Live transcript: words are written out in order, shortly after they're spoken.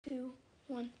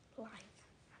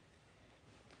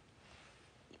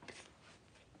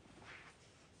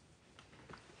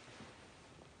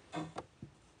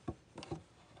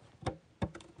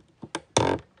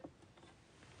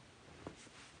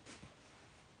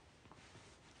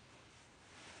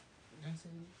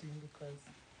anything because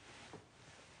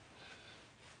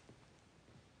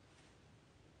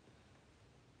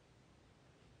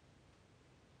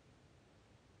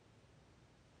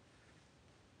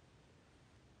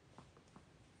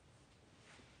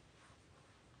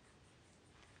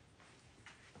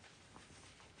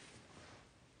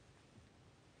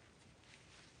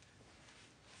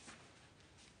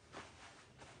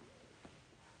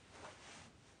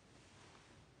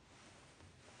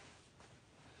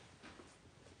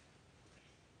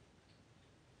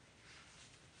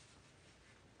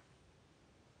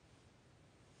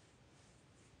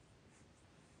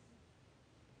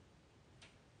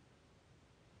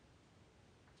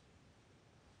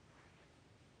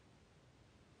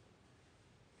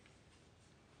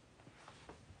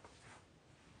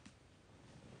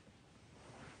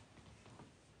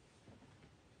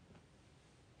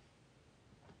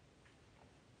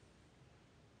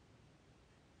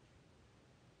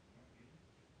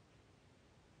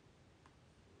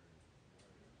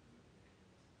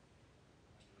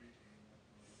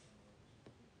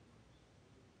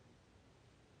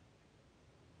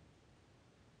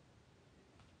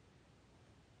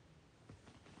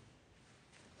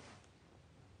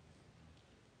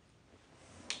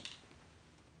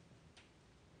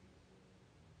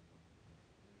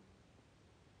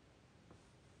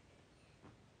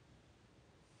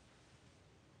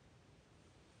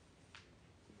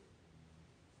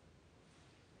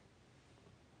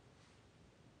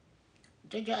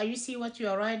Jojo, are you see what you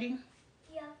are writing?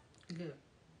 Yeah. Good.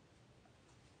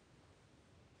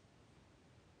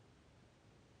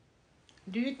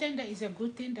 Do you think that is a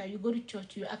good thing that you go to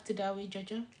church, you act that way,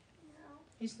 Jojo? No.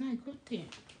 It's not a good thing.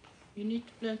 You need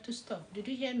to learn to stop. Did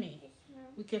you hear me? Yes, ma'am.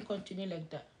 We can continue like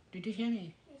that. Did you hear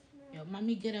me? Yes, ma'am. Your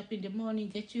mommy get up in the morning,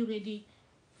 get you ready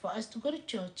for us to go to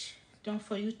church, don't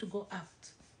for you to go out.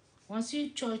 Once you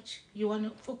church, you want to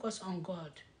focus on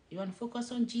God. You want to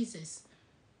focus on Jesus.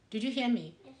 Did you hear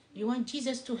me? Yes, You want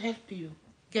Jesus to help you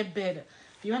get better.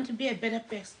 You want to be a better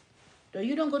person. So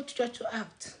you don't go to church to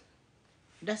act.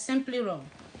 That's simply wrong.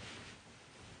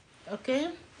 Okay?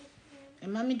 Yes, ma'am.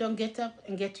 And mommy don't get up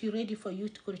and get you ready for you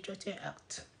to go to church and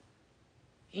act.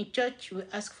 In church, we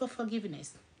ask for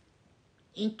forgiveness.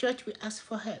 In church, we ask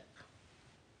for help.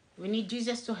 We need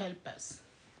Jesus to help us.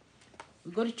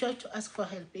 We go to church to ask for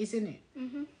help, isn't it?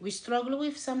 Mm-hmm. We struggle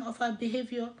with some of our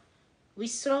behavior. We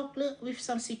struggle with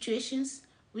some situations.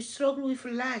 We struggle with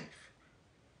life.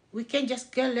 We can't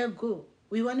just let go.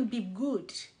 We want to be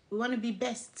good. We want to be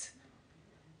best.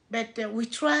 But we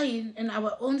try in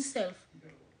our own self.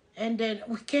 And then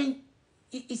we can't,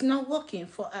 it's not working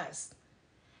for us.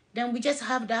 Then we just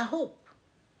have that hope.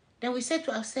 Then we say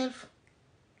to ourselves,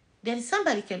 there is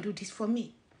somebody can do this for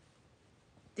me.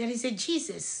 There is a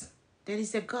Jesus. There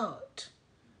is a God.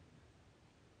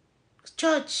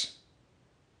 Church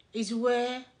is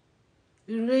where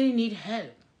you really need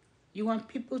help. You want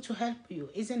people to help you,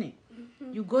 isn't it?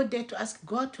 Mm-hmm. You go there to ask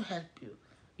God to help you.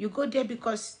 You go there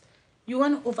because you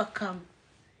want to overcome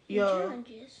Your your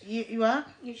challenges. You are?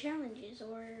 Your challenges,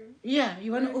 or Yeah,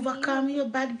 you want to Where do you overcome help? your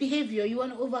bad behavior. You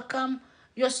want to overcome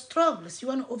your struggles. You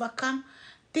want to overcome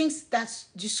things that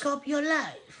disrupt your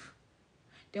life.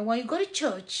 Then when you go to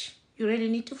church, you really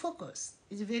need to focus.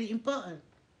 It's very important.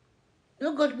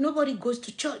 Nobody goes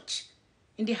to church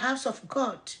in the house of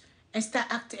God and start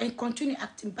acting and continue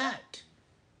acting bad.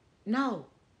 No.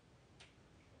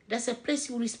 That's a place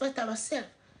we respect ourselves.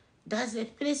 That's a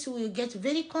place where you get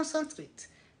very concentrate.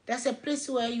 That's a place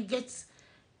where you get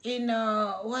in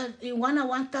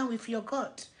one-on-one time with your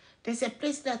God. There's a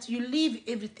place that you leave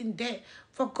everything there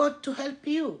for God to help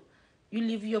you. You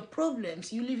leave your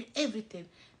problems. You leave everything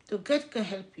so God can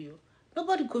help you.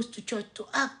 Nobody goes to church to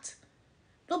act.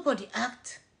 Nobody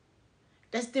act.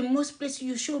 That's the most place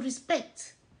you show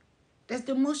respect. That's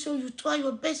the most show you try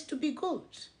your best to be good.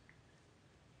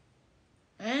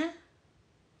 Eh?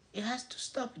 It has to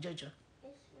stop, Jojo.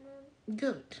 Yes, ma'am.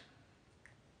 Good.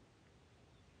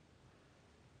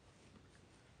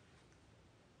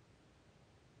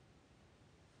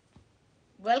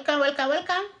 Welcome.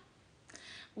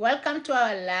 Welcome to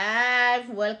our live.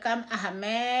 Welcome,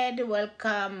 Ahmed.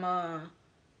 Welcome,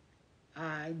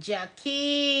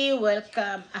 Jackie.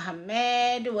 Welcome,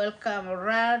 Ahmed.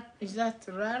 Welcome, is that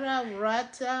Rara?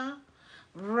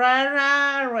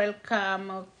 Rara.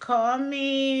 Welcome,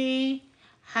 Komi.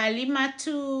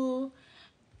 Halimatu.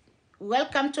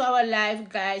 Welcome to our live,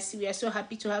 guys. We are so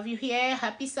happy to have you here.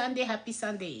 Happy Sunday. Happy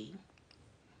Sunday.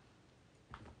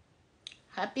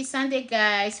 Happy Sunday,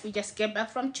 guys. We just came back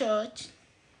from church.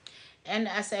 And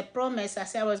as I promised, I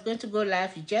said I was going to go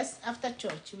live just after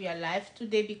church. We are live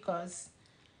today because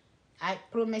I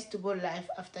promise to go live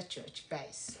after church,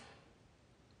 guys.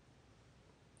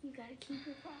 You gotta keep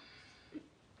your promise.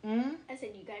 Hmm? I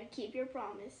said you gotta keep your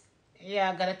promise. Yeah,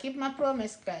 I gotta keep my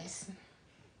promise, guys.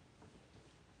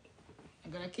 I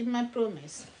gotta keep my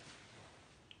promise.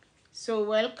 So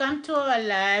welcome to our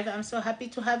live. I'm so happy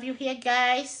to have you here,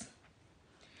 guys.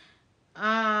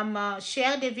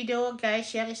 Share the video, guys.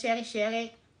 Share it, share it, share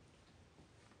it.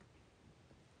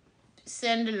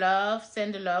 Send love,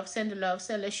 send love, send love,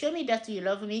 send love. Show me that you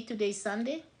love me. Today is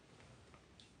Sunday.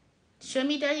 Show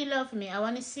me that you love me. I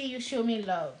want to see you show me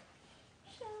love.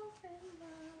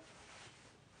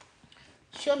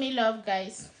 Show me love,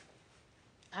 guys.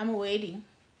 I'm waiting.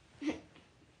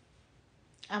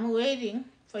 I'm waiting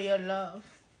for your love.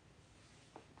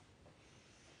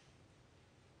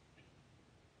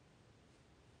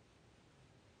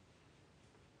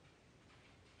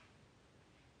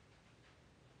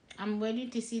 I'm waiting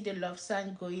to see the love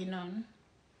sign going on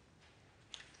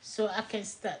so I can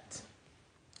start.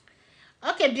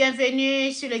 Ok,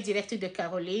 bienvenue sur le direct de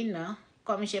Caroline.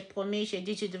 Comme j'ai promis, j'ai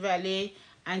dit que je devais aller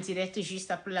en direct juste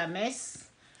après la messe.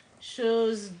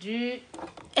 Chose du...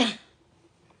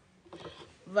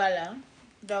 Voilà.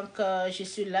 Donc, je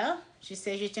suis là. Je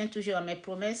sais, je tiens toujours à mes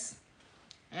promesses.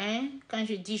 Hein? Quand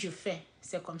je dis, je fais.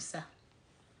 C'est comme ça.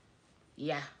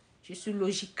 Yeah. Je suis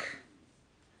logique.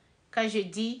 Quand je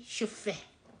dis, je fais.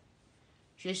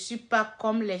 Je ne suis pas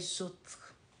comme les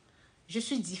autres. Je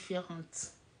suis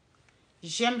différente.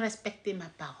 J'aime respecter ma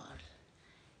parole.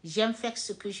 J'aime faire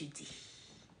ce que je dis.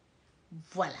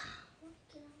 Voilà.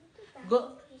 Go.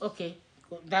 Ok.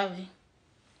 Go. David.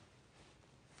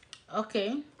 Ok.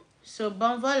 So,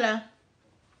 bon, voilà.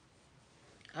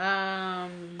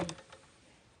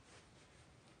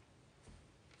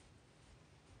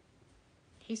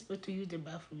 He's supposed to use the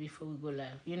bathroom before we go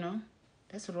live. You know?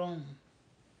 That's wrong.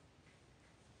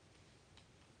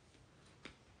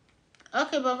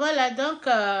 Ok, bon, voilà. Donc,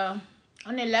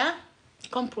 on est là.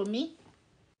 Compromis.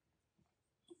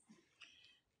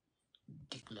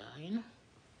 Decline.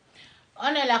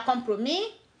 On est là, compromis.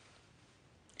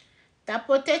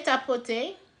 Tapotez,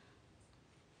 tapotez.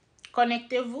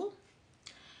 Connectez-vous.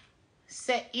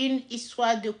 C'est une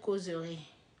histoire de causerie.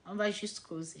 On va juste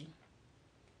causer.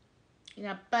 Il n'y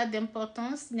a pas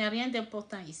d'importance. Il n'y a rien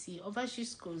d'important ici. On va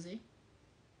juste causer.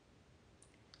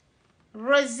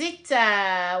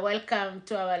 Rosita, welcome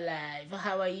to our live.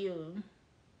 How are you?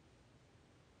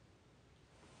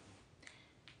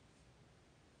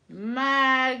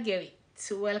 Marguerite,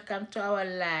 welcome to our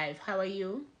live. How are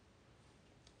you?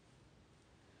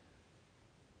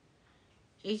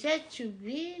 Ija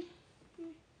Chubi,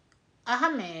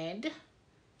 Ahmed,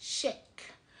 Sheikh.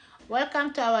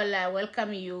 Welcome to our live.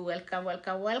 Welcome you. Welcome,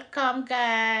 welcome, welcome,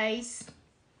 guys.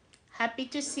 Happy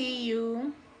to see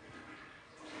you.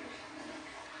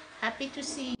 Happy to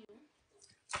see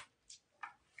you.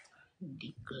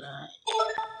 Decline.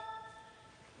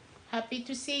 Happy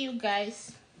to see you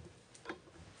guys.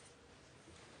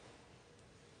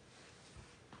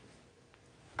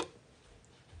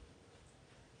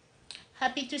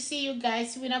 Happy to see you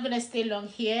guys. We're not gonna stay long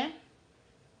here.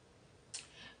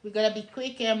 We're gonna be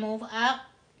quick and move out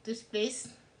this place.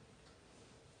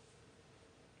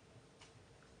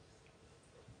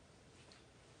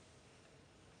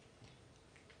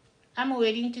 I'm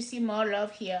waiting to see more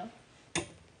love here.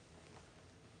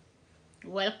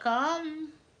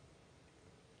 Welcome.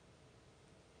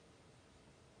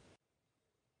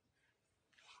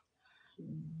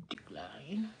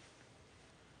 Decline.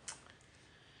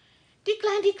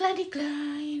 Decline, decline,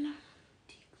 decline.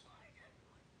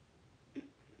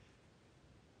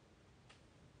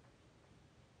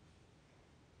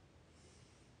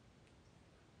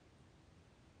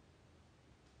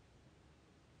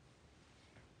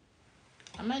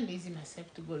 Am I lazy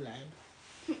myself to go live?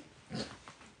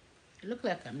 I look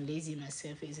like I'm lazy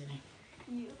myself, isn't it?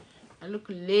 You. I look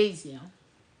lazy, huh?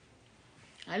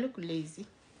 I look lazy.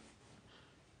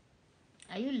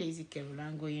 Are you lazy, Kevin?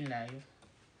 I'm going live.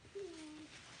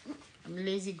 I'm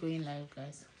lazy going live,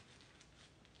 guys.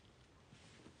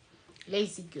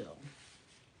 Lazy girl.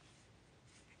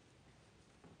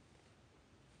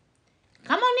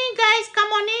 Come on in, guys.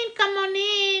 Come on in. Come on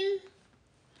in.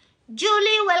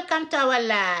 Julie, welcome to our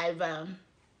live.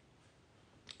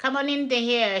 Come on in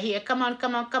here. Come on,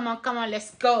 come on, come on, come on.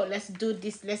 Let's go. Let's do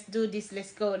this. Let's do this.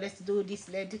 Let's go. Let's do this.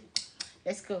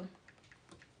 Let's go.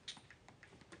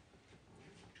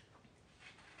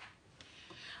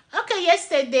 Okay,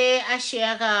 yesterday I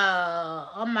shared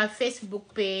on my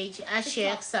Facebook page. I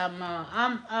shared some.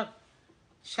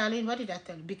 Charlene, what did I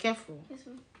tell you? Be careful. Yes,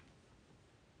 ma'am.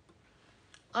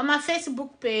 On my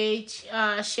Facebook page,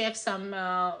 share some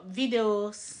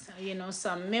videos,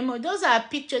 some memo. Those are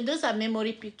pictures, those are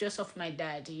memory pictures of my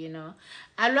dad,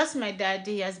 I lost my dad.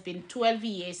 It has been 12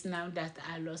 years now that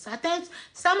I lost. I think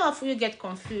some of you get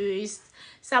confused.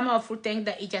 Some of you think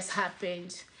that it just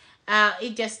happened.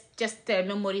 It just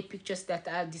memory pictures that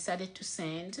I decided to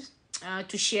send,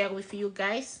 to share with you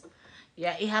guys.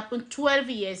 Yeah, it happened 12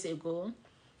 years ago.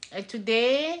 And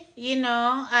today,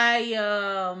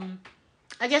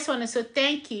 I just want to say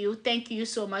thank you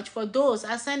so much for those.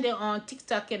 I send it on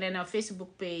TikTok and then on Facebook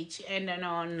page and then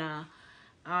on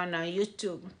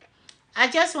YouTube. I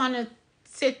just want to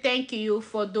say thank you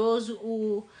for those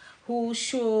who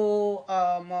show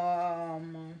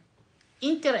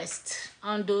interest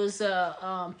on those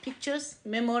pictures,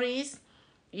 memories.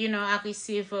 I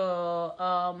receive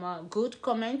good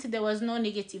comment. There was no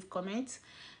negative comment.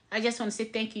 I just want to say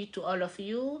thank you to all of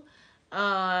you.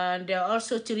 And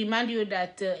also to remind you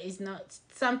that it's not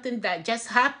something that just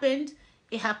happened.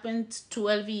 It happened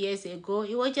 12 years ago.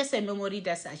 It was just a memory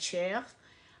that I shared.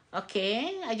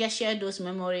 Okay, I just shared those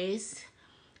memories.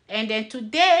 And then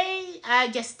today, I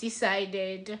just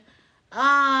decided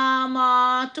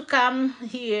to come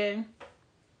here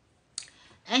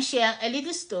and share a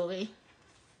little story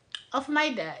of my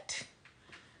dad.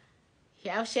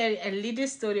 Yeah, I'll share a little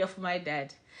story of my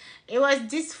dad. It was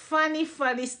this funny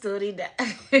story that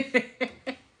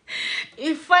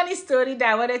a funny story that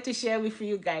I wanted to share with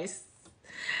you guys.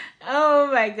 Oh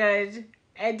my God.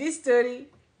 And this story,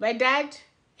 my dad,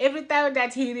 every time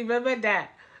that he remembered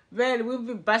that, well, we'll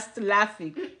be burst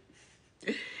laughing.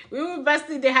 We will burst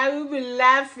in the house, we'll be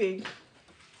laughing.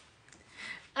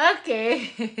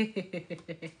 Okay.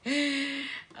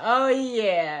 Oh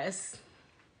yes.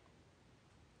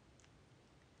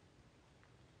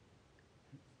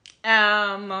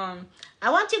 I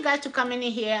want you guys to come in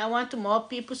here. I want more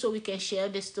people so we can share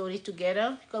the story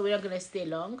together because we're not gonna stay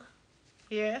long.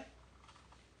 Yeah.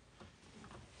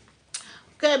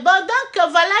 Okay, bon,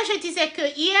 donc voilà, je disais que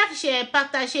hier j'ai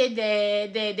partagé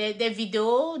des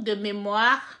vidéos de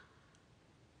mémoire.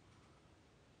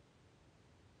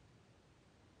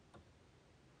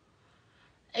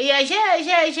 Et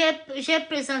j'ai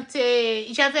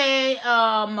présenté, j'avais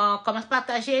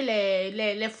partagé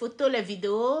les photos, les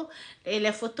vidéos et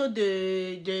les photos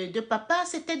de papa.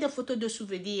 C'était des photos de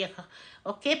souvenirs.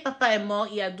 Ok, papa est mort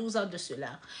il y a 12 ans de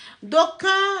cela.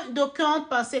 D'aucuns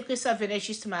pensaient que ça venait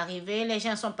juste m'arriver. Les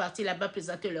gens sont partis là-bas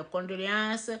présenter leurs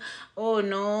condoléances. Oh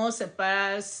non, c'est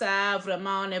pas ça,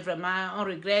 vraiment, on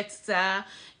regrette ça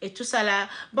et tout ça là.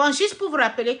 Bon, juste pour vous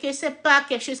rappeler que c'est pas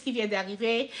quelque chose qui vient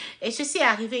d'arriver. Et ceci est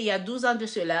arrivé il y a 12 ans de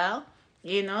cela.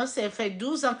 Ça fait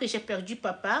 12 ans que j'ai perdu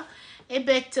papa. Et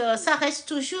bien, ça reste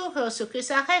toujours ce que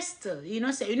ça reste.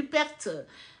 C'est une perte.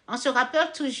 On se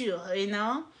rappelle toujours,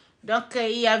 Donc,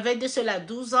 il y avait de cela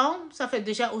 12 ans. Ça fait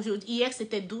déjà aujourd'hui, hier,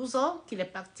 c'était 12 ans qu'il est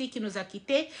parti, qu'il nous a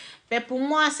quittés. Mais pour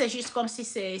moi, c'est juste comme si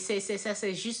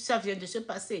ça vient de se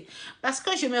passer. Parce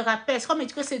que je me rappelle, quand on me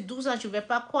dit que c'est 12 ans, je ne vais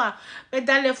pas croire. Mais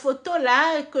dans les photos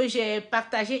là que j'ai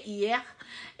partagées hier,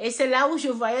 et c'est là où je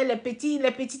voyais les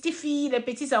petites filles, les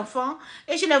petits enfants.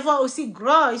 Et je les vois aussi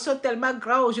grands. Ils sont tellement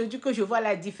grands aujourd'hui que je vois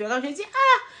la différence. Je dis,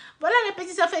 ah, voilà, les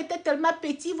petits enfants étaient tellement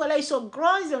petits. Voilà, ils sont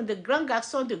grands. Ils ont de grands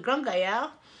garçons, de grands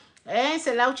gaillards.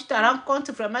 C'est là où tu te rends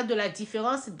compte vraiment de la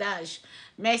différence d'âge.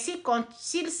 Mais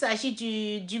s'il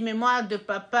s'agit du mémoire de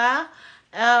papa,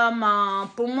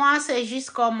 pour moi, c'est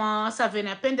juste comme ça venait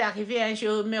à peine d'arriver.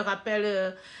 Je me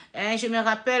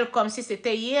rappelle comme si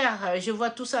c'était hier. Je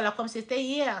vois tout ça là comme si c'était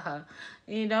hier.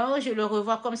 Je le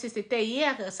revois comme si c'était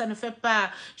hier. Ça ne fait pas...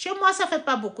 Chez moi, ça fait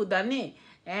pas beaucoup d'années.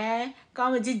 Quand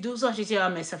on me dit 12 ans, je dis, ah,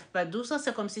 mais ça fait pas 12 ans.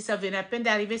 C'est comme si ça venait à peine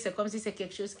d'arriver. C'est comme si c'est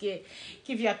quelque chose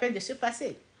qui vient à peine de se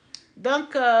passer.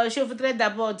 Donc, je voudrais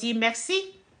d'abord dire merci.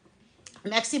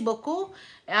 Merci beaucoup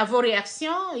à vos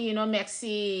réactions.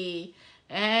 Merci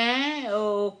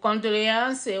aux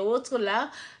condoléances et autres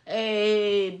là.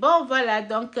 Et bon, voilà,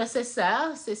 donc c'est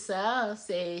ça.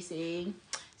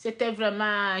 C'était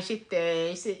vraiment,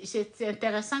 c'est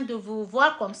intéressant de vous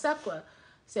voir comme ça, quoi.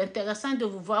 C'est intéressant de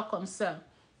vous voir comme ça.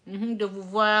 De vous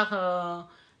voir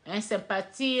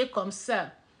sympathie comme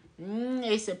ça.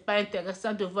 Et c'est pas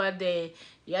intéressant de voir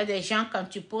il y a des gens quand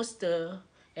tu postes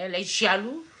les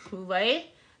jaloux, vous voyez,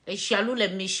 les jaloux, les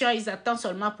méchants, ils attendent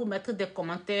seulement pour mettre des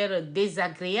commentaires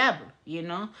désagréables,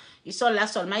 Ils sont là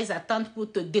seulement, ils attendent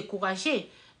pour te décourager.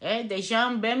 Des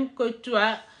gens même que tu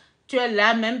es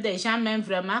là, même des gens même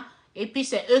vraiment, et puis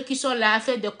c'est eux qui sont là à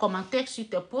faire des commentaires sur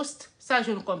tes posts. Ça,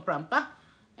 je ne comprends pas.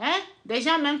 Des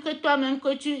gens même que toi-même,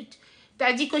 que tu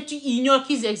as dit que tu ignores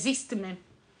qu'ils existent même.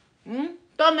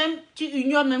 Toi-même, tu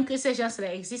ignores même que ces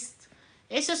gens-là existent.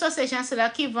 Et ce sont ces gens-là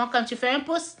qui vont, quand tu fais un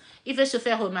post, ils veulent se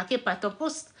faire remarquer par ton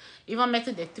post. Ils vont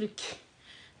mettre des trucs.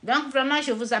 Donc, vraiment,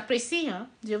 je vous apprécie. Hein.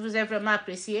 Je vous ai vraiment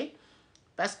apprécié.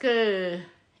 Parce que,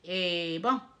 et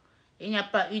bon, il n'y a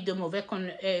pas eu de mauvais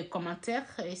commentaires.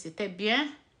 Et c'était bien.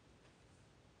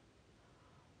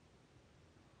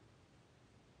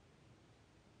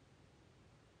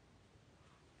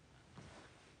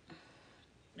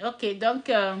 Ok,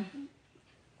 donc,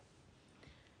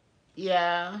 il y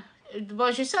a...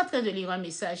 Bon, je suis en train de lire un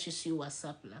message sur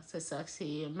WhatsApp, là. C'est ça,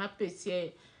 c'est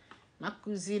ma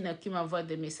cousine qui m'envoie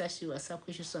des messages sur WhatsApp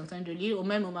que je suis en train de lire au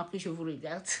même moment que je vous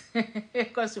regarde,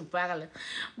 quand je parle.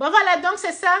 Bon, voilà, donc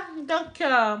c'est ça. Donc,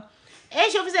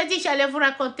 et je vous ai dit que j'allais vous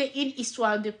raconter une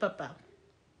histoire de papa.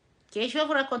 Ok, je vais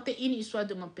vous raconter une histoire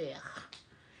de mon père.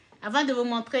 Avant de vous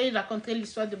raconter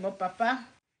l'histoire de mon papa,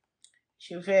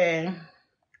 je vais...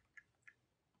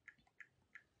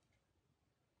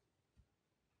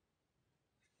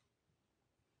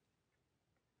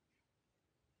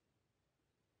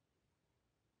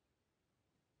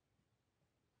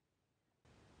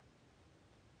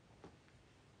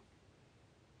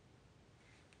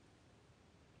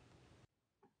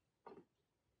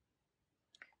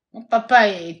 Mon papa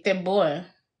était beau, hein?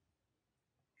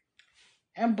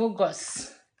 Un beau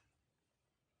gosse.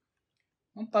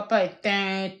 Mon papa était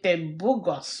un beau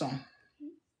garçon.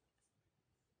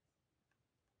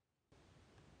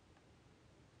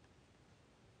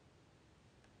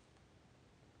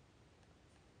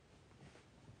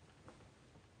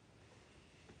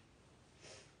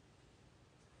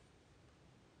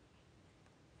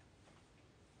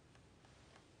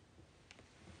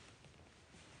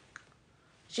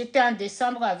 J'étais en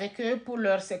décembre avec eux pour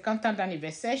leur 50 ans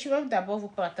d'anniversaire. Je vais d'abord vous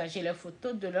partager les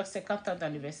photos de leurs 50 ans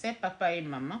d'anniversaire, papa et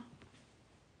maman.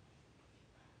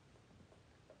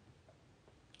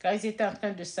 Quand ils étaient en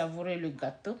train de savourer le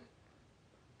gâteau.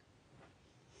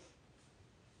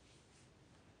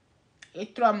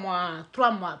 Et 3 mois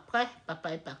après,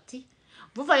 papa est parti.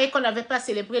 Vous voyez qu'on n'avait pas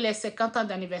célébré les 50 ans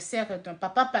d'anniversaire. Donc,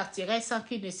 papa partirait sans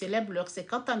qu'il ne célèbre leurs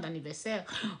 50 ans d'anniversaire.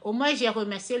 Au moins, j'ai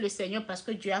remercié le Seigneur parce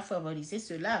que Dieu a favorisé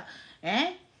cela.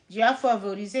 Hein? Dieu a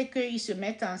favorisé qu'ils se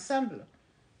mettent ensemble.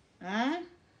 Hein?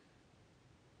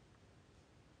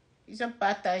 Ils ont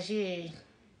partagé.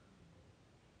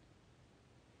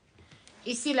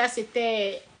 Ici, là,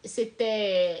 c'était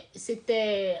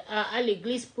à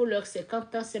l'église pour leurs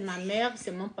 50 ans. C'est ma mère,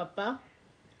 c'est mon papa.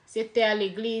 C'était à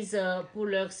l'église pour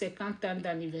leurs 50 ans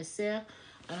d'anniversaire.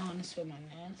 Alors, on est sur ma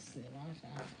mère.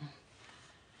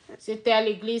 C'était à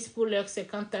l'église pour leurs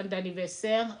 50 ans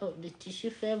d'anniversaire. Oh, le tissu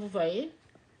fait, vous voyez.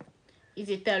 Ils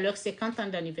étaient à leurs 50 ans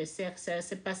d'anniversaire. Ça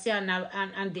s'est passé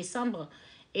en décembre.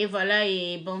 Et voilà,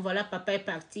 voilà, papa est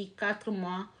parti 4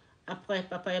 mois après.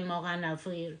 Papa est mort en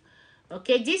avril.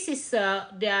 Okay, this is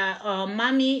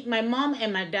my mom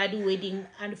and my dad wedding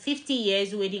and 50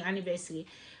 years wedding anniversary.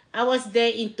 I was there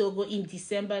in Togo in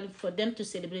December for them to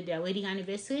celebrate their wedding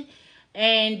anniversary.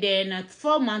 And then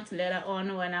 4 months later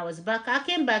on, when I was back, I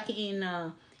came back in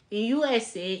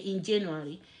USA in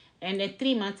January. And then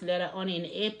 3 months later on in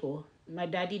April, my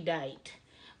daddy died.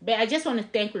 But I just want to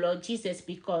thank Lord Jesus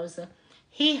because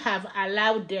he have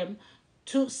allowed them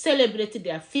to celebrate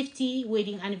their 50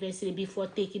 wedding anniversary before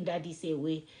taking daddy's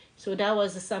away. So that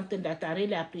was something that I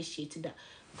really appreciate that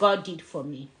God did for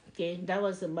me. Okay, that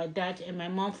was my dad and my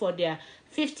mom for their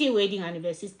 50 wedding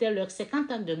anniversary. C'était leur 50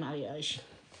 ans de mariage.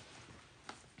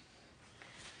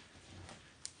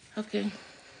 Okay.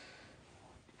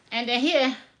 And then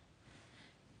here,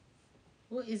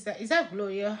 who is that? Is that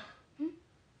Gloria?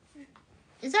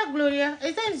 Is that Gloria?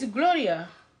 Is that Gloria?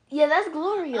 Yeah, that's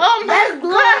Gloria. Oh my That's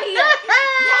Gloria.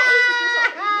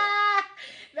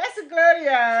 That's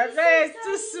Gloria. She's That is so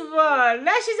too tiny. small.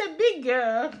 Now she's a big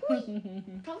girl.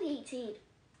 Probably 18.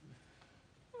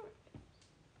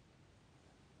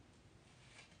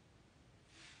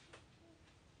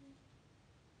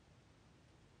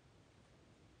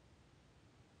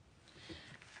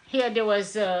 Here there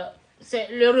was c'est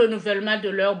le renouvellement de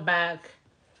leur bague.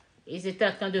 Ils étaient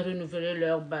en train de renouveler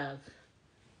leur bague.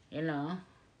 You know.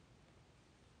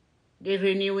 They're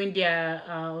renewing their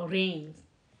rings.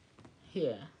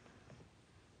 Here.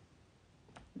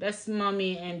 That's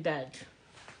mommy and dad.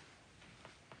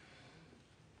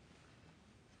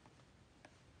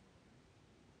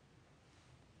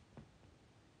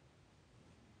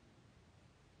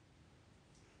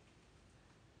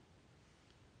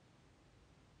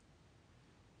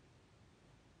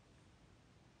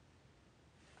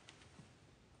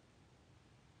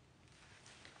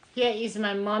 Here is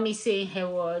my mommy saying her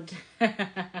word.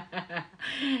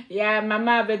 Yeah,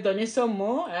 maman avait donné son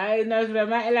mot. Hein, non,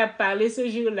 vraiment, elle a parlé ce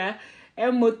jour-là.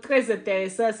 Un mot très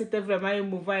intéressant, c'était vraiment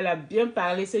émouvant. Elle a bien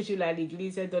parlé ce jour-là à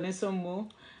l'église, elle donnait son mot.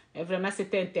 Et vraiment,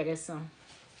 c'était intéressant.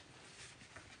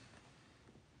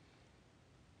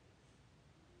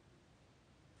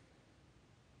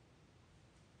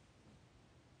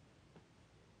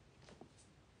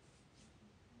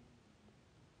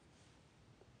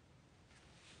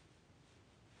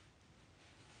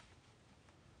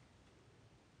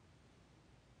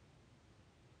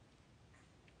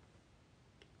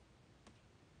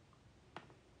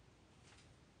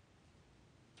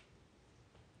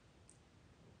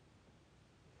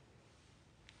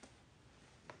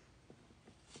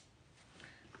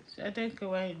 So I think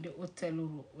we're in the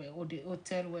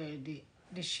hotel where they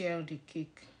share the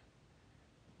cake.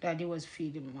 Daddy was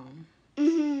feeding mom.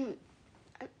 Mm-hmm.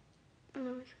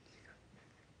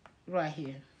 Right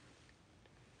here.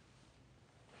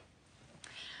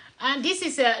 And this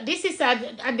is at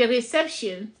the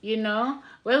reception, you know,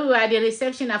 when we were at the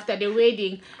reception after the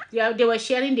wedding, they were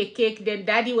sharing the cake. Then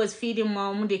Daddy was feeding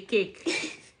mom the cake.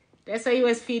 That's why he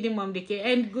was feeding mom the cake.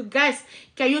 And guys,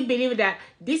 can you believe that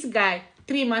this guy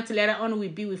 3 months later on will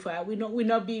be with her? Will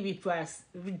not be with us.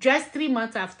 Just 3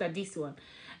 months after this one.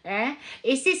 Hein?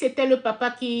 Ici, c'était le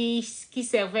papa qui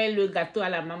servait le gâteau à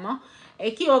la maman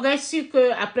et qui aurait su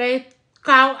que après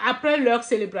leur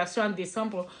célébration en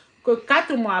décembre, que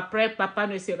 4 mois après, papa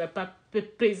ne serait pas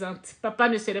présent. Papa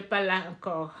ne serait pas là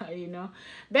encore, you know.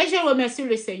 Ben, je remercie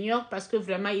le Seigneur parce que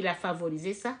vraiment, il a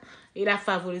favorisé ça. Il a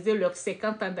favorisé leurs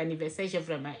 50 ans d'anniversaire. J'ai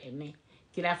vraiment aimé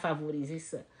qu'il a favorisé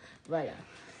ça. Voilà.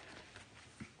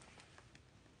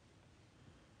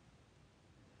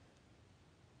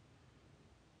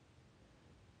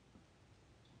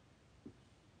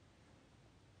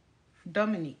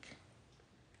 Dominic.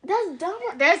 That's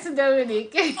dumb. That's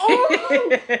Dominic. Oh,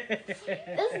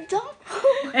 that's dumb.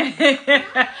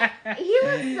 He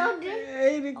looks so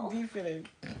different. He looks different.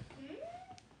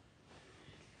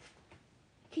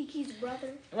 Kiki's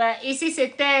brother. Ouais, ici,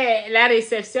 c'était la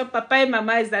réception. Papa et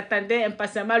maman, ils attendaient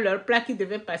impatiemment leur plat qui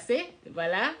devait passer.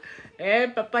 Voilà. Et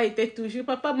mon papa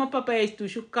est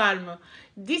toujours calme.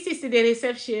 This is the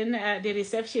reception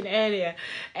area.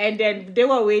 And then they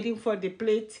were waiting for the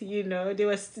plate, you know. They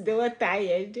were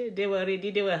tired. They were ready.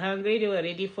 They were hungry. They were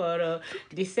ready for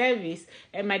the service.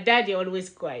 And my daddy always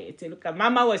quiet. Look,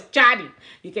 Mama was chatting.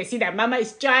 You can see that Mama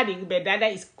is chatting, but Dada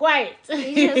is quiet.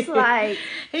 He's just like,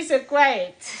 he's so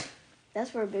quiet.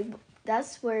 That's where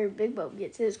Big Bob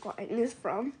gets his quietness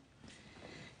from.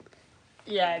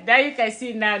 Yeah, now you can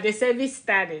see now the service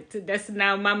started. That's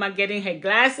now Mama getting her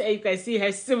glass and you can see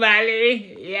her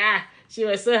smiling. Yeah, she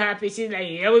was so happy. She's like,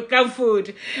 here we come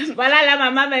food. Voilà, la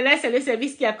maman, maintenant, c'est le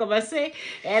service qui a commencé.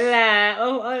 Elle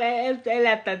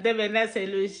attendait maintenant,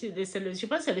 je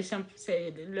pense que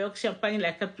c'est leur champagne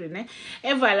là qu'elle prenait.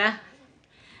 Et voilà.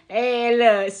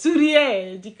 Elle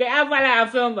souriait, elle dit que, ah voilà,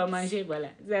 enfin on va manger, voilà.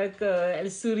 Donc,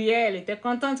 elle souriait, elle était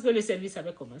contente que le service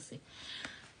avait commencé.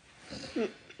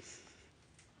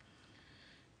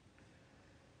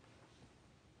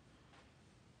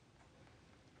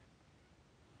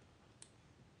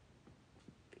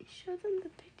 Show them the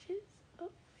pictures.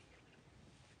 Oh.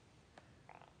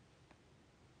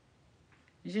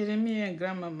 Jérémie est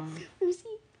grand-maman. Let me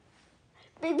see.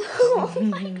 Big Bob. Oh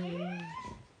my God.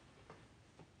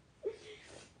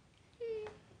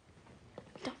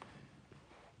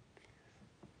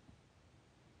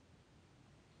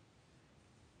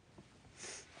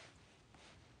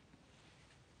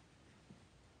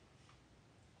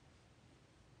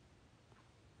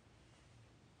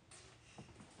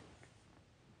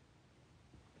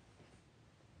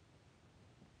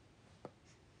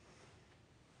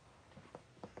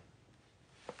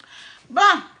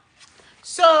 Bon,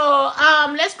 so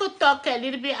let's go talk a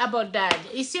little bit about that.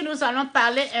 Ici, nous allons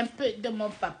parler un peu de mon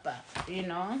papa, you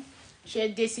know. J'ai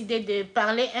décidé de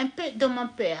parler un peu de mon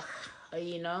père,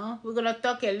 you know. We're gonna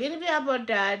talk a little bit about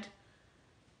that.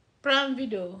 Prime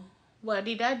video. Why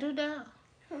did I do that?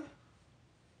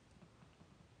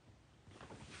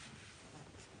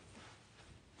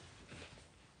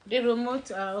 The remote,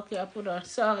 okay, I put on,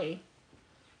 sorry.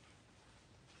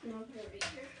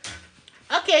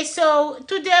 Okay, so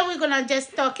today we're gonna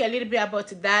just talk a little bit about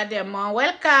Dad and Mom.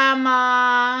 Welcome,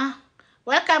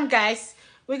 guys.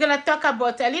 We're gonna talk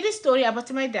about a little story about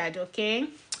my dad. Okay,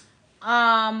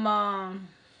 my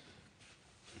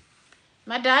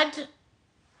dad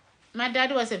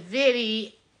was a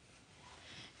very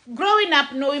growing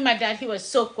up. Knowing my dad, he was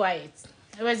so quiet.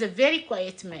 He was a very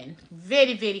quiet man,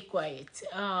 very very quiet.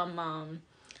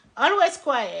 Always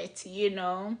quiet, you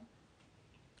know.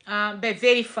 But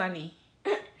very funny.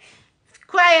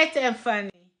 Quiet and funny.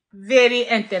 Very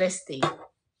interesting.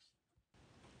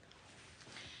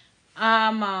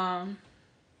 Um, um,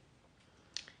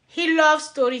 he loves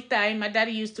story time. My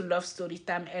daddy used to love story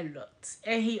time a lot,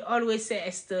 and he always say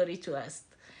a story to us.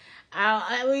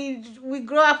 We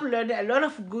grow up learning a lot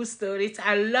of good stories.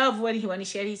 I love when he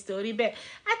share his story, but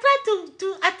I try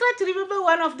to remember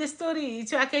one of the stories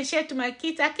so I can share to my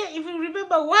kids. I can't even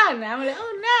remember one. I'm like,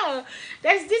 oh no,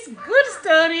 there's this good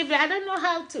story, but I don't know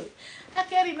how to. I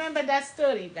can't remember that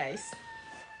story, guys.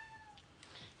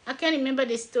 I can't remember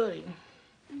the story,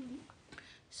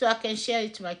 so I can share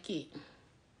it to my kid.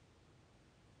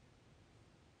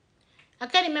 I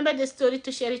can't remember the story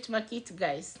to share it to my kids,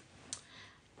 guys.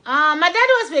 My dad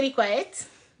was very quiet,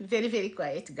 very, very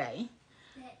quiet guy.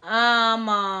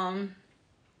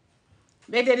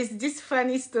 But there is this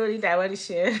funny story that I want to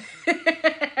share.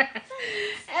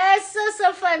 C'est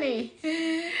so funny.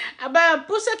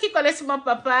 Pour ceux qui connaissent mon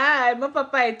papa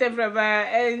était vraiment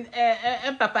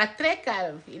un papa très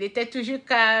calme. Il était toujours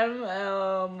calme.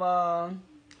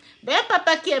 Ben, un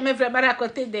papa qui aimait vraiment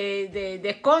raconter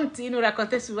des contes. Il nous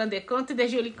racontait souvent des contes, des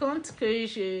jolis contes que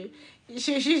je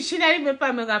n'arrive même pas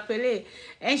à me rappeler.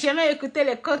 J'aimais écouter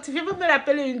les contes. Je veux me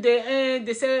rappeler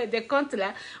des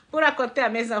contes-là pour raconter à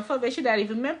mes enfants, mais je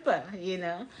n'arrive même pas, you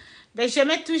know. Mais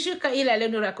j'aimais toujours quand il allait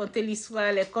nous raconter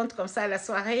l'histoire, les contes comme ça à la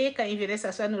soirée, quand il venait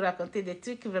s'asseoir nous raconter des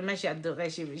trucs, vraiment j'adorais,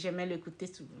 j'aimais l'écouter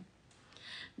souvent.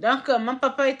 Donc, mon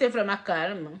papa était vraiment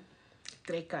calme,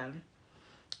 très calme.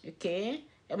 Ok? Et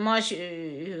moi,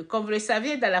 comme vous le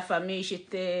saviez, dans la famille,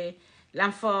 j'étais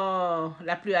l'enfant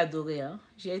la plus adorée. Hein.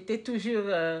 J'ai été toujours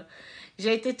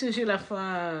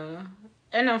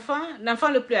l'enfant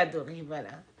le plus adoré,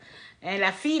 voilà. Et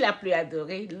la fille la plus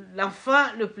adorée,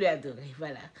 l'enfant le plus adoré,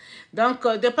 voilà. Donc,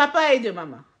 de papa et de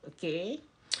maman, ok?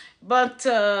 But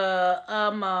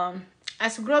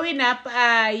as growing up,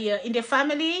 in the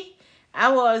family, I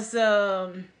was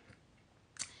the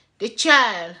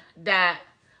child that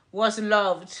was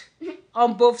loved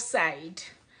on both sides.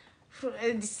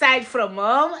 The side from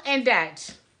mom and dad.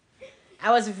 I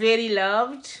was very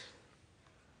loved,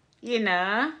 you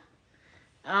know.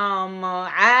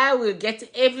 I will get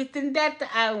everything that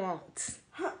I want.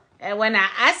 And when I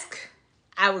ask,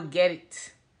 I will get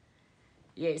it.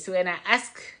 Yes, when I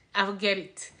ask, I will get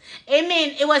it. I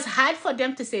mean, it was hard for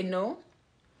them to say no.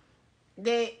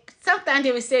 Sometimes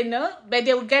they will say no, but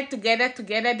they will get together,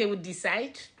 they will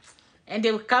decide, and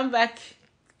they will come back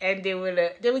and they will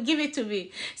give it to me.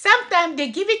 Sometimes they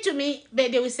give it to me, but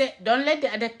they will say, don't let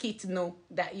the other kids know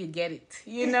that you get it,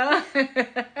 you know?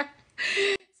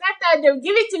 Sometimes they will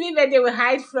give it to me, but they will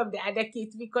hide from the other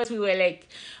kids because we were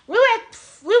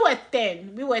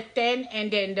 10. We were 10,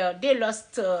 and then they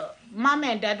lost, mom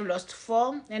and dad lost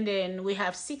 4, and then we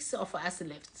have 6 of us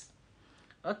left.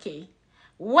 Okay.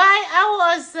 Why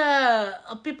I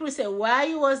was, people say, why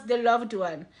you was the loved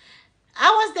one? I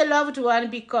was the loved one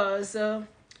because their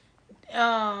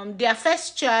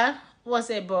first child was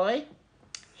a boy.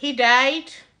 He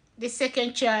died. The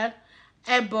second child,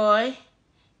 a boy,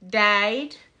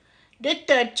 died. The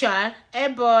third child, a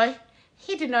boy,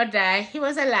 he did not die. He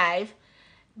was alive.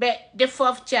 But the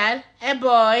fourth child, a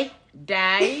boy,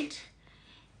 died.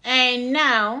 And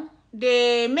now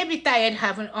they may be tired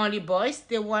having only boys.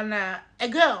 They want a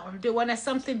girl. They want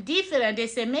something different. They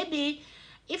say, maybe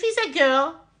if it's a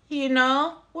girl, you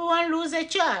know, we won't lose a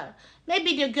child.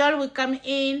 Maybe the girl will come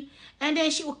in and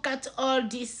then she will cut all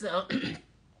this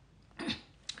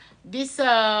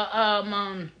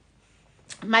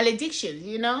malediction,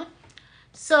 you know.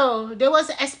 So they was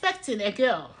expecting a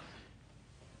girl.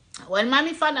 When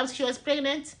mommy found out she was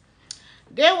pregnant,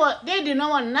 they did not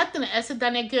want nothing else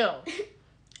than a girl.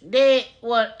 They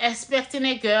were expecting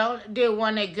a girl. They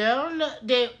want a girl.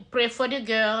 They pray for the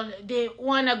girl. They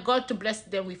want God to bless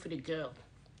them with the girl.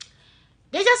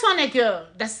 They just want a girl.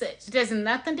 That's it. There's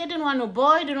nothing. They didn't want no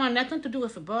boy. They didn't want nothing to do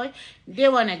with a boy. They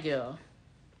want a girl.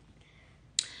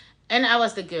 And I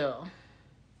was the girl.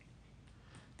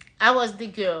 I was the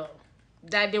girl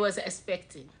that they was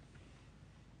expecting.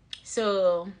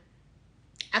 So,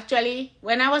 actually,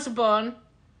 when I was born,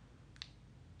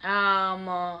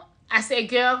 as a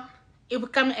girl, it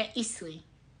became a history.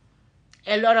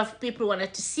 A lot of people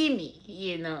wanted to see me,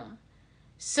 you know.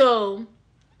 So,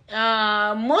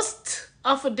 most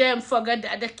of them forgot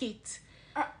the other kids.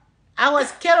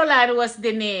 Caroline was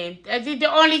the name. I think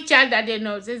the only child that they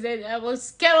know. They said I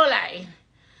was Caroline.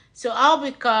 So I'll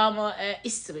become a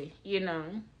history, you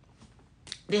know.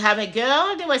 They have a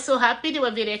girl. They were so happy. They were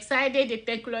very excited. They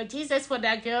thank Lord Jesus for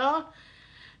that girl.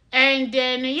 And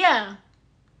then, yeah.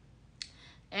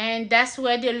 And that's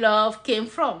where the love came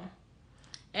from.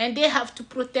 And they have to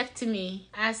protect me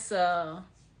as the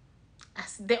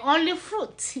only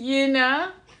fruit, you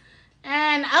know.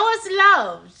 And I was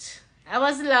loved. I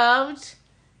was loved.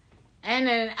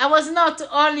 And I was not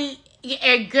only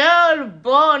a girl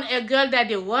born, a girl that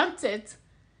they wanted.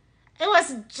 It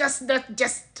was just not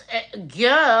just a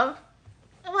girl.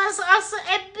 It was also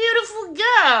a beautiful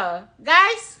girl.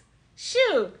 Guys,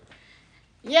 shoot.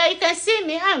 Yeah, you can see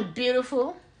me. I'm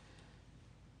beautiful.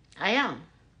 I am.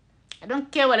 I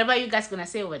don't care whatever you guys gonna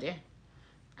say over there.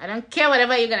 I don't care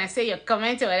whatever you're gonna say, your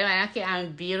comment or whatever. I don't care.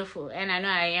 I'm beautiful. And I know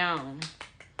I am.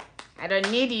 I don't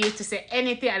need you to say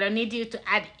anything. I don't need you to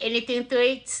add anything to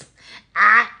it.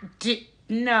 I did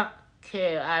not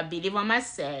care. I believe on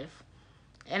myself.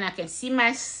 And I can see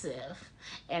myself.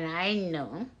 And I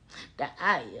know that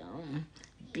I am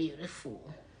beautiful.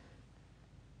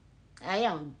 I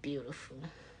am beautiful.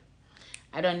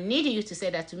 I don't need you to say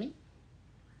that to me.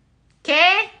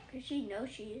 Okay? Because she knows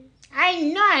she is. I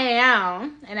know I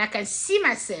am. And I can see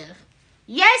myself.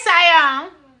 Yes, I am.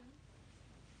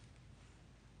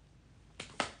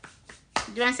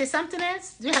 Do you want to say something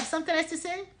else? Do you have something else to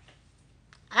say?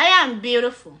 I am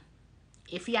beautiful.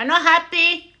 If you are not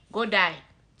happy, go die.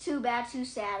 Too bad, too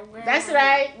sad. That's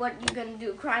right. What you gonna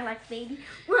do? Cry like a baby?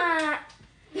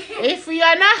 If you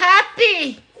are not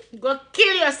happy, go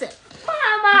kill yourself.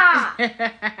 Mama!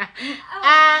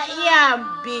 I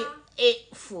am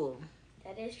beautiful.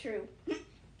 That is true.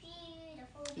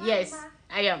 Yes,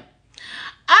 I am.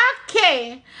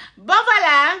 Okay. Bon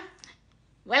voilà.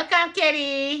 Welcome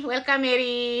Kerry. Welcome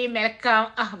Mary.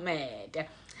 Welcome Ahmed.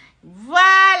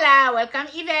 Voilà. Welcome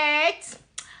Yvette.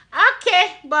 Ok.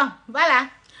 Bon, voilà.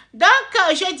 Donc,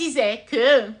 je disais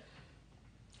que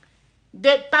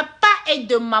de papa et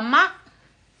de maman,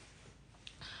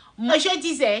 moi, je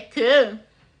disais que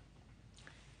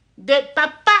de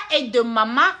papa et de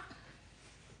maman,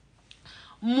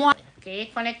 moi,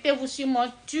 ok, connectez-vous sur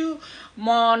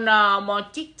mon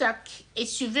TikTok et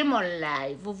suivez mon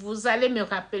live. Vous allez me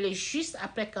rappeler juste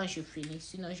après quand je finis.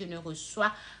 Sinon, je ne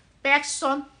reçois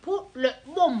personne pour le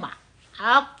moment.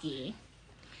 Ok.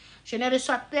 Je ne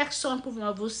reçois personne pour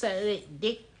vous serez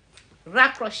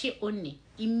raccrocher au nez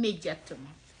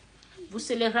immédiatement. Vous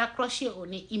serez raccrocher au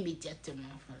nez immédiatement.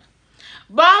 Voilà.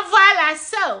 Bon, voilà.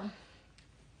 So,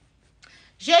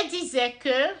 je disais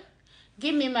que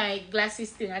give me my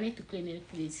glasses thing. I need to clean it,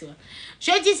 please.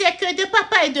 Je disais que de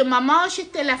papa et de maman,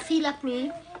 j'étais la fille la plus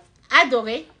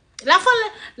adorée.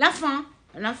 L'enfant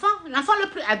le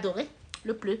plus adoré,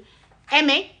 le plus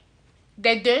aimé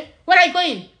des deux. Where are you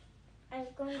going?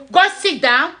 Go sit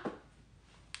down.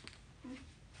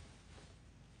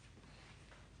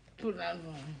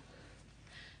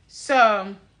 So,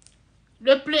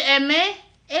 le plus aimé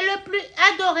et le plus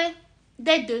adoré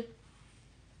des deux.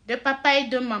 De papa et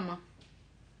de maman.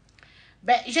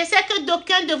 Ben, je sais que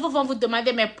d'aucuns de vous vont vous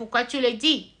demander, mais pourquoi tu le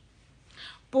dis?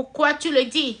 Pourquoi tu le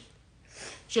dis?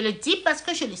 Je le dis parce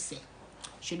que je le sais.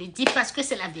 Je le dis parce que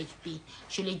c'est la vérité.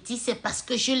 Je le dis, c'est parce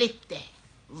que je l'étais.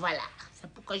 Voilà,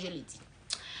 c'est pourquoi je le dis.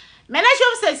 Maintenant, je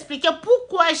vais vous expliquer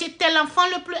pourquoi j'étais l'enfant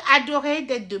le plus adoré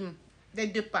des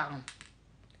deux parents.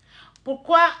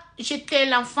 Pourquoi j'étais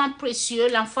l'enfant précieux,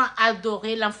 l'enfant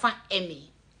adoré, l'enfant aimé.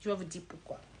 Je vais vous dire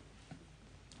pourquoi.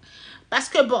 Parce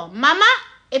que bon, maman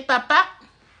et papa,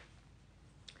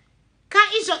 quand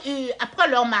ils ont eu, après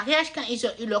leur mariage, quand ils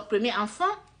ont eu leur premier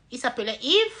enfant, il s'appelait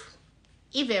Yves.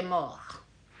 Yves est mort.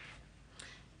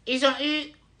 Ils ont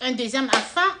eu un deuxième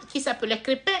enfant qui s'appelait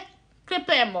Crépin.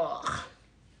 Crépin est mort.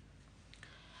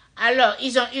 Alors,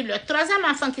 ils ont eu le troisième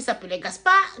enfant qui s'appelait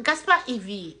Gaspard. Gaspard, il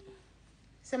vit.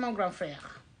 C'est mon grand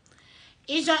frère.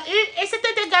 Ils ont eu, et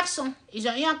c'était des garçons. Ils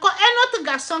ont eu encore un autre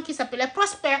garçon qui s'appelait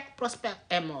Prosper. Prosper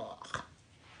est mort.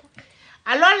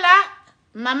 Alors là,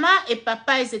 maman et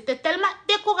papa, ils étaient tellement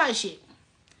découragés.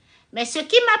 Mais ce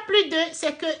qui m'a plu d'eux,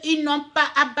 c'est qu'ils n'ont pas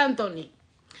abandonné.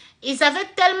 Ils avaient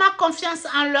tellement confiance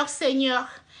en leur Seigneur.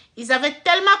 Ils avaient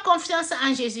tellement confiance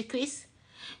en Jésus-Christ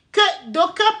que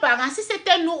d'aucuns parents, si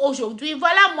c'était nous aujourd'hui,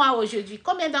 voilà moi aujourd'hui,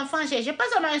 combien d'enfants j'ai? J'ai pas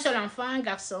seulement un seul enfant, un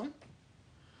garçon.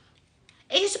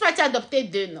 Et je suis partie adopter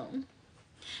deux, non.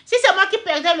 Si c'est moi qui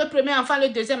perdais le premier enfant, le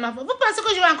deuxième enfant, vous pensez que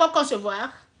je vais encore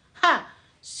concevoir? Ah,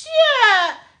 si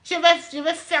je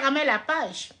vais fermer la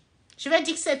page. Je vais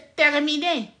dire que c'est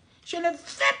terminé. Je ne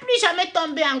vais plus jamais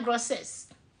tomber en grossesse.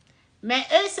 Mais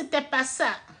eux, c'était pas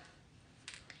ça.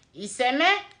 Ils s'aimaient.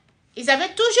 Ils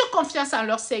avaient toujours confiance en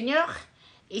leur Seigneur.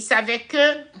 Ils savaient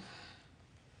très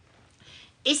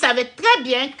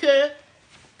bien que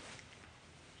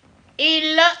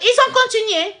ils ont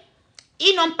continué.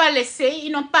 Ils n'ont pas laissé,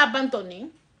 ils n'ont pas abandonné.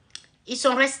 Ils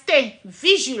sont restés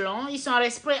vigilants, ils sont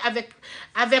restés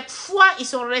avec foi, ils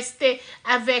sont restés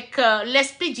avec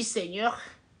l'Esprit du Seigneur.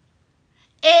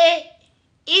 Et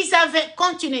ils avaient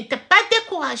continué, ils n'étaient pas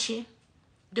découragés.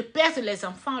 de perdre les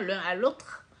enfants l'un à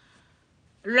l'autre,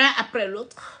 l'un après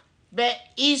l'autre, ben,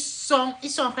 ils sont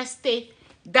restés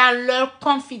dans leur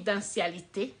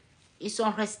confidentialité. Ils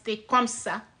sont restés comme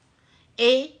ça.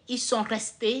 Et ils sont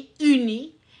restés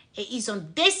unis. Et ils ont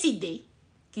décidé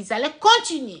qu'ils allaient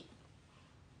continuer.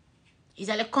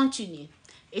 Ils allaient continuer.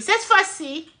 Et cette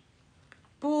fois-ci,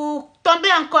 pour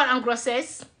tomber encore en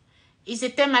grossesse, ils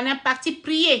étaient maintenant partis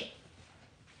prier.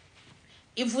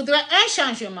 Ils voudraient un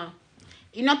changement.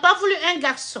 Ils n'ont pas voulu un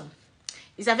garçon.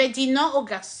 Ils avaient dit non au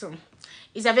garçon.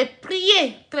 Ils avaient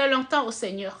prié très longtemps au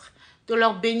Seigneur de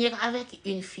leur bénir avec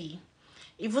une fille.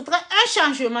 Ils voudraient un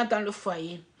changement dans le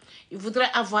foyer. Ils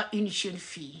voudraient avoir une jeune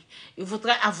fille. Ils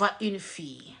voudraient avoir une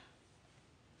fille.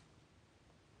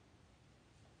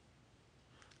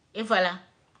 Et voilà.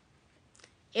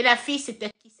 Et la fille,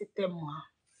 c'était qui? C'était moi.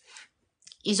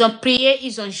 Ils ont prié,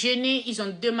 ils ont jeûné, ils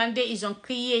ont demandé, ils ont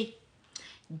crié.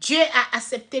 Dieu a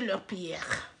accepté leur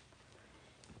prière.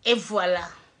 Et voilà.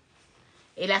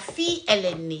 Et la fille, elle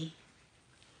est née.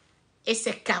 Et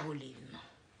c'est Caroline.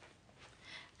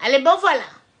 Allez, bon voilà.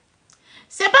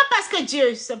 C'est pas parce que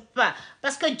Dieu, c'est pas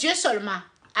parce que Dieu seulement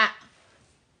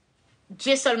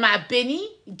a béni,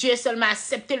 Dieu seulement a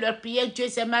accepté leur prière, Dieu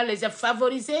seulement les a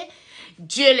favorisés,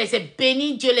 Dieu les a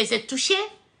bénis, Dieu les a touchés,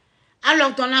 en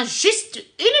leur donnant juste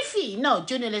une fille. Non,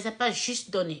 Dieu ne les a pas juste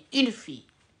donné une fille.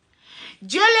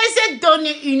 Dieu les a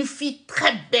donné une fille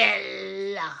très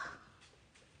belle.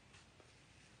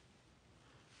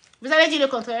 Vous allez dire le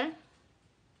contraire?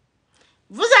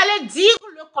 Vous allez dire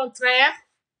le contraire?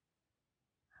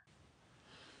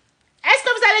 Est-ce que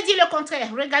vous allez dire le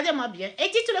contraire? Regardez-moi bien et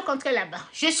dites le contraire là-bas.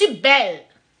 Je suis belle.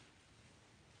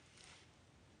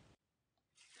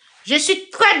 Je suis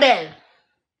très belle.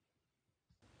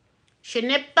 Je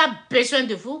n'ai pas besoin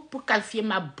de vous pour qualifier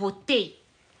ma beauté.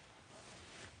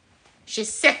 Je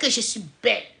sais que je suis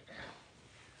belle.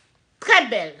 Très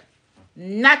belle.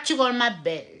 Naturellement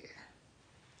belle.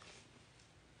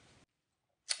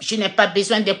 Je n'ai pas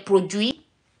besoin de produits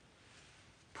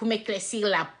pour m'éclaircir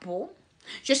la peau.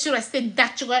 Je suis restée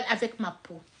naturelle avec ma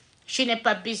peau. Je n'ai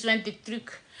pas besoin de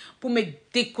trucs pour me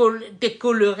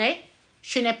décolorer.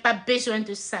 Je n'ai pas besoin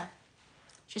de ça.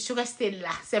 Je suis restée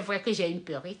là. C'est vrai que j'ai une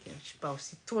perruque. Je ne suis pas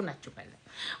aussi trop naturelle.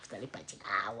 Vous n'allez pas dire,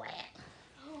 ah ouais.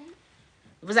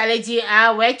 Vous allez dire,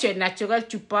 ah ouais, tu es naturel,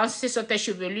 tu penses, ce sont tes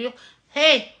chevelures.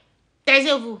 Hé,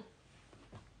 taisez-vous.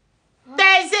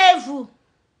 Taisez-vous.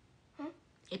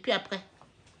 Et puis après,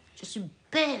 je suis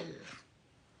belle.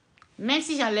 Même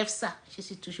si j'enlève ça, je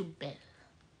suis toujours belle.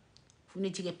 Vous ne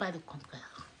direz pas le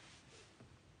contraire.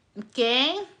 Ok?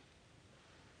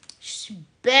 Je suis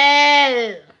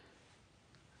belle.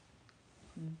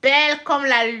 Belle comme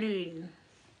la lune.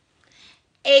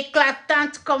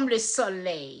 Éclatante comme le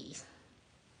soleil.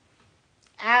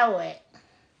 Ah ouais.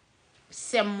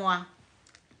 C'est moi.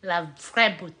 La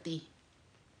vraie beauté.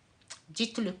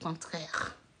 Dites le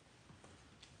contraire.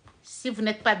 Si vous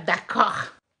n'êtes pas d'accord,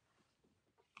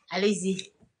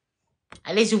 allez-y.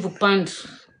 Allez-y vous pendre.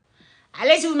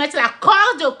 Allez-y vous mettre la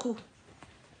corde au cou.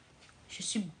 Je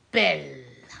suis belle.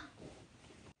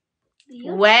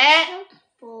 Ouais.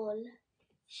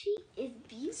 She is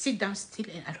beautiful. Sit down still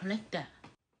and I don't like that.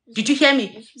 Did you hear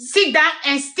me? Sit down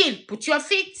and still. Put your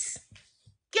feet.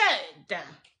 Good.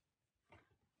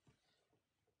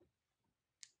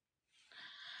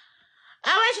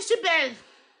 Ah ouais, je suis belle.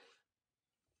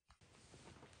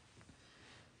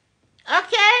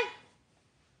 Ok.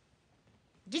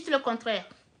 Dites le contraire.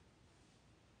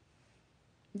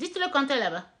 Dites le contraire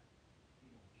là-bas.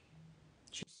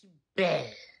 Je suis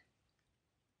belle.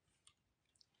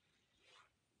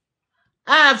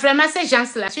 Ah, vraiment, ces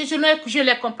gens-là, je ne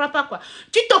les comprends pas, quoi.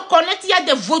 Tu te connectes, il y a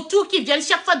des vautours qui viennent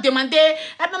chaque fois demander.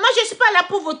 Ah, mais moi, je ne suis pas là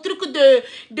pour vos trucs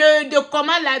de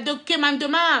comment, là, de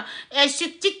commandement sur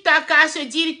TikTok à se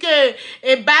dire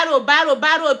que baro,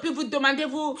 et puis vous demandez,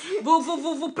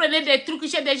 vous prenez des trucs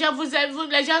chez des gens,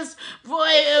 les gens,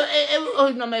 oh,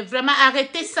 non, mais vraiment,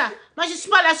 arrêtez ça. Moi, je ne suis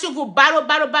pas là sur vos baro,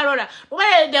 là. Vous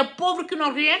voyez, des pauvres qui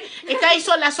n'ont rien, et quand ils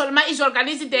sont là seulement, ils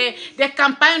organisent des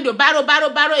campagnes de baro,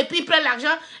 et puis ils prennent l'argent.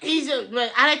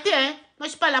 Arrêtez, hein. Moi, je ne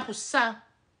suis pas là pour ça.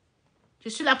 Je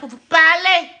suis là pour vous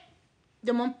parler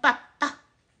de mon papa.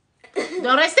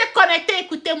 Donc, restez connectés,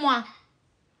 écoutez-moi.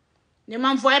 Ne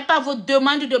m'envoyez pas vos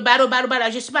demandes de baro, là.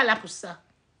 Je ne suis pas là pour ça.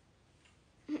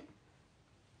 Je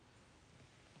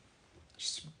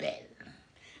suis belle.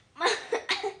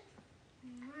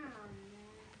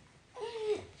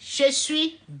 Je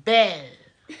suis belle.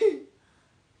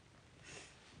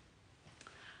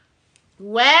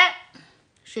 Ouais,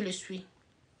 je le suis.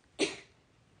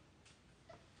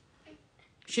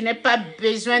 Je n'ai pas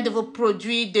besoin de vos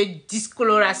produits de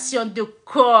discoloration de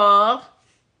corps.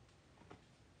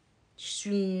 Je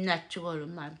suis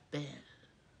naturellement belle.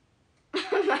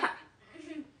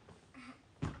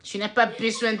 Je n'ai pas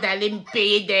besoin d'aller me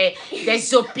payer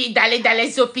des hôpitaux, d'aller dans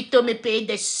les hôpitaux, me payer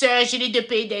des surgeries, de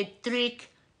payer des trucs.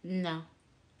 Non.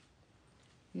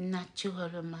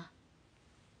 Naturellement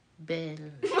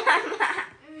belle.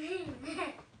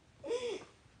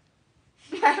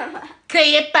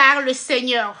 Créé par le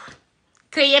Seigneur.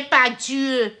 Créé par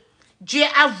Dieu. Dieu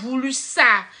a voulu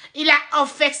ça. Il a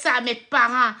offert ça à mes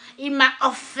parents. Il m'a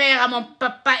offert à mon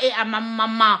papa et à ma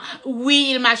maman.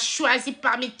 Oui, il m'a choisi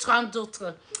parmi 30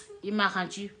 autres. Il m'a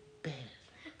rendu belle.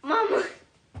 Mama,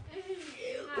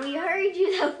 we heard you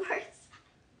the first.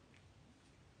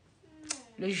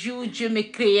 Le jour où Dieu me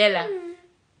créait là,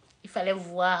 il fallait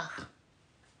voir.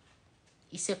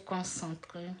 Il s'est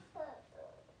concentré.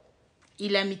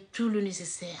 Il a mis tout le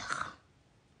nécessaire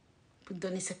pour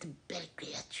donner cette belle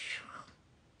créature.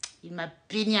 Il m'a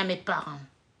béni à mes parents.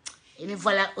 Et me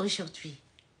voilà aujourd'hui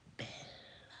belle.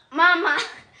 Mama,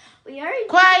 we heard you.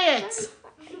 Quiet.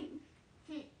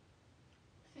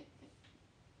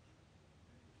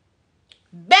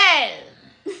 Belle.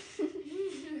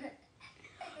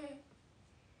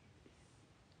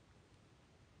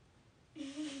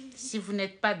 Si vous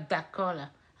n'êtes pas d'accord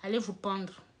là, allez vous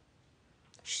pendre.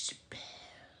 Je suis belle.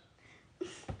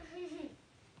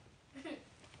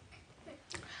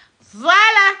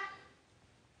 Voilà.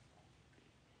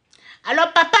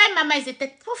 Alors papa et maman, ils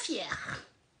étaient trop fiers.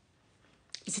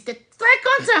 Ils étaient très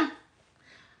contents.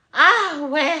 Ah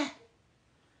ouais.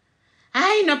 Ah,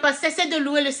 ils n'ont pas cessé de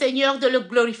louer le Seigneur, de le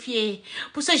glorifier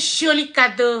pour ce joli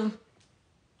cadeau.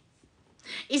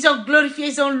 Ils ont glorifié,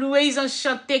 ils ont loué, ils ont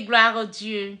chanté gloire à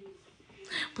Dieu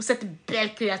pour cette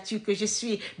belle créature que je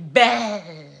suis.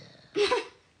 Belle.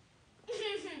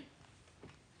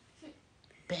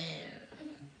 Belle.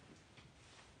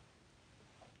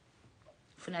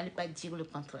 Vous n'allez pas dire le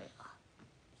contraire.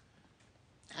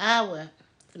 Ah ouais,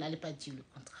 vous n'allez pas dire le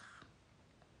contraire.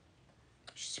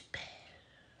 Je suis belle.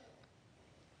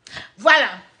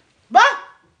 Voilà. Bon.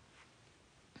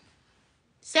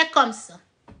 C'est comme ça.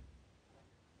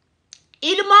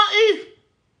 Ils m'ont eu.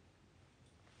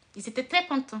 Ils étaient très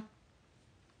contents.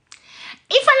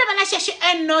 Il fallait maintenant chercher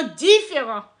un nom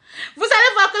différent. Vous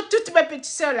allez voir que toutes mes petites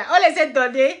soeurs là, on les a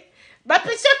données. Ma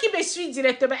petite soeur qui me suit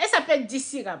directement, elle s'appelle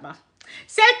Dissirama.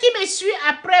 Celle qui me suit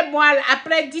après moi,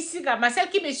 après Dissirama, celle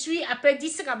qui me suit après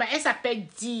Dissirama, elle s'appelle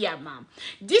Diama.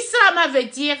 Dissirama veut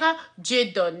dire Dieu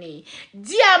donné.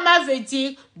 Diama veut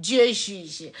dire Dieu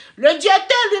juge. Le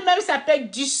Dieuteur lui-même s'appelle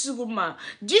Dissourma.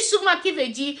 Dissourma qui veut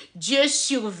dire Dieu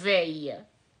surveille.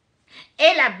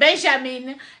 Et la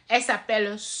Benjamin, elle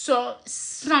s'appelle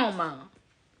Soma.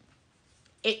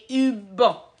 Et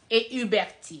Hubon et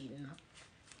Hubertine.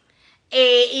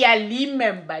 Et il y a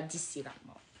Limemba Dissirama.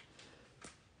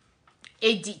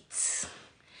 Edith.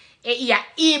 Et il y a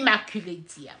Immaculée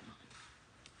Diamant.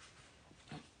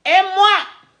 Et moi,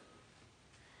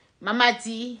 maman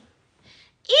dit,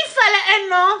 il fallait un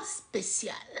nom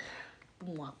spécial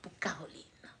pour moi, pour Caroline.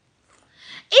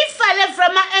 Il fallait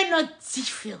vraiment un nom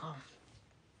différent.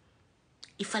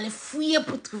 Il fallait fouiller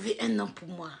pour trouver un nom pour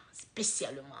moi,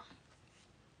 spécialement.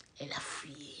 Elle a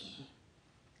fouillé.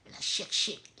 Elle a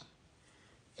cherché.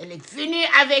 Elle est venue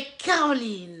avec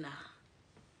Caroline.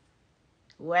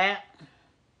 Ouais.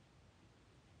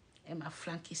 Elle m'a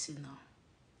flanqué ce nom.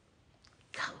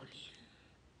 Caroline.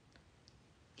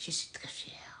 Je suis très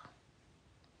fière.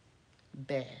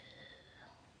 Belle.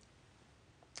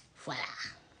 Voilà.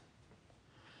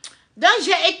 Donc,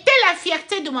 j'ai été la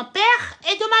fierté de mon père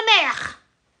et de ma mère.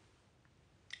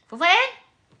 Vous voyez?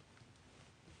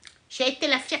 J'ai été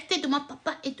la fierté de mon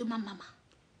papa et de ma maman.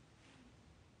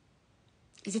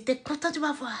 Ils étaient contents de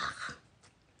m'avoir.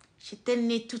 J'étais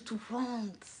née toute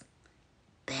ronde,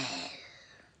 belle,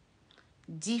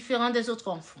 différente des autres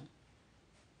enfants.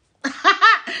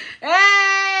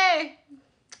 Hey!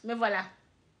 Mais voilà.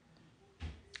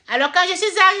 Alors quand je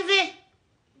suis arrivée,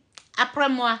 après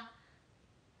moi,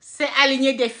 c'est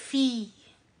aligné des filles.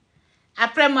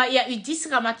 Après moi, il y a eu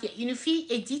Disrama qui est une fille,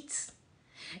 Edith.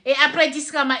 Et après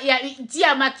Disrama, il y a eu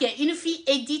Diama qui est une fille,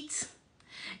 Edith.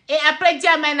 Et après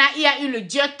Diamana, il y a eu le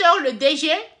directeur, le DG,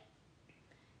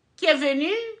 qui est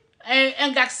venu,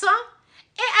 un garçon.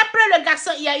 Et après le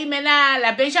garçon, il y a eu maintenant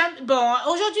la Benjamin. Bon,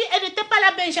 aujourd'hui, elle n'était pas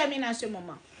la Benjamin en ce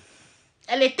moment.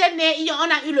 Elle était née,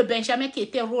 on a eu le Benjamin qui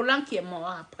était Roland qui est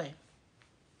mort après.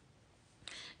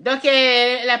 Donc,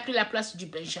 elle a pris la place du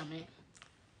Benjamin.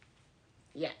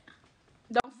 Yeah.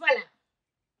 Donc, voilà.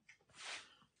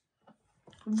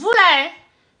 Vous là, hein?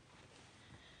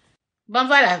 Bon,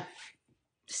 voilà.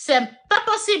 C'est pas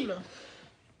possible.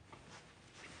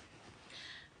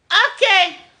 Ok.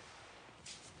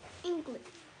 English.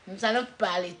 Nous allons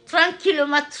parler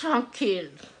tranquillement,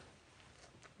 tranquille.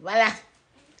 Voilà.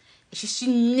 Je suis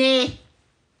née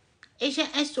et j'ai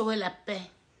instauré la paix.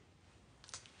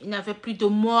 Il n'y avait plus de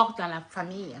mort dans la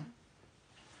famille.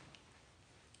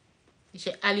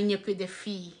 J'ai aligné que des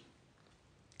filles.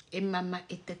 Et maman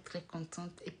était très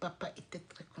contente et papa était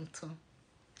très content.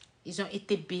 Ils ont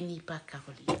été bénis par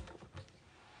Caroline.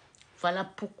 Voilà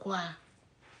pourquoi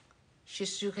je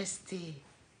suis restée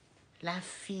la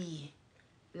fille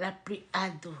la plus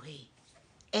adorée,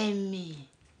 aimée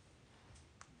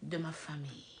de ma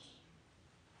famille.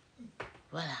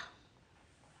 Voilà.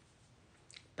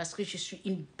 Parce que je suis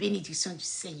une bénédiction du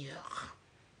Seigneur.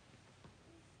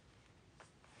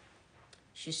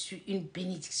 Je suis une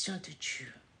bénédiction de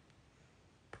Dieu.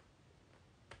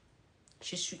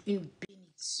 Je suis une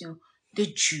bénédiction de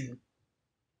Dieu.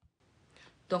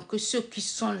 Donc ceux qui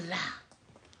sont là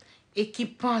et qui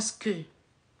pensent que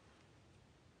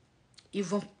ils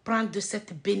vont prendre de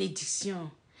cette bénédiction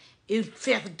et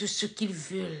faire de ce qu'ils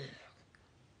veulent,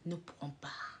 ne pourront pas.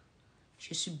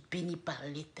 Je suis béni par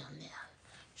l'Éternel.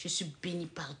 Je suis béni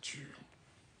par Dieu.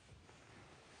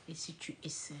 Et si tu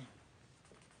essaies,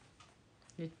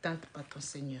 ne tente pas ton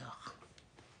Seigneur.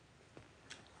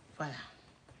 Voilà.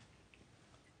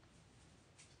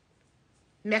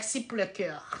 Merci pour le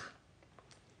cœur.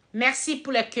 Merci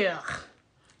pour le cœur.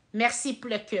 Merci pour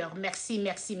le cœur. Merci,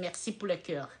 merci, merci pour le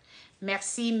cœur.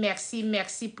 Merci, merci,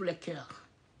 merci pour le cœur.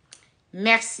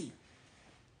 Merci.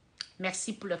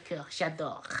 Merci pour le cœur.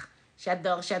 J'adore.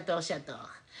 J'adore, j'adore,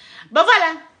 j'adore. Bon,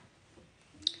 voilà.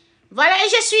 Voilà, et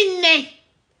je suis née.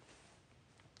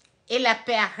 Et la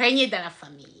paix a régné dans la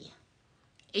famille.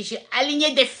 Et j'ai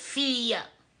aligné des filles.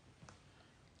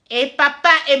 Et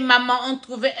papa et maman ont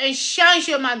trouvé un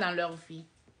changement dans leur vie.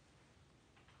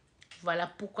 Voilà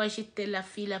pourquoi j'étais la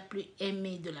fille la plus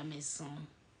aimée de la maison.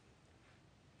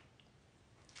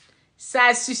 Ça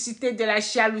a suscité de la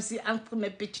jalousie entre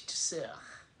mes petites sœurs.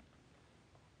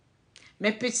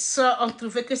 Mes petites sœurs ont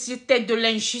trouvé que c'était de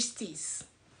l'injustice.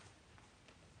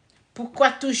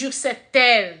 Pourquoi toujours c'est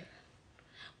elle?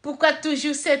 Pourquoi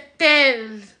toujours c'est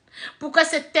elle? Pourquoi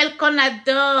c'est elle qu'on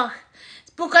adore?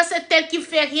 Pourquoi c'est elle qui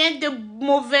fait rien de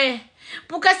mauvais?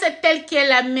 Pourquoi c'est elle qui est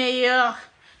la meilleure?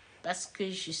 Parce que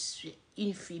je suis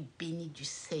une fille bénie du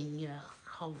Seigneur.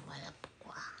 Oh, voilà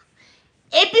pourquoi.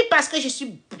 Et puis parce que je suis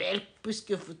belle plus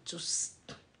que vous tous.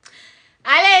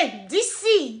 Allez,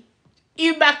 d'ici,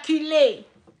 immaculée.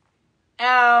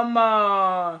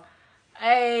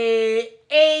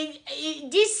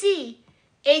 D'ici,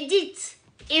 Edith,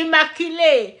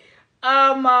 immaculée.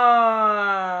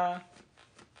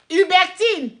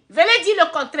 Hubertine, venez dire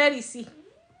le contraire ici.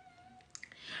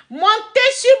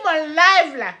 Montez sur mon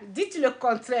live là, dites le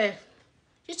contraire.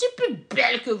 Je suis plus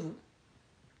belle que vous.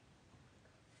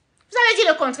 Vous allez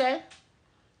dire le contraire.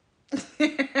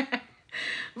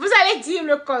 Vous allez dire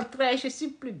le contraire, je suis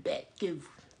plus belle que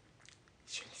vous.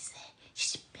 Je le sais, je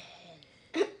suis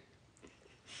belle.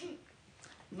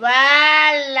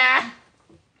 Voilà.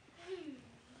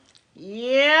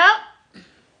 Yep.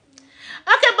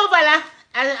 Ok, bon voilà.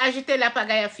 Ajoutez la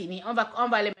pagaille a fini. On va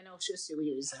aller maintenant aux choses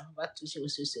sérieuses. On va toucher aux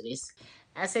choses sérieuses.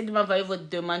 Essayez de m'envoyer votre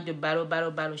demande de ballot.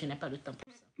 Je n'ai pas le temps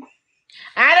pour ça.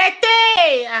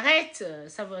 Arrêtez! Arrête!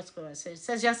 Ça va être quoi? Ces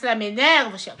gens-là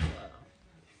m'énervent chaque fois.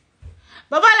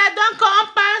 Bon voilà, donc on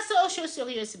passe aux choses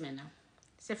sérieuses maintenant.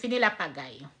 C'est fini la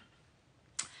pagaille.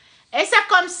 Et c'est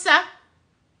comme ça.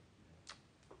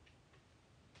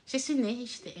 Je suis née,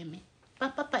 je t'ai aimé.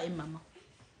 Papa et maman.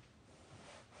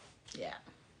 Yeah.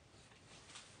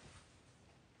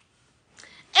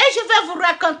 Et je vais vous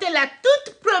raconter la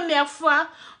toute première fois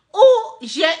où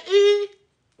j'ai eu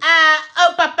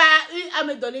un papa a eu à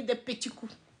me donner des petits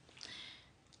coups.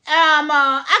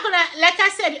 Like I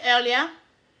said earlier,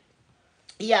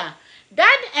 yeah,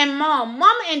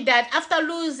 mom and dad, after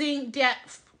losing their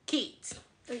kids,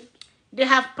 they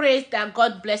have prayed that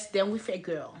God bless them with a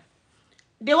girl.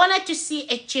 They wanted to see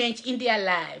a change in their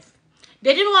life.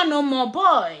 They didn't want no more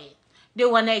boy. They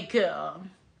want a girl.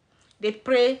 They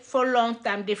prayed for a long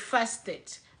time. They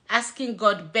fasted, asking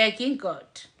God, begging God.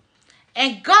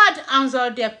 And God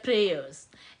answered their prayers.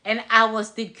 And I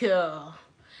was the girl.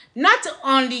 Not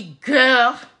only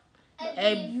girl,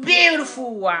 a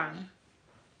beautiful one.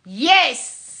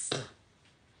 Yes.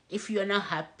 If you're not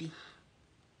happy,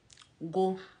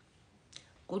 go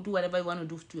do whatever you want to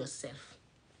do to yourself.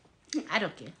 I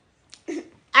don't care.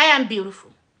 I am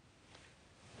beautiful.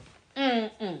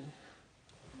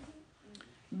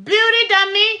 Beauty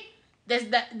dummy,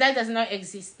 that does not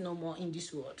exist no more in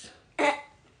this world.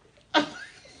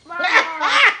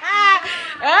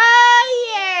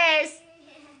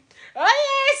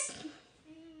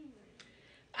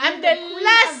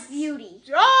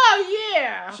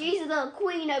 She's the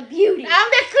queen of beauty. I'm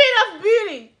the queen of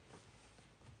beauty.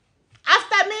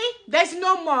 After me, there's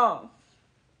no more.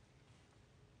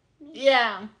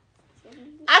 Yeah.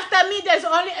 After me, there's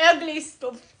only ugly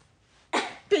stuff.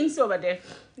 Things over there.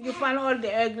 You find all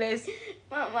the uglies.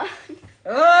 Mama.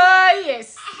 Oh,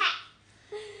 yes.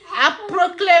 I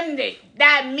proclaimed it.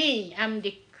 That me, I'm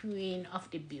the queen of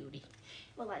the beauty.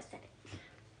 Well, I said it.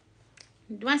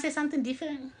 Do you want to say something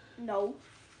different? No.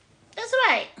 That's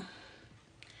right.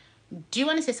 Do you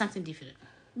want to say something different?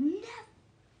 No.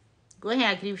 Go ahead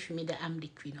and agree with me that I'm the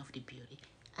queen of the beauty.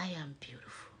 I am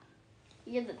beautiful.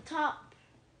 You're the top.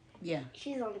 Yeah.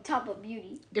 She's on the top of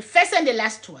beauty. The first and the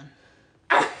last one.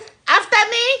 After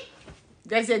me,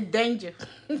 there's a danger.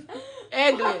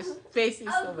 Ugly faces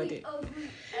over there.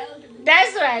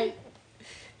 That's right.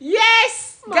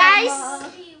 Yes, guys.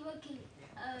 Mama.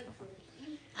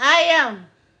 I am.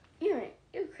 You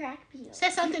cracked me up. Say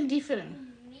something different.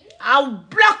 I'll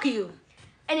block you.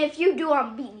 And if you do,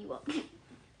 I'm beating you up.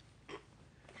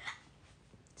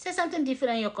 Say something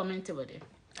different in your comment over there.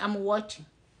 I'm watching.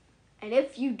 And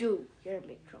if you do, you're in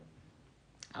big trouble.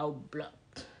 I'll block.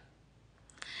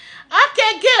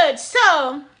 Okay, good.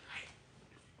 So,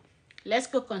 let's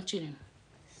go continue.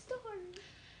 Story.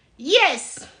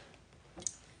 Yes.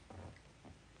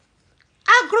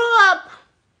 I grew up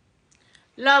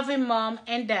loving mom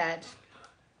and dad.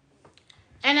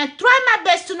 And I try my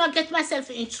best to not get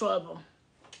myself in trouble.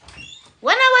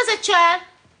 When I was a child,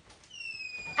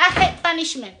 I hate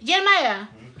punishment. Jeremiah,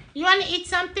 you want to eat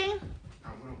something?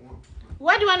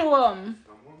 What do you want to warm?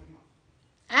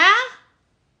 Huh?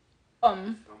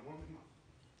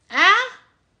 Huh?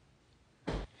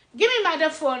 Give me my other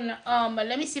phone.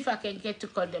 Let me see if I can get to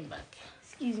call them back.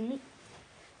 Excuse me.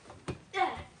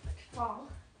 Fall.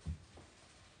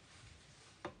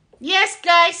 Yes,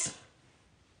 guys.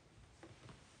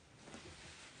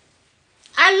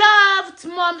 I loved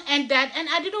mom and dad, and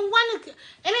I didn't want to.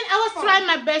 I was trying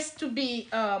my best to be.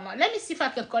 Let me see if I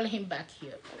can call him back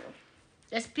here.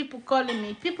 There's people calling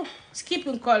me. People keep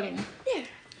on calling. There.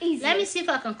 Easy. Let me see if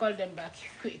I can call them back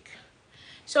quick,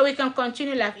 so we can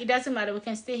continue life. It doesn't matter. We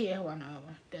can stay here 1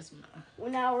 hour. Doesn't matter.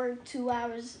 1 hour, 2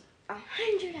 hours,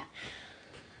 100 hours.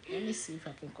 Let me see if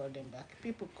I can call them back.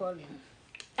 People calling.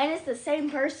 And it's the same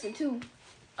person too.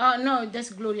 No,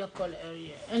 that's Gloria called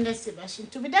earlier, and that's Sebastian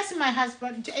too. But that's my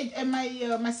husband,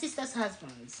 my sister's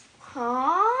husband.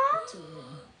 Huh?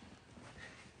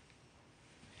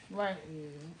 Why?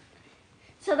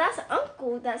 So that's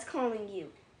uncle that's calling you.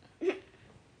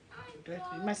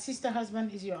 My sister's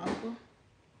husband is your uncle?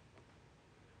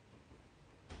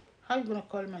 How you gonna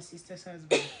call my sister's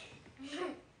husband?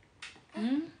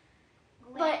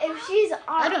 But if she's our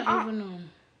I don't aunt, even know.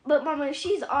 but Mama, if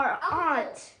she's our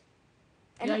aunt,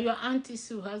 Yeah, your auntie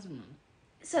Sue's husband.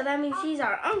 so that means he's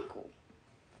our uncle.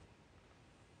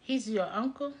 He's your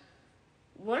uncle?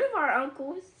 One of our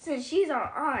uncles, since she's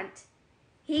our aunt,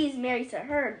 he's married to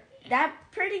her. That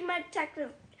pretty much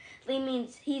technically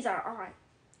means he's our aunt.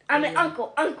 I mean, Yeah.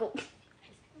 uncle.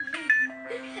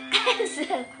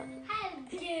 How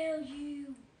dare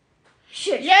you?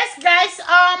 Shush. Yes, guys.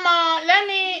 Let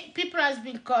me. People has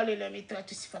been calling. Let me try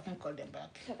to see if I can call them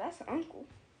back. So that's uncle.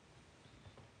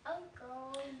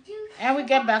 Uncle, you And we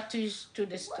get back to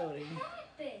the story.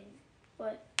 happened?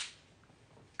 What?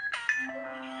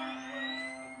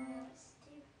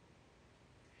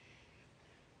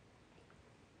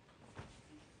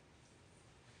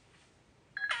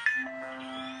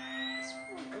 It's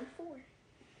 4:04.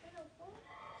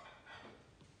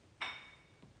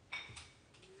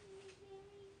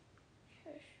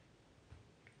 Shush.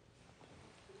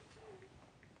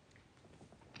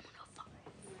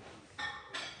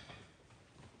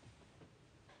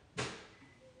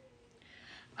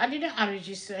 I didn't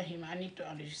register him. I need to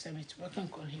register him. I can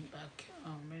call him back.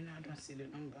 Oh man, I don't see the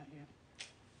number here.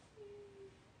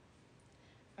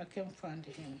 I can't find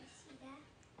him.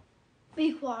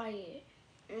 Be quiet.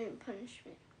 And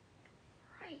punishment.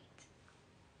 Right.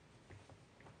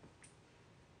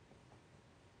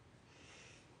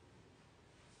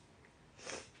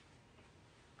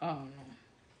 Oh no.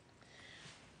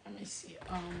 Let me see.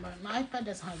 But my iPad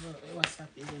doesn't have a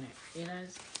WhatsApp, isn't it? It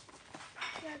has.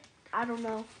 I don't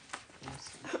know.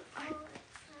 Yes. Oh, I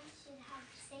should have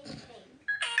saving.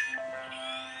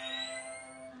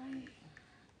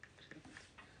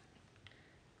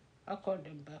 I'll call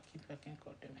them back if I can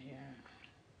call them. Yeah.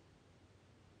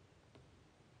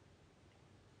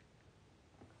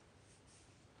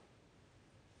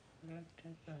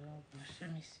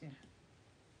 Let me see.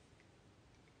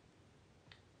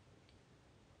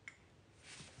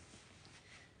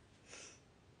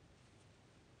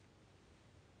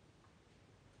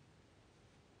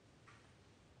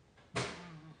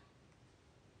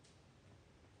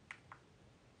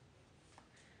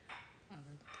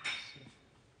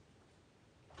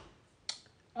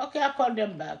 Okay, I'll call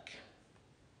them back.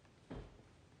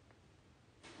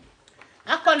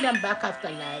 I'll call them back after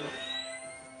live.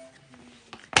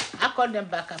 I'll call them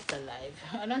back after live.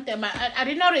 I don't tell I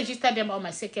did not register them on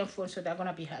my second phone, so they're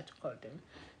gonna be hard to call them.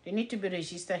 They need to be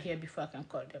registered here before I can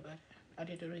call them. But I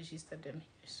didn't register them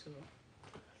here,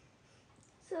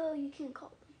 so you can call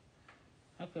them.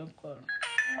 I can call.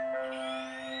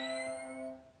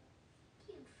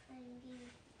 Cute friendly.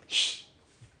 Shh.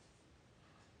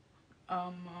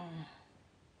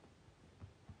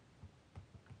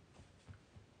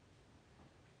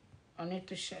 I need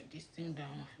to shut this thing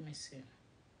down. Let me see.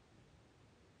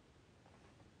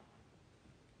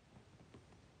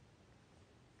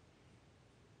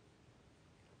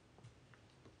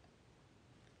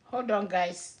 Hold on,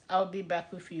 guys. I'll be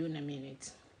back with you in a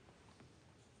minute.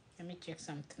 Let me check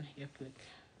something here quick.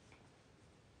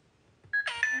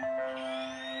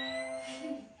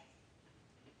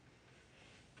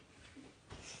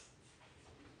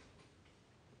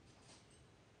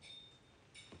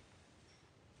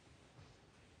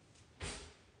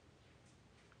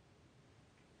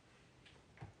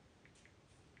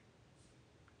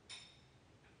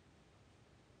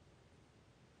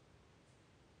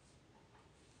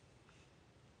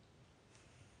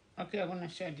 Okay, I'm gonna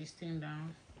shut this thing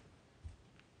down.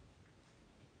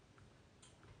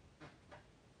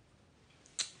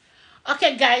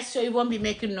 Okay, guys, so it won't be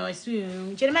making noise.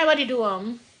 Jeremiah, what do you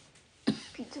do?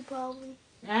 Pizza probably.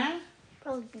 Huh?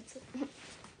 Probably pizza.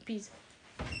 Pizza.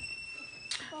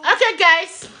 Okay,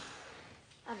 guys,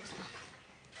 I don't know.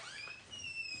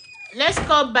 let's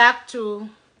go back to.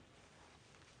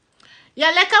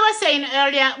 Yeah, like I was saying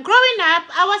earlier, growing up,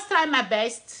 I was trying my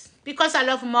best because I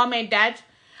love mom and dad.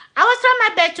 I was trying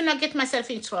my best to not get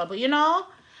myself in trouble, you know.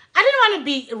 I didn't want to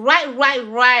be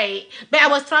right, but I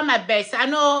was trying my best. I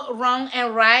know wrong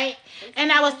and right,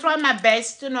 and I was trying my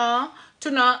best, to not be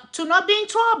in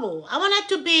trouble. I wanted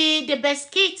to be the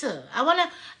best kid.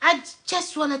 I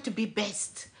just wanted to be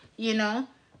best, you know.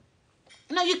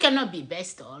 No, you cannot be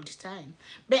best all the time,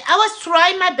 but I was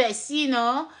trying my best, you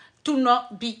know, to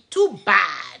not be too bad.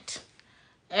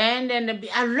 And then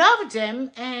I loved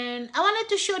them, and I wanted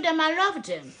to show them I loved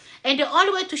them. And the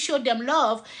only way to show them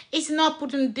love is not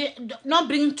not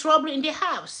bring trouble in the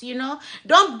house, you know.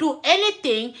 Don't do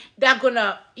anything they're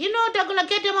gonna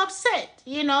get them upset,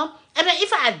 you know. I mean,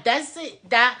 if I does it,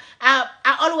 that I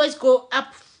always go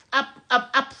up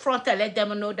front and let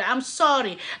them know that I'm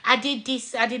sorry. I did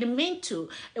this. I didn't mean to.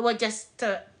 It was just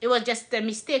a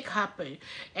mistake happened,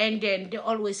 and then they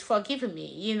always forgive me,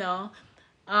 you know.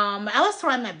 I was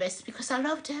trying my best because I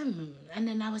loved them, and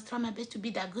then I was trying my best to be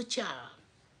that good child.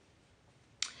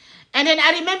 And then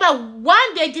I remember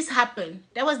one day this happened.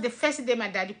 That was the first day my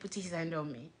daddy put his hand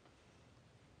on me.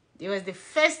 It was the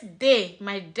first day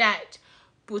my dad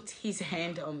put his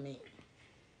hand on me.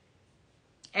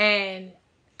 And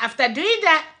after doing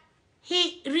that,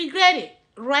 he regretted.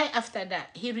 Right after that,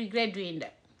 he regretted doing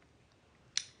that.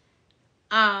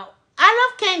 I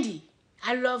love candy.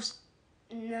 I love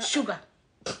sugar.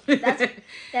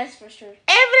 That's for sure.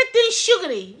 Everything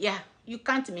sugary. Yeah, you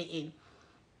count me in.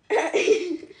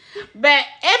 But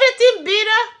everything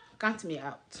bitter, count me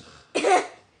out. I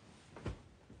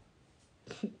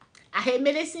hate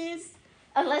medicines.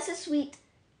 Unless it's sweet.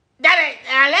 I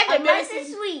like the Unless medicine.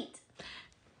 it's sweet.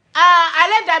 I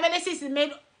like that medicine is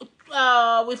made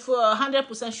with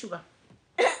 100% sugar.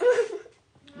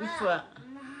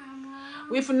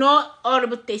 With no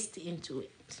horrible taste into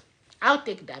it. I'll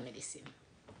take that medicine.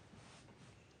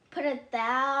 Put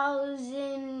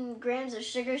 1,000 grams of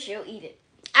sugar, she'll eat it.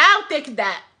 I'll take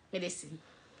that medicine.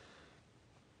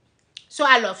 So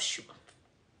I love sugar.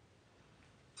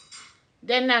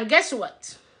 Then guess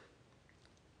what?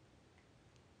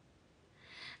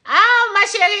 Ah, ma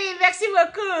chérie, merci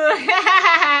beaucoup.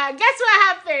 Guess what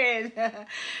happened?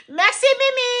 Merci,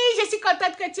 Mimi. Je suis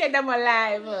contente que tu es dans mon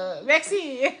live.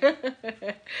 Merci.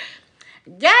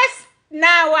 Guess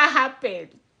now what happened?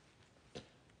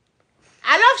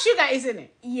 I love sugar, isn't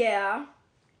it? Yeah.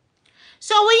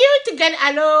 So we used to get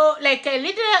like a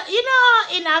little, you know,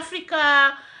 in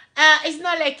Africa, it's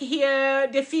not like here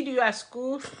they feed you at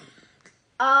school.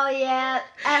 Oh yeah,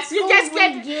 at school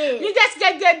You just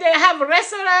get they have a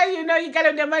restaurant, you know, you get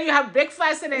on the money, you have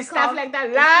breakfast and stuff like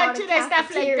that, lunch and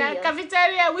stuff like that,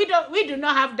 cafeteria. We do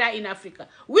not have that in Africa.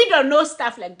 We don't know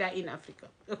stuff like that in Africa.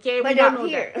 Okay, But we don't not know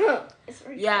here. that. It's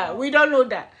very Yeah, small. we don't know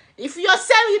that. If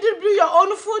yourself you didn't bring your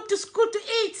own food to school to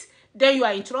eat, then you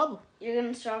are in trouble. You're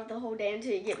gonna starve the whole day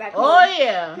until you get back Oh home.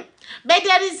 yeah, but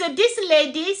there is this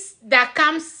ladies that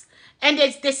comes and they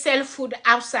sell food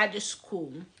outside the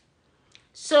school.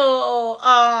 So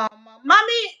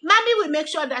mommy will make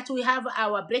sure that we have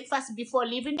our breakfast before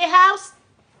leaving the house.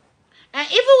 And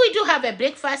if we do have a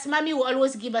breakfast, mommy will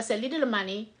always give us a little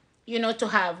money, to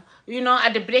have,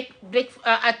 at the break, Like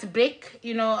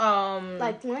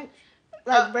lunch? uh,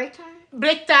 Like break time?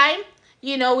 break time,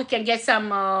 we can get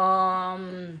some,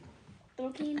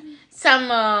 Okay. some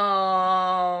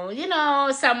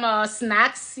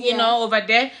snacks, Yeah. over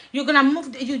there. You're gonna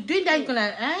move. You doing that? You're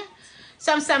gonna,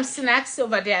 some snacks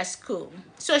over there at school.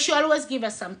 So she always give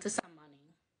us some money.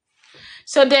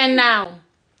 So then now,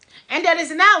 and there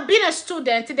is now being a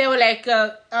student. They were like,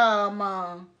 go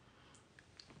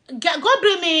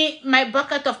bring me my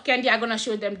bucket of candy. I'm gonna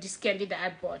show them this candy that I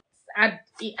bought at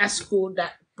school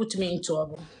that put me in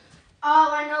trouble.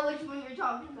 Oh, I know which one you're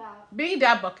talking about. Bring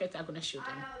that bucket. I'm gonna show I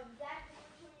them. know exactly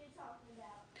which one you're talking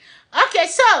about. Okay,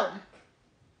 so,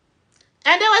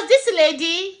 and there was this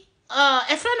lady,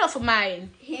 a friend of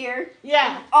mine. Here.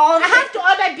 Yeah. All I have to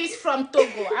order this from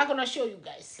Togo. I'm gonna show you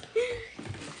guys.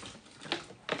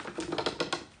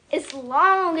 It's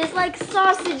long. It's like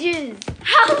sausages.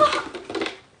 How long?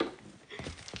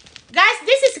 Guys,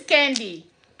 this is candy.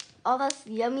 Oh, that's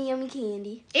yummy, yummy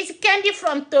candy. It's candy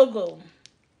from Togo.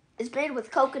 It's made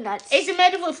with coconuts. It's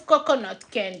made with coconut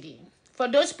candy. For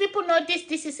those people know this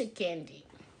is a candy.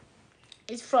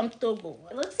 It's from Togo.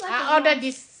 It looks like I ordered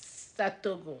this at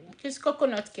Togo. It's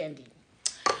coconut candy.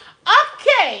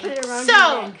 Okay. Put it around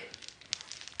your neck.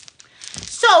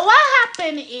 So what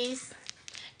happened is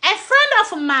a friend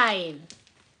of mine,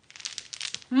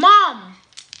 mom,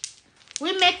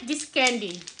 we make this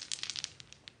candy.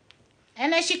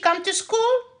 And then she come to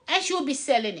school and she will be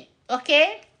selling it.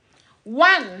 Okay?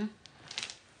 One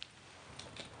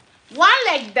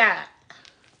like that.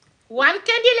 One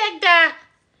candy like that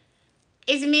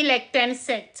is me like 10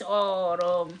 cents or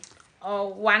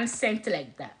 1 cent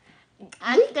like that.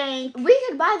 I think. We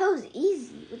could buy those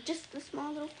easy with just the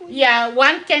small little coin. Yeah,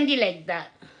 one candy like that.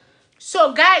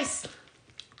 So guys,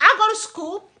 I go to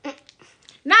school.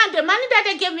 Now the money that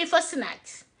they gave me for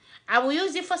snacks, I will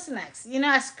use it for snacks,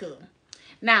 at school.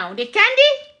 Now the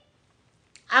candy,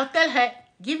 I'll tell her,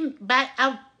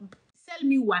 I'll sell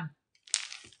me one.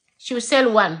 She will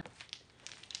sell one.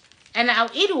 And I'll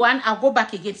eat one, I'll go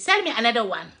back again. Sell me another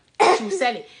one. She will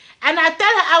sell it. And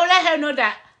I'll let her know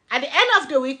that at the end of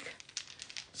the week,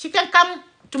 she can come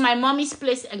to my mommy's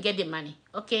place and get the money.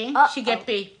 Okay? She get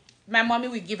paid. My mommy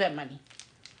will give her money.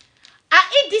 I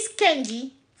eat this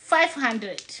candy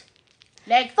 500.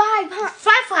 Like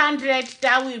 500,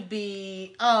 that will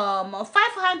be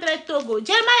 500 Togo.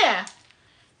 Jeremiah,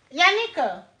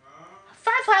 Yanika,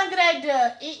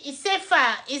 500 is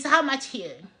safer. Is how much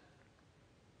here?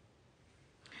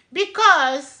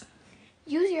 Because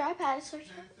use your iPad to search.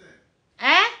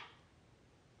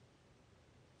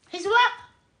 His what?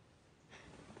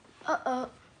 Uh-oh.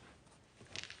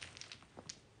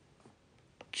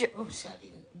 Oh,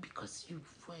 sorry, because you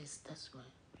voice, that's why.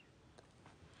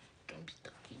 Don't be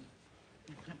talking.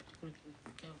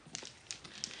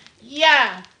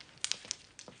 Yeah.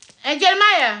 And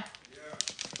Jeremiah? Yeah.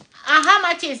 How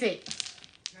much is it? 10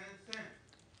 cents.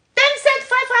 10 cents,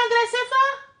 500 safer?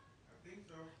 I think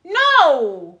so.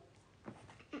 No.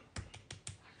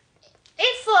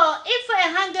 If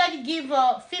 100 give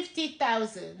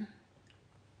 50,000,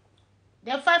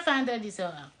 then 500 is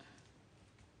all.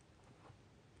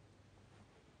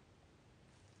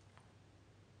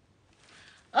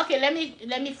 Okay, let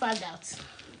me find out.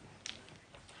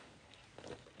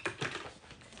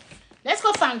 Let's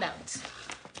go find out.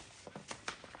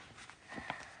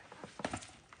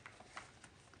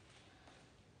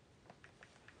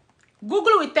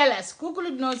 Google will tell us. Google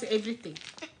knows everything.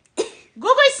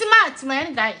 Google is smart,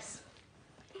 man, guys.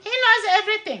 He knows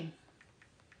everything.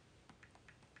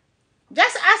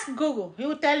 Just ask Google. He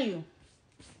will tell you.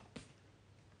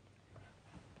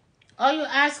 Or you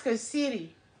ask Siri.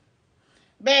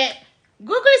 But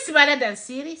Google is smarter than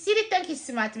Siri. Siri thinks he's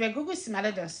smart, but Google is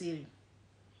smarter than Siri.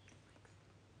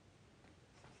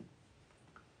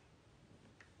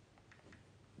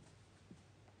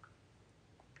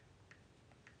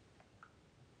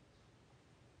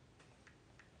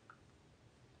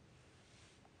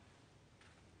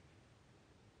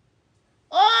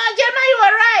 Oh, Jeremiah, you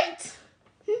are right.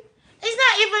 It's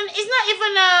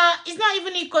not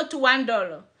even equal to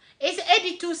 $1. It's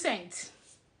 82 cents.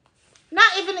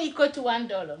 Not even equal to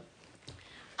 $1.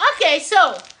 Okay,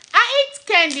 so I eat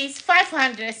candies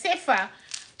 500 safer,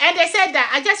 and they said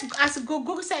that I just asked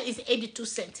Google said it's 82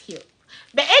 cents here.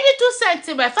 But 82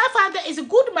 cents by 500 is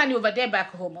good money over there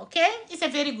back home, okay? It's a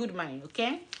very good money,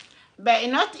 okay? But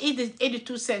not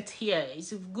 82 cents here.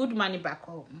 It's good money back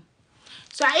home.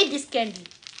 So I eat this candy.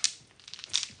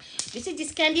 You see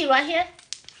this candy right here?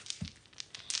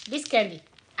 This candy.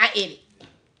 I ate it.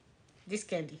 This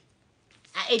candy.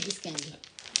 I ate this candy.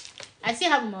 I still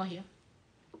have more here.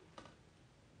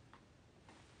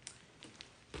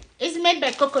 It's made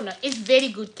by coconut. It's very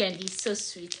good candy. It's so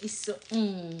sweet. It's so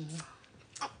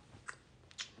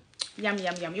Yum,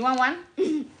 yum, yum. You want one?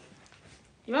 You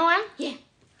want one? Yeah.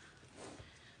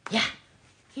 Yeah.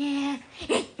 Yeah.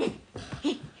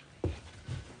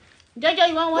 Jojo,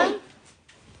 you want one?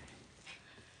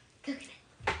 Coconut.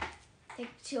 They're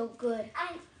so good.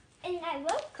 And I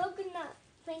love coconut.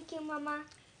 Thank you, Mama.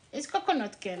 It's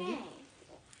coconut candy.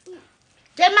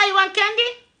 Gemma, you want candy?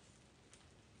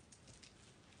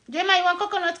 Gemma, you want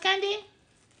coconut candy?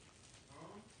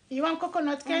 You want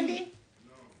coconut candy?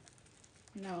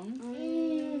 No.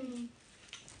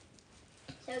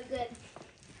 So good.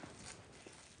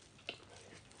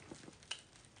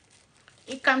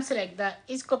 It comes like that.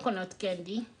 It's coconut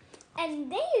candy. And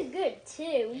they is good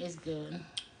too. It's good.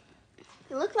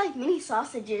 They look like mini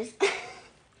sausages.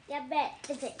 Yeah, bet.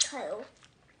 Is it cool?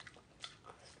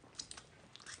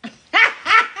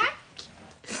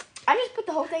 I just put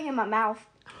the whole thing in my mouth.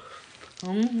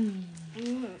 Okay.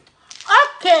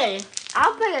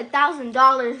 I'll pay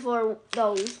 $1,000 for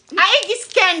those. I ate this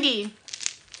candy.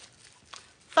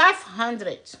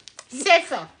 500.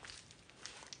 Safer.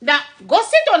 Now, go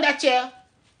sit on that chair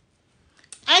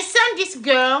and send this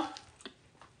girl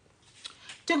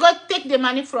to go take the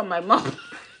money from my mom.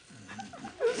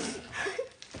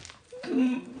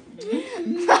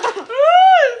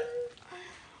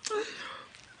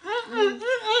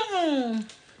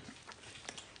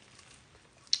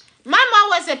 My mom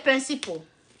was a principal.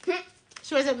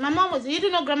 My mom was. You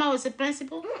didn't know grandma was a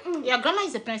principal? Yeah, grandma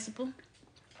is a principal.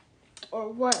 Or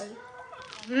what?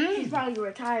 She's probably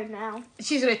retired now.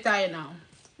 She's retired now.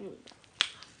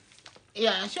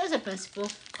 Yeah, she was a principal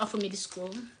of a middle school.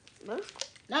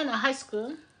 No, high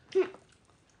school.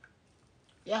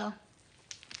 Yeah.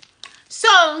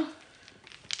 So,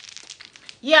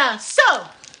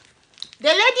 the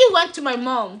lady went to my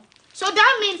mom. So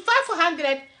that means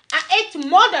 500. I ate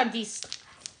more than this.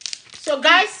 So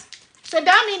guys, so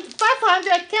that means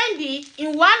 500 candy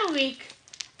in 1 week.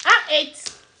 I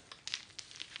ate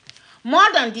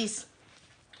more than this.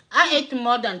 I ate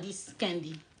more than this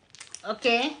candy.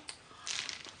 Okay.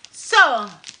 So.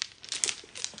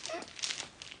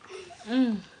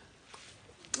 We're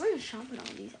just shopping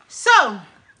all these. So.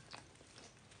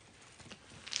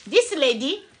 This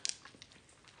lady.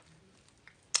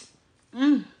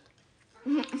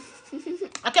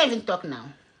 I can't even talk now.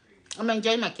 I'm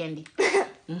enjoying my candy. Wait,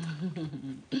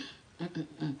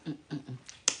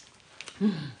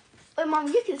 Mom,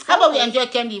 you can How sell about we those. enjoy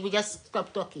candy? We just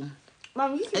stop talking.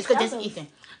 Mom, you can Let's go sell just those. eat it.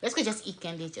 Let's go just eat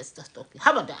candy. Just stop talking.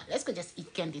 How about that? Let's go just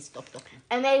eat candy. Stop talking.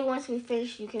 And then once we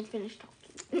finish, you can finish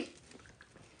talking.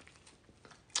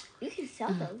 You can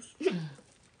sell those.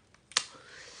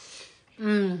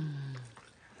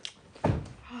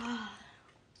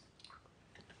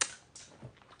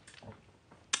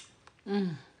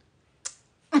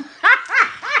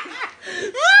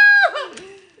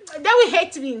 That will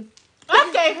hate me.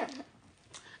 Okay.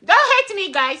 Don't hate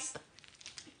me, guys.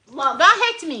 Mom, Don't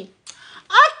hate me.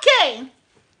 Okay.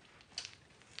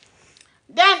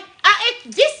 Then I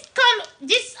ate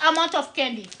this amount of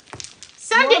candy.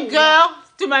 Send the girl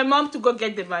to my mom to go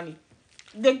get the money.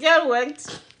 The girl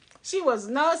went. She was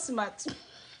not smart. The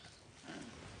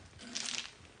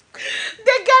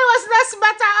girl was not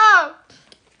smart at all.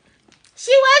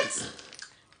 She went.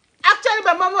 Actually,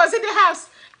 my mom was in the house.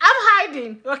 I'm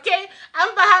hiding, okay?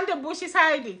 I'm behind the bushes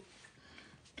hiding.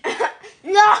 no.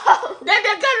 Then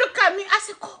the girl looked at me. I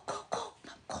said, go, go, go,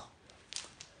 go.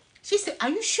 She said, are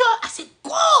you sure? I said,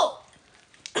 go.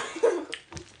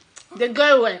 The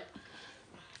girl went.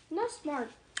 Not smart.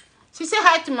 She said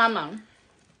hi to Mama.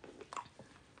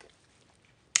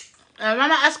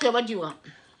 Mama asked her, what do you want?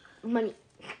 Money.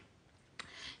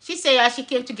 She said, yeah, she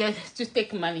came to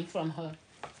take money from her.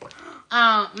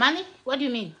 Money? What do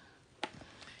you mean?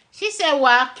 She said,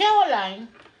 well, Caroline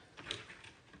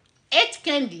ate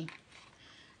candy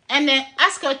and then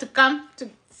asked her to come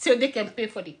so they can pay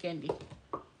for the candy.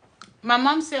 My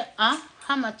mom said,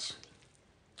 how much?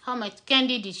 How much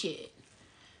candy did she eat?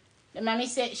 The mommy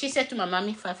said, she said to my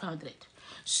mommy, 500.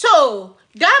 So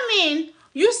that means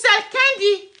you sell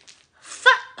candy.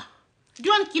 Do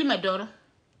you want to kill my daughter?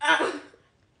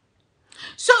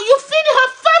 So you feed her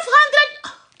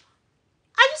 500?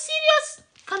 Are you serious?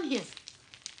 Come here.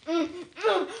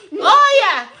 Oh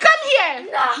yeah, come here.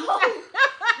 No.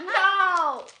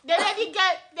 No. The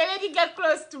lady get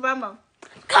close to Mama.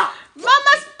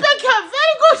 Mama spanked her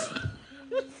very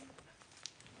good.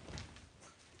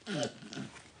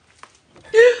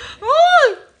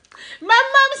 Ooh, my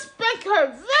mom spanked her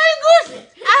very good.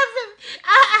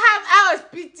 I was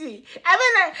pity. I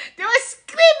mean, like, they were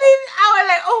screaming. I was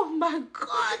like, oh my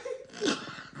God.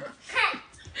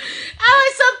 I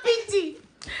was so pity.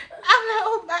 I'm like,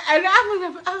 oh my, and I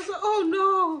was like, oh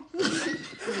no.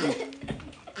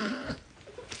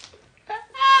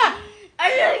 I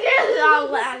just get all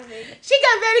laughing. She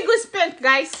got very good spank,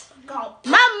 guys.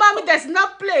 My mom does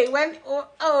not play when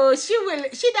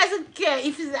she doesn't care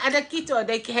if it's the other kid or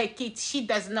her kid. She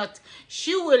does not.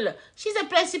 She's a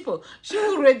principal. She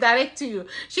will redirect to you.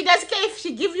 She doesn't care if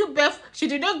she give you birth. She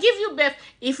did not give you birth.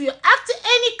 If you act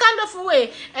any kind of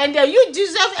way and you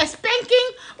deserve a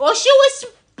spanking, or she will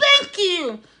spank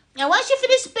you. And when she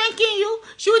finish spanking you,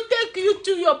 she will take you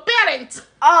to your parents.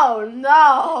 Oh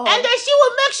no. And then she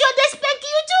will make sure they spank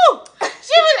you too.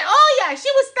 She will, oh yeah, she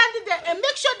will stand there and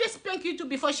make sure they spank you too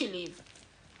before she leave.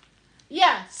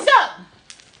 Yeah, so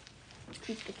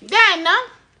then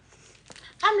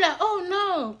I'm like, oh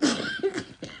no.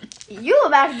 You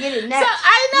about to get it next. So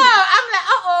I know, I'm like,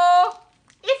 uh-oh.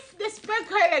 If they spank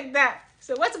her like that,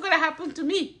 so what's gonna happen to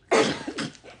me?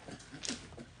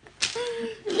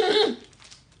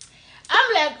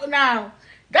 I'm like, now,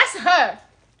 that's her.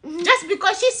 Just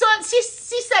because she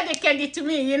said the candy to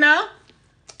me, you know.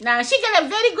 Now she got a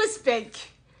very good spank.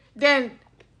 Then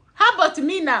how about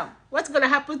me now? What's gonna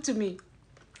happen to me?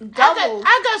 Double.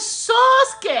 I got so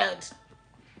scared.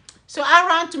 So I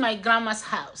ran to my grandma's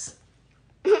house.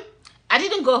 I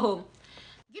didn't go home.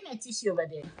 Give me a tissue over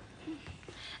there.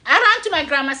 I ran to my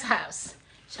grandma's house.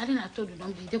 Charlene, I told you,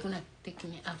 they're gonna take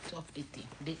me out of the thing.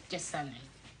 They just silent.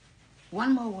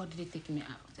 One more word, they take me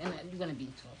out, and you're gonna be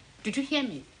in trouble. Did you hear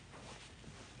me?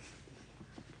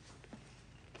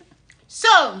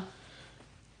 So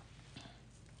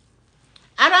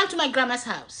I ran to my grandma's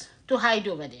house to hide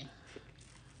over there.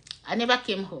 I never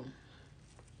came home.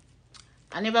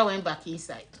 I never went back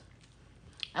inside.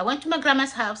 I went to my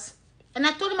grandma's house and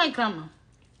I told my grandma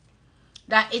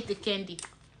that I ate the candy.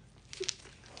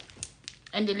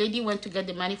 And the lady went to get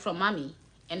the money from mommy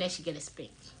and then she get a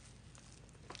spank.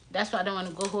 That's why I don't want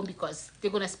to go home because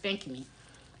they're going to spank me.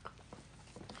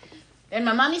 Then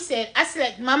my mommy said, I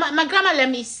said, Mama, my grandma let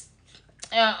me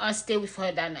stay with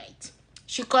her that night.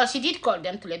 She did call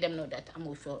them to let them know that I'm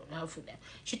with her for them.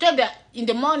 She told that in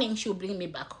the morning she will bring me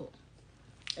back home.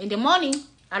 In the morning,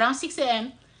 around 6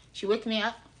 a.m., she woke me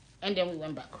up and then we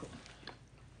went back home.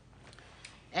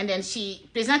 And then she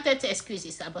presented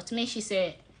excuses about me. She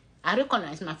said, I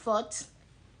recognize my fault.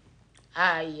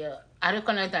 I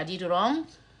recognize I did wrong.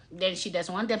 Then she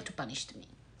doesn't want them to punish me.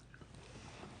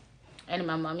 And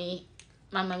my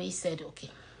mommy said, okay.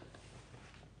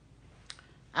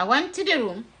 I went to the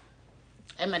room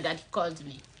and my daddy called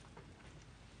me.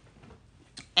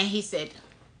 And he said,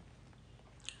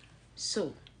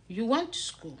 so you went to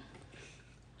school.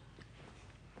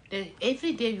 Then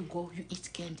every day you go, you eat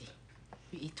candy.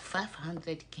 You eat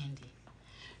 500 candy.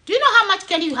 Do you know how much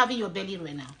candy you have in your belly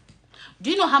right now? Do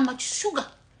you know how much sugar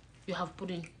you have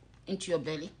put into your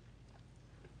belly?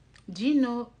 Do you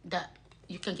know that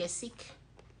you can get sick?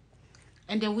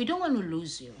 And then we don't want to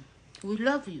lose you. We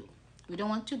love you. We don't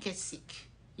want to get sick.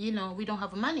 You know, we don't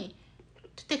have money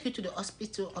to take you to the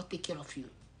hospital or take care of you.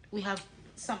 We have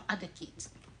some other kids.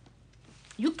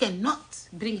 You cannot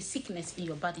bring sickness in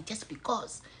your body just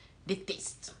because they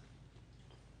taste.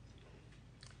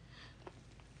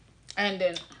 And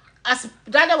then as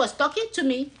Dada was talking to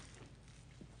me,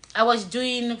 I was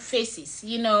doing faces,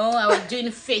 you know, I was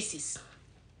doing faces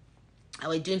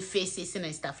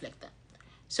and stuff like that.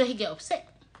 So he get upset.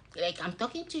 Like, I'm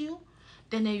talking to you,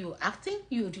 then you acting,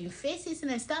 you doing faces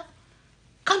and stuff.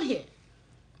 Come here.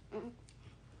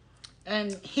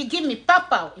 And he gave me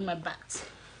papa in my butt.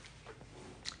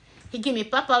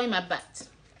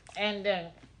 And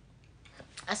then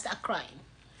I start crying.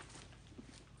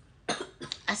 I'm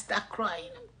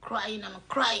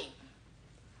crying.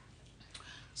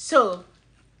 So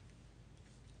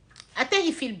I think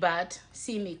he feel bad,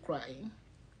 see me crying.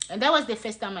 And that was the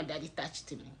first time my daddy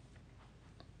touched me.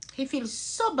 He feels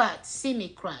so bad, see me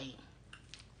crying.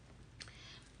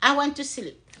 I went to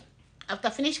sleep. After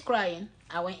I finished crying,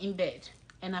 I went in bed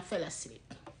and I fell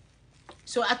asleep.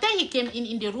 So I think he came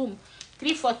in the room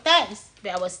 3-4 times,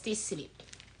 but I was still asleep.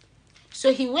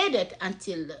 So he waited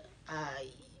until I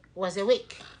was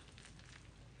awake.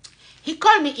 He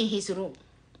called me in his room.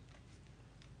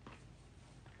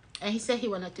 And he said he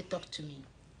wanted to talk to me.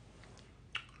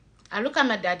 I look at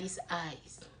my daddy's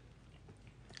eyes.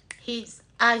 His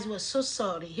eyes were so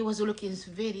sorry. He was looking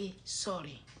very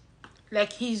sorry.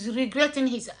 Like he's regretting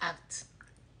his act.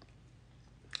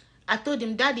 I told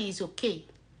him, Daddy is okay.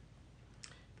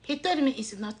 He told me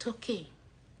it's not okay.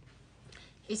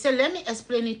 He said, let me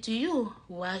explain it to you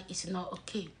why it's not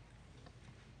okay.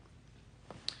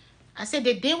 I said,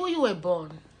 the day when you were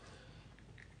born,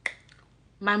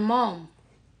 my mom,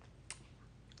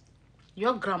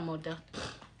 your grandmother,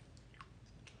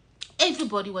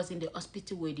 everybody was in the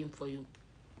hospital waiting for you.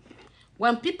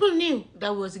 When people knew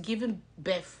that was giving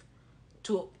birth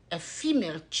to a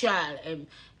female child,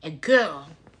 a girl,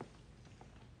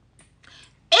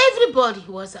 everybody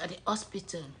was at the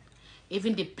hospital.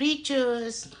 Even the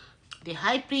preachers, the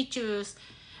high preachers,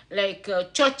 like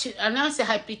church, I now say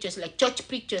high preachers, like church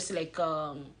preachers, like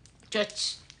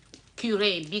church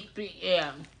curate,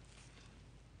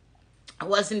 I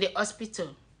was in the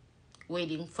hospital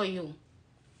waiting for you.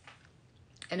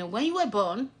 And when you were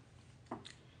born,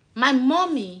 my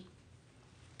mommy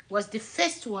was the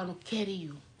first one to carry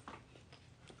you.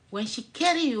 When she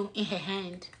carried you in her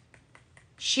hand,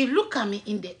 she looked at me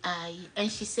in the eye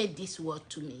and she said this word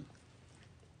to me.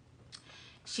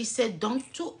 She said, don't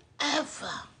you ever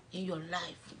in your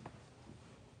life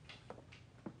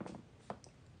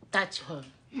touch her.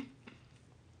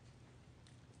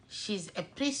 She's a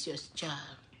precious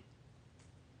child.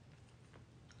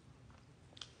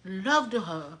 Love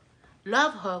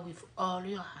her with all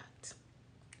your heart.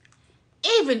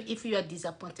 Even if you are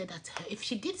disappointed at her, if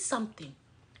she did something,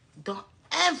 don't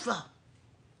ever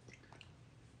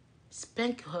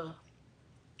spank her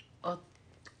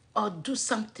or do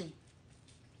something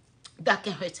that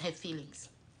can hurt her feelings.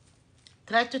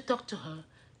 Try to talk to her,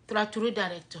 try to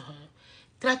redirect to her,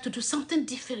 try to do something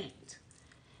different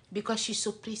because she's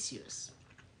so precious.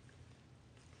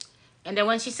 And then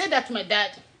when she said that to my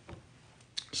dad,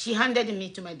 she handed me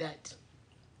to my dad.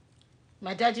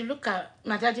 My daddy looked at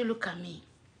me.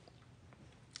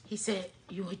 He said,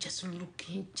 you were just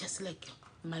looking just like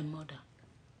my mother.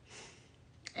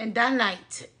 And that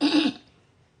night,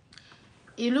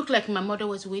 it looked like my mother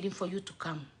was waiting for you to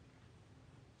come.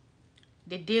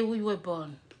 The day we were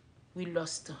born, we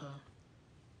lost her.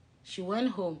 She went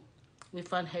home. We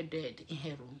found her dead in her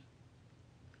room.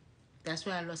 That's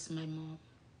why I lost my mom.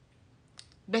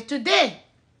 But today,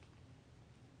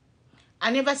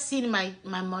 I never seen my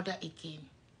mother again.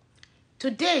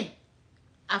 Today,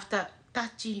 after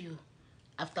touching you,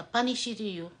 after punishing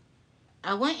you,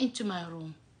 I went into my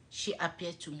room. She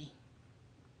appeared to me.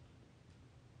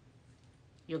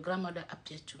 Your grandmother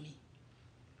appeared to me.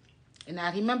 And I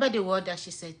remember the word that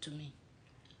she said to me.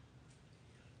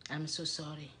 I'm so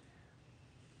sorry.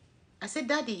 I said,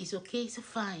 Daddy, it's okay, it's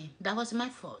fine. That was my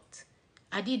fault.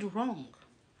 I did wrong.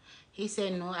 He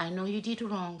said, no, I know you did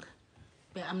wrong,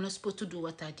 but I'm not supposed to do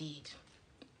what I did.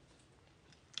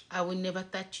 I will never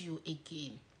touch you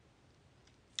again.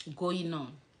 Going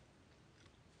on.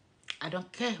 I don't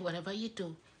care whatever you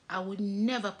do. I will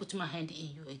never put my hand in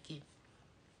you again.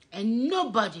 And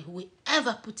nobody will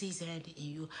ever put his hand in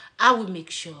you. I will make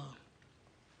sure.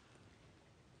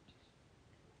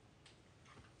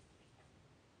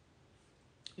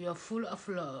 You're full of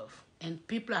love. And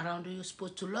people around you are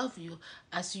supposed to love you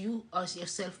as you as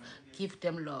yourself give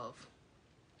them love.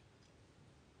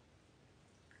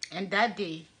 And that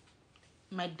day,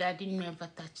 my daddy never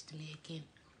touched me again.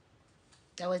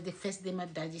 That was the first day my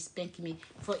daddy spanked me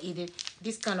for eating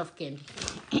this kind of candy.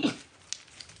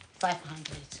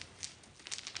 500.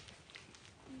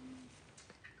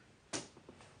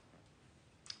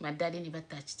 My daddy never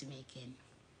touched me again.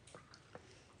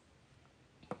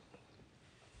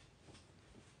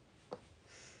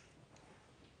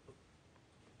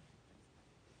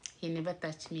 He never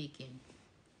touched me again.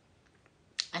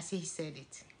 As he said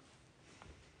it.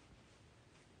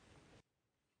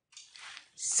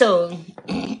 So,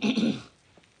 I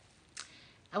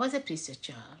was a precious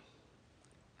child.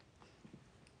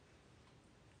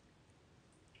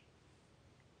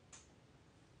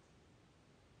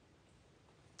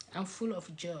 I'm full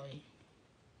of joy.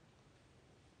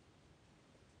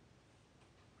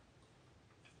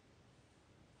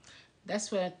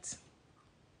 That's what,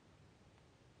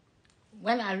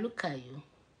 when I look at you,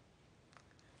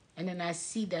 and then I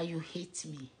see that you hate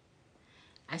me,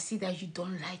 I see that you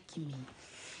don't like me,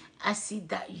 I see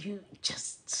that you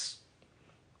just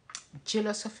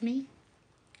jealous of me,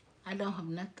 I don't have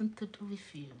nothing to do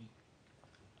with you.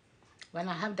 When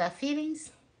I have that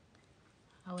feelings,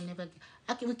 I will never,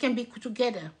 we can be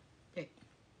together, but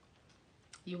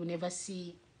you will never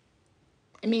see,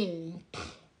 I mean,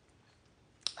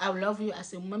 I love you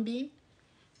as a human being,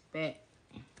 but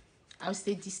I'll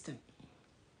stay distant.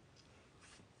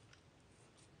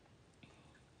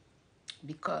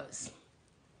 Because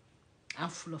I'm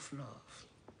full of love.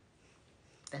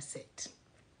 That's it.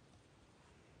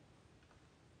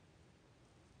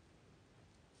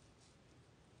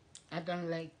 I don't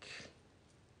like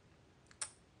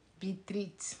be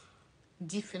treated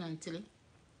differently.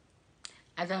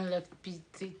 I don't like be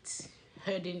treated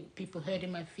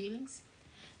hurting my feelings.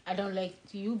 I don't like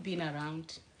you being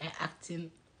around and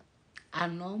acting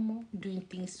abnormal, doing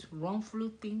things,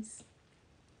 wrongful things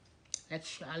like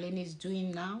Charlene is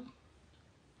doing now.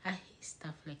 I hate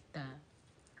stuff like that.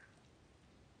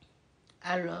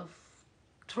 I love,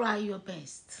 try your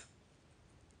best.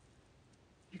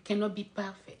 You cannot be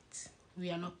perfect. We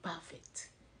are not perfect.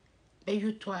 But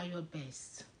you try your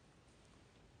best.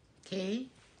 Okay?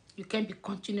 You can't be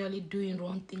continually doing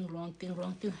wrong thing,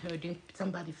 hurting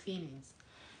somebody's feelings.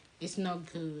 It's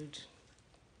not good.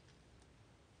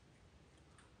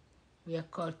 We are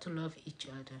called to love each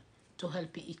other, to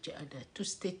help each other, to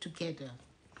stay together.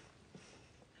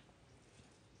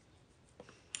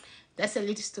 That's a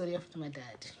little story of my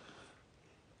dad.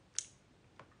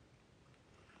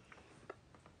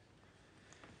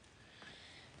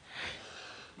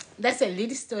 That's a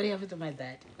little story of my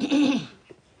dad.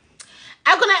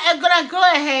 I'm gonna go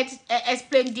ahead and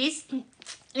explain this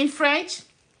in French,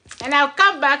 and I'll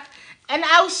come back and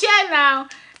I'll share now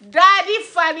daddy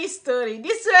funny story.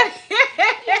 This one,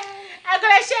 I'm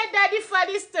gonna share daddy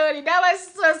funny story. That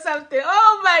was so something.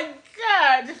 Oh my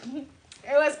God,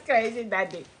 it was crazy that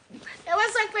day. It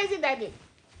was so crazy that day.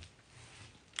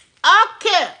 Ok.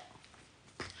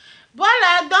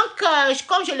 Voilà, donc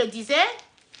comme je le disais,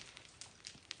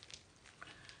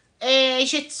 et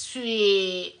je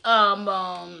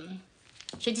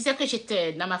disais que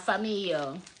j'étais dans ma famille,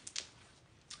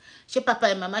 chez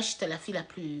papa et maman, j'étais la fille la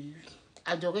plus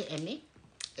adorée, aimée.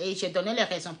 Et j'ai donné les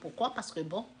raisons pourquoi, parce que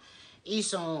bon,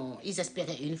 ils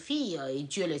espéraient une fille et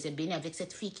Dieu les a bénis avec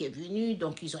cette fille qui est venue,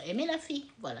 donc ils ont aimé la fille,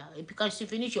 voilà. Et puis quand je suis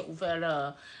venue, j'ai ouvert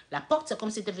la porte, c'est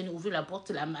comme si c'était venu ouvrir la porte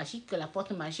la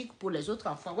porte magique pour les autres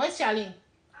enfants. Ouais, Charlie.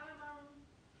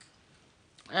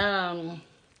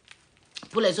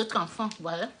 Pour les autres enfants,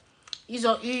 voilà.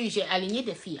 J'ai aligné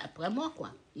des filles après moi,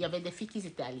 quoi. Il y avait des filles qui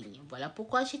étaient alignées. Voilà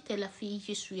pourquoi j'étais la fille,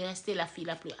 je suis restée la fille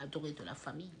la plus adorée de la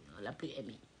famille, la plus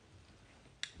aimée.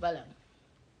 Voilà.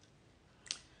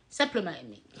 Simplement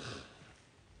aimée.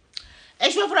 Et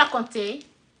je vais vous raconter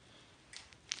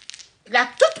la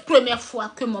toute première fois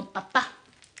que mon papa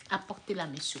a porté la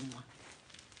main sur moi.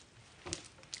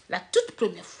 La toute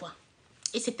première fois.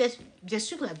 Et c'était bien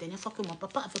sûr la dernière fois que mon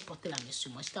papa avait porté la main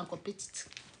sur moi. J'étais encore petite.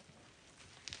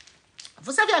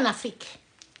 Vous savez, en Afrique,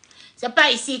 c'est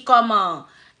pas ici comme...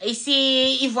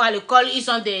 ici, ils vont à l'école, ils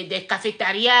ont des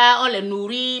cafétérias, on les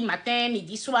nourrit matin,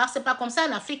 midi, soir. C'est pas comme ça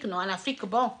en Afrique, non. En Afrique,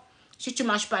 bon, si tu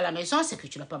manges pas à la maison, c'est que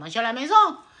tu n'as pas mangé à la maison.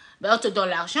 Ben, on te donne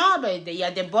l'argent, ben, il y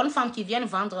a des bonnes femmes qui viennent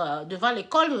vendre devant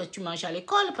l'école, tu manges à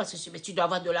l'école parce que tu dois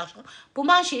avoir de l'argent pour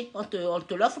manger. On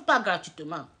te l'offre pas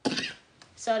gratuitement.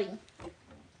 Sorry.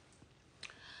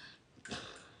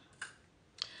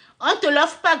 On te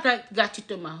l'offre pas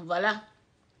gratuitement, voilà.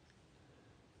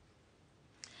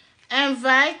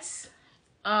 Invite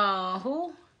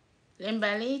who?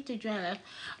 L'emballé, tu joins là.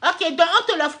 Ok, donc on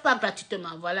te l'offre pas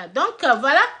gratuitement, voilà. Donc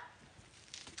voilà,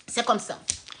 c'est comme ça.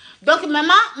 Donc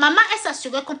maman, elle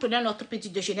s'assurait qu'on prenait notre petit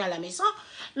déjeuner à la maison,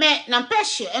 mais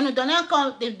n'empêche, elle nous donnait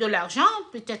encore de l'argent,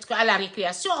 peut-être qu'à la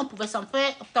récréation, on pouvait s'en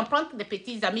prendre des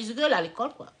petits amuses-gueules à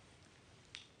l'école, quoi.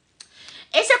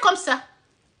 Et c'est comme ça.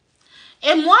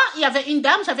 Et moi, il y avait une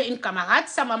dame, j'avais une camarade,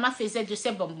 sa maman faisait de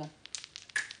ces bonbons.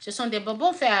 Ce sont des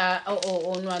bonbons faits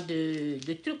au noix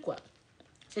de trucs, quoi.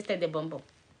 C'était des bonbons.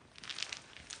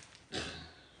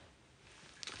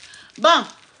 Bon.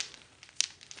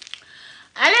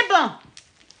 Allez, bon.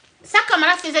 Sa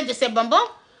camarade faisait de ces bonbons.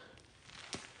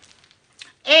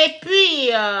 Et puis,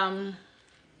 et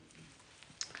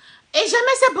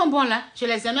j'aimais ces bonbons-là. Je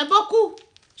les aimais beaucoup.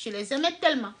 Je les aimais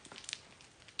tellement.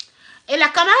 Et la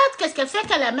camarade, qu'est-ce qu'elle fait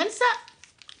qu'elle amène ça?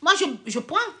 Moi, je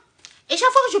prends. Et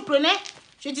chaque fois que je prenais,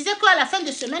 je disais qu'à la fin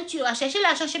de semaine, tu vas chercher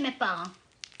l'argent chez mes parents.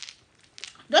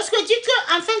 Donc, ce que je dis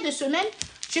qu'en fin de semaine,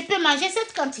 je peux manger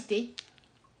cette quantité.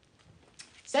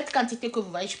 Cette quantité que vous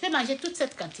voyez. Je peux manger toute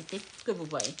cette quantité que vous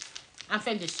voyez. En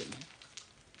fin de semaine.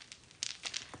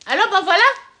 Alors, ben voilà.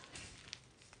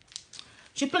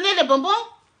 Je prenais les bonbons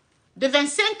de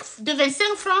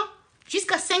 25 francs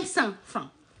jusqu'à 500 francs.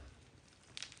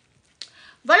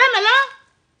 Voilà maintenant.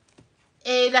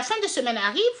 Et la fin de semaine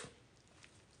arrive.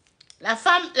 La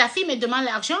fille me demande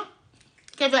l'argent.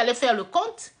 Qu'elle veut aller faire le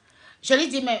compte. Je lui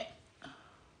dis, mais...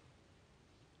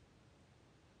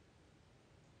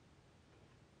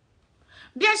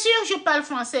 Bien sûr, je parle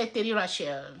français, Terry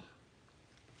Rachel.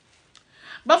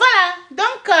 Bon, voilà.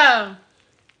 Donc,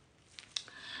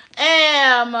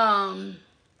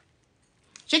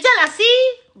 je dis à la fille,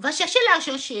 va chercher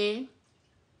l'argent chez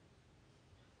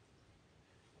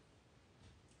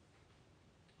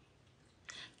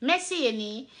Merci,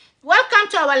 Yeni. Welcome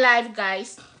to our live,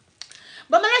 guys.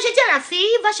 Bon, maintenant, je dis à la fille,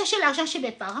 va chercher l'argent chez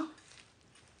mes parents.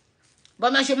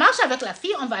 Bon, moi, je marche avec la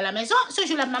fille, on va à la maison. Ce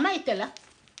jour-là, maman était là.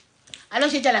 Alors,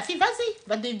 j'ai dit à la fille, vas-y,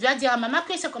 va dire à maman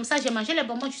que c'est comme ça, j'ai mangé les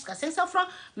bonbons jusqu'à 500 francs.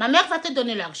 Ma mère va te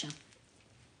donner l'argent.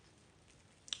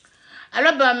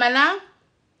 Alors, ben, maintenant...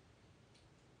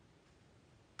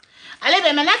 Allez,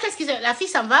 ben, maintenant, qu'est-ce que la fille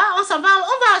s'en va? On s'en va, on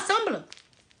va ensemble.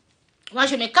 Moi,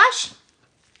 je me cache.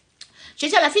 Je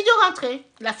dis à la fille de rentrer.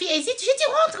 La fille hésite. Je dis,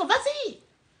 rentre, vas-y.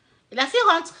 Et la fille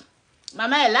rentre.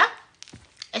 Maman est là.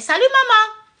 Elle salue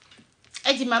maman.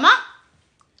 Elle dit, maman,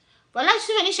 voilà, je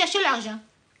suis venue chercher l'argent.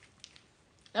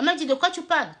 La maman dit, de quoi tu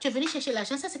parles? Tu es venue chercher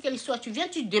l'argent? Ça, c'est quelle histoire? Tu viens,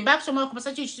 tu débarques sur moi comme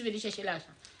ça, je suis venue chercher l'argent.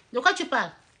 De quoi tu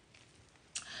parles?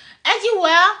 Elle dit, ouais,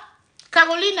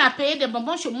 Caroline a payé des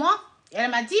bonbons chez moi. Et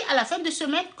elle m'a dit, à la fin de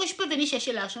semaine, que je peux venir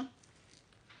chercher l'argent.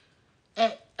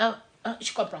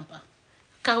 Je comprends pas.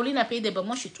 Caroline a payé des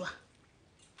bonbons chez toi.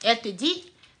 Et elle te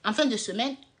dit, en fin de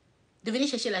semaine, de venir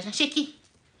chercher l'argent. Chez qui?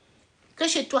 Que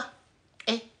chez toi.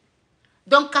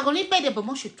 Donc, Caroline paye des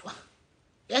bonbons chez toi.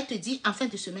 Et elle te dit, en fin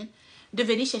de semaine, de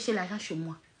venir chercher l'argent chez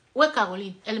moi. Où est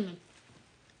Caroline? Elle-même.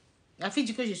 La fille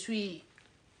dit que je suis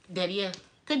derrière.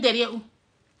 Que derrière où?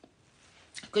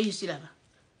 Que je suis là-bas.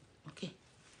 Ok.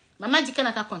 Maman dit qu'elle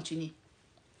n'a qu'à continuer.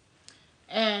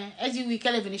 Elle dit oui,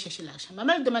 qu'elle est venue chercher l'argent.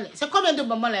 Maman lui demande, c'est combien de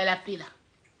bonbons là, elle a pris là?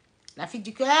 La fille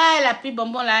dit qu'elle a pris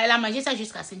bonbons là, elle a mangé ça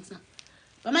jusqu'à 500.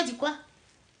 Maman dit quoi?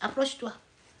 Approche-toi.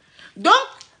 Donc,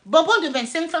 bonbons de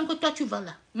 25 francs que toi tu vends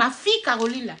là. Ma fille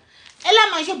Caroline là, elle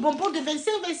a mangé bonbons de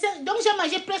 25. Donc j'ai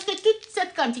mangé presque toute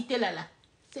cette quantité là.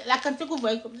 C'est la quantité que vous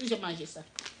voyez comme si j'ai mangé ça.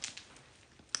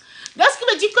 Donc ce qui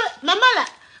me dit que, maman là,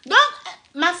 donc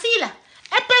ma fille là,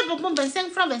 elle paye bonbons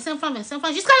 25 francs,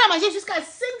 jusqu'à la manger jusqu'à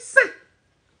 500.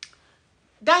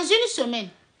 Dans une semaine.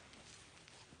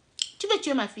 Tu veux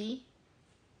tuer ma fille?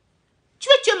 Tu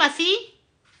veux tuer ma fille?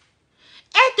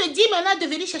 Elle te dit maintenant de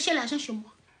venir chercher l'argent chez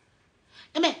moi.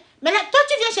 Mais là, toi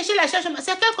tu viens chercher l'argent chez moi.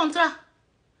 C'est quel contrat?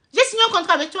 J'ai signé un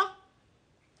contrat avec toi.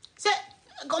 C'est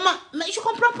comment? Mais je ne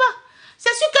comprends pas.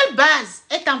 C'est sur quelle base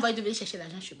elle t'a envoyé de venir chercher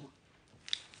l'argent chez moi?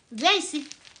 Viens ici.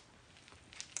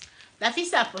 La fille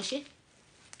s'est approchée.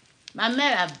 Ma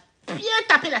mère a bien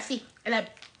tapé la fille. Elle a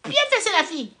bien fessé la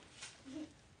fille.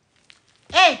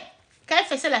 Hé, quand elle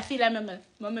fessait la fille là même,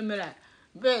 moi-même là.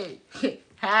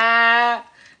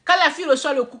 Quand la fille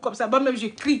reçoit le coup comme ça, moi-même je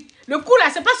crie. Le coup là,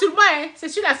 c'est pas sur moi, hein, c'est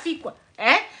sur la fille quoi.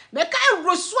 Hein? Mais quand elle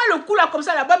reçoit le coup là comme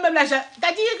ça, là, moi-même là,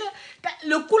 c'est-à-dire que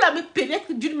le coup là me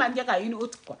pénètre d'une manière à une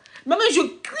autre quoi. Moi-même je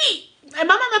crie. Et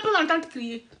maman ne peut m'entendre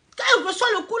crier. Quand elle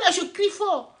reçoit le coup là, je crie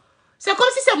fort. C'est comme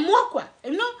si c'est moi quoi.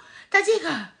 Et non, c'est-à-dire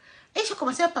que... Et j'ai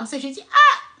commencé à penser, je dis,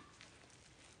 ah,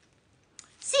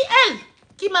 si elle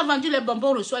qui m'a vendu les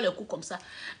bonbons reçoit les coups comme ça,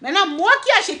 maintenant moi qui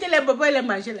ai acheté les bonbons et les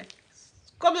mangé là,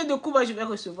 combien de coups moi je vais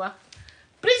recevoir?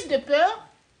 Prise de peur,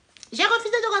 j'ai refusé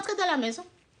de rentrer dans la maison.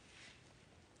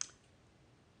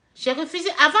 J'ai refusé.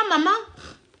 Avant maman,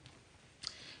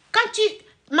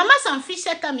 maman s'en fiche si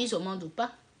elle t'a mise au monde ou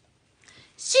pas.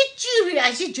 Si tu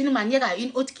réagis d'une manière à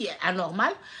une autre qui est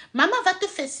anormale, maman va te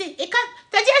fesser. Et quand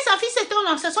tu as dit, elle s'en fiche,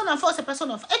 c'est son enfant ou c'est pas son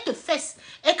enfant, elle te fesse.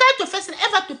 Et quand elle te fesse,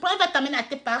 elle va te prendre, elle va t'amener à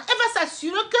tes parents. Elle va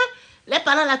s'assurer que les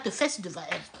parents là te fessent devant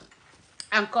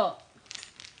elle. Encore.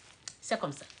 C'est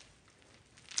comme ça.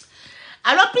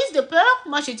 Alors, prise de peur,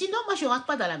 moi je dis non, moi je ne rentre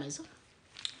pas dans la maison.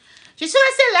 Je suis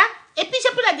restée là, et puis j'ai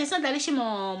pris la décision d'aller chez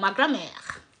ma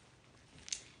grand-mère.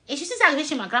 Et je suis arrivée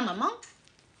chez ma grand-maman.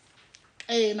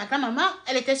 Et ma grand-maman,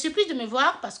 elle était surprise de me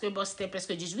voir parce que bon, c'était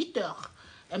presque 18 h,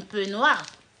 un peu noir.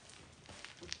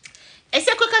 Et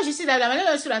c'est que quand je suis dans la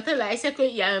maison, sur l'entrée là, elle sait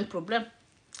qu'il y a un problème.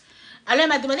 Alors elle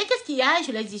m'a demandé qu'est-ce qu'il y a,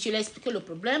 je lui ai expliqué le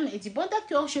problème. Elle dit bon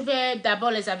d'accord, je vais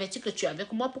d'abord les avertir que tu es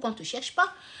avec moi pour qu'on ne te cherche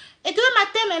pas. Et demain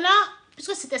matin maintenant,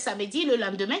 puisque c'était samedi, le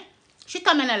lendemain, je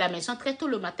t'amène à la maison très tôt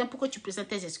le matin pour que tu présentes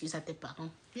tes excuses à tes parents.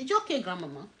 J'ai dit ok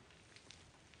grand-maman.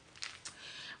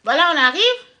 Voilà,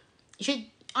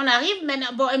 on arrive,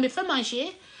 maintenant, bon, elle me fait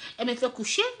manger, elle me fait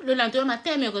coucher. Le lendemain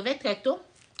matin, elle me réveille très tôt.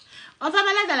 On va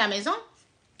maintenant dans la maison.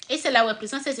 Et c'est là où elle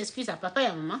présente ses excuses à papa et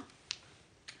à maman.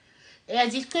 Et elle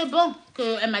dit que bon,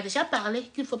 qu'elle m'a déjà parlé,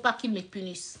 qu'il ne faut pas qu'il me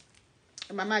punisse.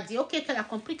 Et maman a dit, ok, qu'elle a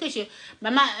compris que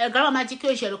grand-maman a dit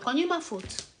que j'ai reconnu ma faute.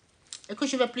 Et que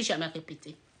je ne vais plus jamais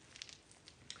répéter.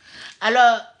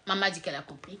 Alors, maman a dit qu'elle a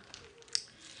compris.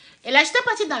 Et là, j'étais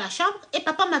partie dans la chambre et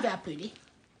papa m'avait appelé.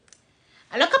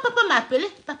 Alors, quand papa m'a appelé,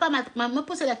 papa m'a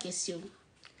posé la question.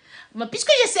 Mais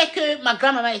puisque je sais que ma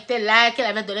grand-maman était là, qu'elle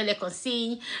avait donné les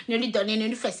consignes, ne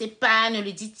lui fessez pas, ne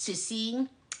lui dites ceci.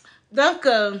 Donc,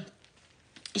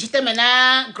 J'étais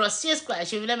maintenant grossieuse, quoi.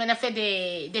 Je voulais maintenant faire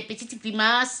des petites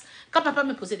grimaces. Quand papa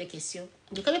me posait des questions,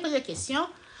 quand il me posait des questions,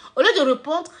 au lieu de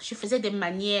répondre, je faisais des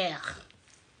manières.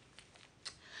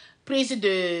 Prise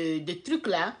de trucs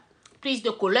là, prise de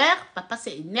colère. Papa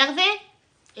s'est énervé.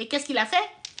 Et qu'est-ce qu'il a fait?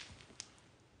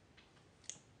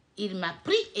 Il m'a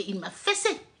pris et il m'a fessé.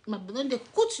 Il m'a donné des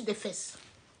coups sur des fesses.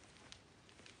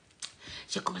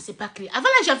 J'ai commencé par crier. Avant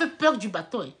là, j'avais peur du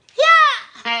bâton. Hein.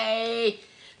 Hey,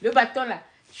 le bâton là.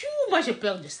 Moi, j'ai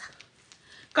peur de ça.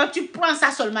 Quand tu prends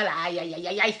ça seulement là, aïe, aïe, aïe,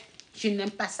 aïe, aïe. Je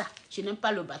n'aime pas ça. Je n'aime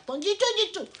pas le bâton. Du tout,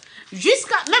 du tout.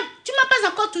 Jusqu'à... Même, tu ne m'as pas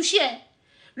encore touché. Hein.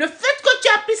 Le fait que tu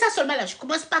as pris ça seulement là, je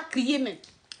commence pas à crier même.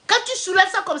 Quand tu soulèves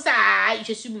ça comme ça, aïe,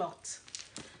 je suis morte.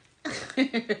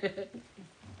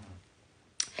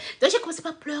 Donc, j'ai commencé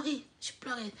par pleurer. Je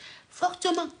pleurais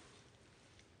fortement.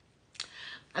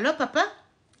 Alors, papa,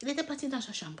 il était parti dans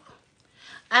sa chambre.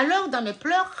 Alors, dans mes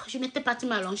pleurs, je m'étais partie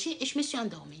m'allonger et je me suis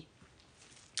endormie.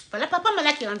 Voilà, papa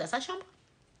m'a qui rentre dans sa chambre.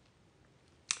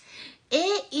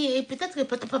 Et peut-être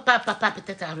papa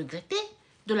peut-être a regretté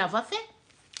de l'avoir fait.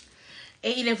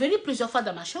 Et il est venu plusieurs fois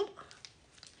dans ma chambre.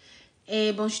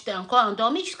 Et bon, j'étais encore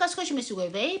endormie jusqu'à ce que je me suis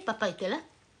réveillée. Papa était là.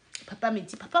 Papa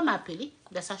m'a appelé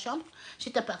dans sa chambre.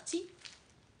 J'étais partie.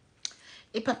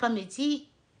 Et papa me dit,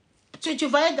 tu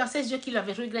voyais dans ses yeux qu'il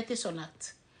avait regretté son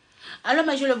acte. Alors,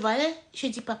 moi, je le voyais. Je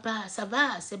dis, papa, ça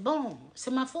va, c'est bon,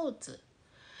 c'est ma faute.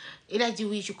 Il a dit,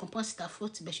 oui, je comprends, c'est ta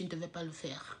faute, mais je ne devais pas le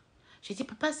faire. J'ai dit,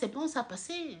 papa, c'est bon, ça a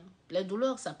passé. Les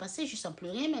douleurs, ça a passé, je ne sens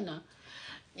plus rien maintenant.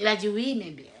 Il a dit, oui,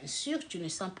 mais bien sûr, tu ne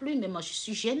sens plus, mais moi, je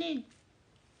suis gênée.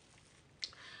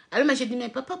 Alors, moi, j'ai dit, mais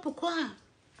papa, pourquoi?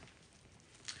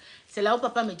 C'est là où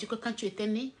papa me dit que quand tu étais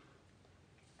né,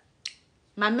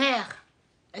 ma mère,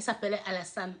 elle s'appelait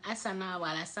Alassane, Asana ou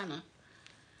Alassane.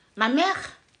 Ma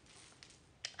mère,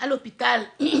 à l'hôpital,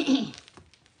 elle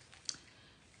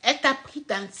t'a pris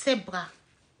dans ses bras.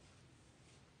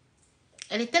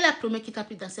 Elle était la première qui t'a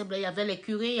pris dans ses bras. Il y avait les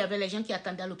curés, il y avait les gens qui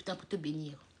attendaient à l'hôpital pour te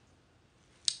bénir.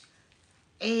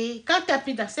 Et quand tu as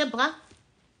pris dans ses bras,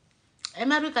 elle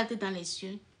m'a regardé dans les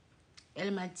yeux.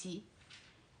 Elle m'a dit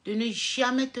de ne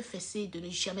jamais te fesser, de ne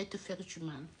jamais te faire du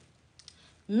mal.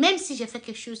 Même si j'ai fait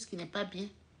quelque chose qui n'est pas bien,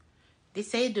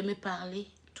 d'essayer de me parler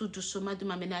tout doucement, de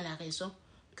m'amener à la raison,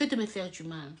 que de me faire du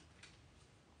mal.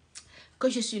 Que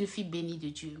je suis une fille bénie de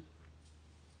Dieu.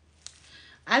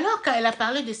 Alors, quand elle a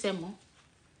parlé de ces mots,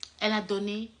 elle m'a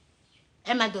donné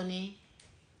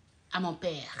à mon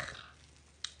père.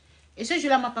 Et ce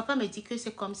jour-là, mon papa me dit que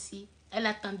c'est comme si elle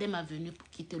attendait ma venue pour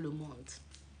quitter le monde.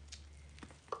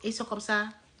 Et c'est comme ça,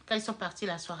 quand ils sont partis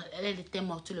la soirée, elle était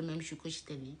morte le même jour que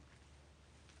j'étais née.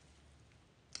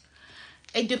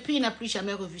 Et depuis, il n'a plus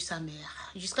jamais revu sa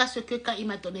mère. Jusqu'à ce que quand il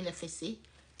m'a donné les fessées,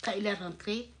 quand il est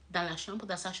rentré dans la chambre,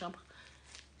 dans sa chambre,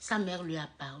 sa mère lui a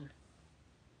parlé.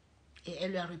 Et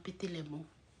elle lui a répété les mots.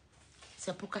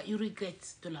 C'est pourquoi il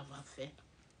regrette de l'avoir fait.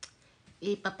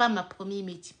 Et papa m'a promis, il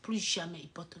me dit, plus jamais il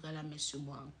portera la main sur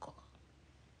moi encore.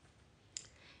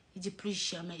 Il dit, plus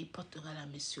jamais il portera la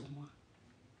main sur moi.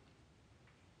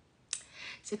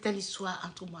 C'était l'histoire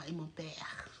entre moi et mon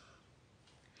père.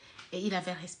 Et il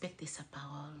avait respecté sa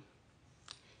parole.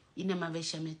 Il ne m'avait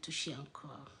jamais touché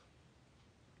encore.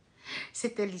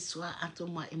 C'était l'histoire entre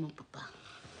moi et mon papa.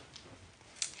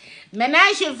 Maintenant,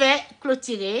 je vais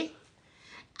clôturer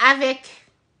avec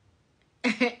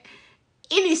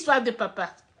une histoire de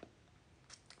papa.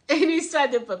 Une histoire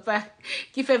de papa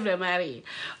qui fait vraiment rire.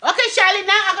 Okay, Charlie,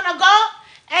 now I'm going to go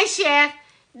and share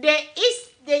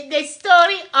the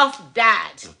story of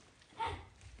Dad.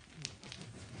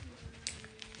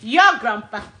 Your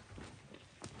grandpa.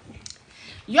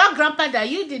 Your grandpa that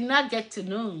you did not get to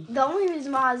know. The only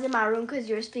reason why I was in my room because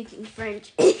you were speaking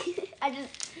French.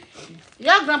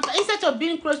 Your grandpa, instead of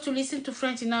being close to listen to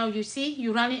French now, you see,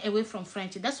 you're running away from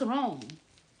French. That's wrong.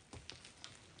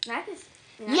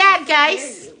 Yeah,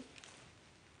 guys.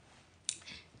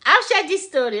 I'll share this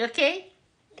story, okay?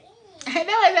 That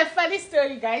was a funny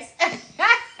story, guys.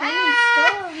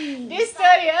 This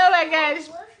story, oh my gosh.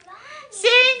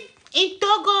 See, in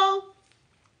Togo,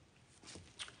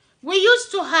 we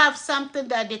used to have something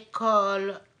that they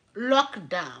call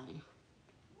lockdown.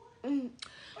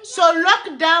 So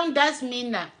lockdown does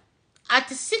mean that at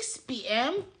 6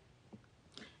 p.m.,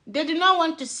 they do not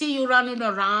want to see you running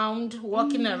around,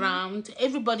 walking around.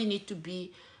 Everybody need to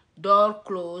be door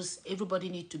closed. Everybody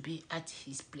need to be at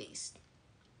his place.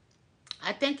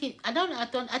 I think it's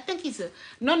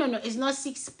no, it's not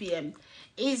 6 p.m.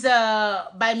 It's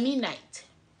by midnight.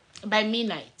 By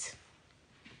midnight.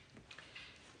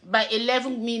 By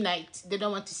 11 midnight, they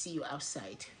don't want to see you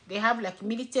outside. They have like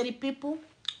military people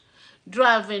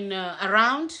driving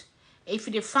around. If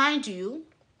they find you,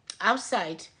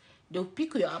 outside, they'll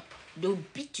pick you up, they'll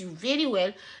beat you very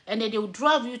well, and then they'll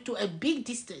drive you to a big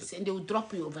distance and they'll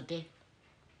drop you over there.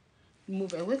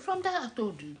 Move away from that, I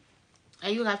told you.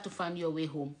 And you have to find your way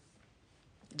home.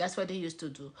 That's what they used to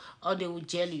do. Or they will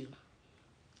jail you.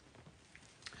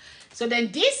 So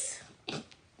then this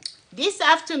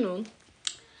afternoon,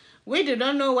 we do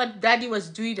not know what Daddy was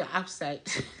doing outside.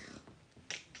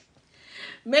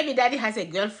 Maybe Daddy has a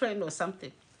girlfriend or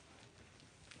something.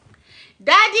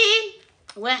 Daddy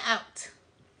went out.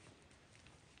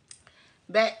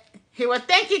 But he was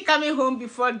thinking coming home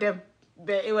before them.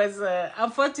 But it was,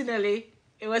 unfortunately,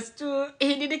 it was too,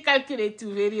 he didn't calculate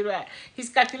too very right. His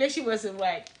calculation wasn't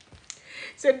right.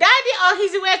 So Daddy on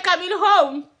his way coming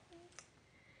home,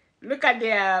 look at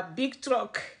their big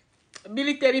truck,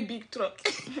 military big truck.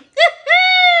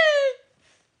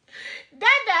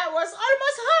 Dada was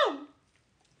almost home.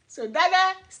 So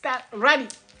Dada start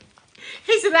running.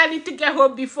 He's running to get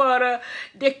home before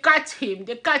they cut him.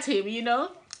 They cut him, you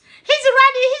know. He's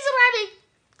running.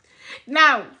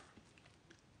 Now,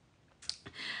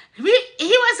 when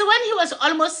he was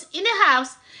almost in the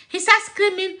house, he started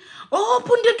screaming, "Oh,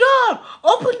 open the door!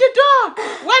 Open the door!"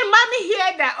 When Mommy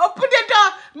heard that, open the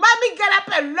door, Mommy got up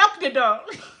and locked the door.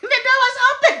 The door was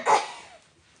open.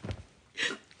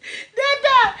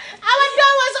 Our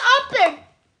door was open.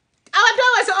 Our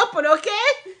door was open, okay?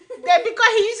 Then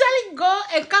because he usually go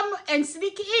and come and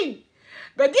sneak in.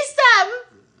 But this time,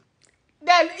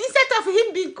 then instead of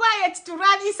him being quiet to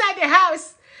run inside the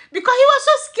house, because he was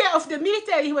so scared of the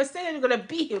military, he was saying they were going to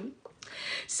beat him.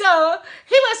 So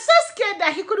he was so scared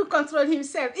that he couldn't control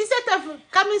himself. Instead of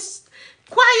coming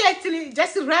quietly,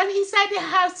 just run inside the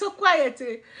house so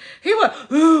quietly, he was,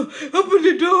 "Oh, open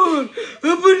the door,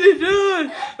 open the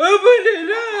door, open the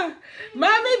door."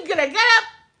 Mommy gonna get up.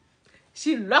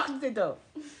 She locked the door.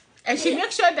 And she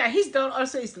makes sure that his door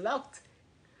also is locked.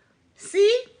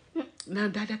 See? Now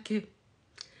Dada came.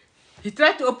 He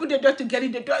tried to open the door to get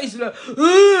in. The door is locked. Dada,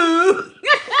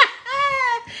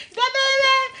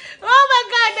 oh my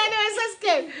God, Dada was so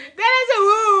scared. Dada said,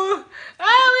 "Woo!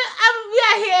 Oh, we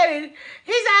are hearing."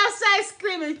 He's outside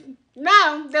screaming.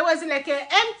 Now, there was like an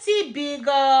empty big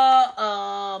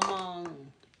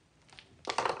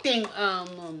thing.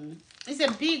 It's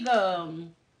a big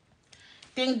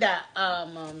thing that I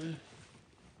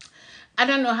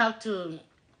don't know how to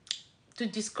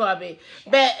describe it,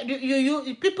 but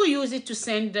people use it to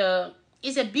send.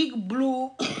 It's a big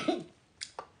blue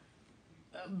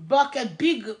bucket,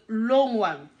 big long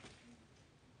one.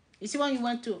 You see when you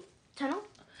want to Tunnel?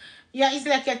 Yeah, it's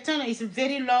like a tunnel. It's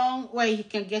very long where you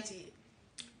can get it.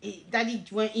 Daddy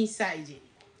went inside it.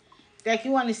 Like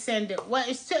you want to send it. Well,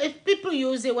 if people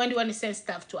use it when they want to send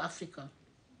stuff to Africa.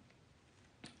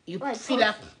 You Like fill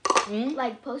up.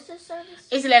 Like postal service?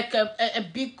 It's like a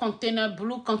big container,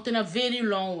 blue container, very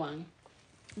long one.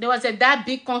 There was that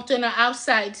big container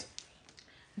outside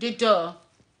the door.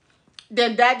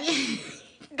 Then Daddy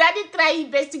tried his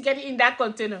best to get it in that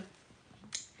container.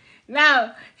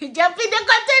 Now he jumped in the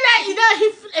container, you know.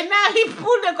 Now he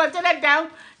pulled the container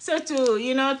down so to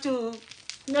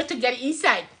get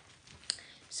inside.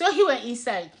 So he went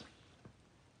inside.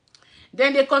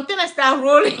 Then the container started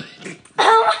rolling.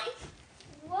 Oh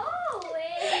Whoa,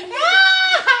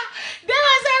 They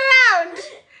was around.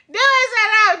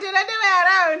 You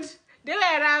know, they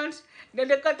were around. Then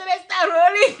the container started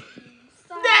rolling.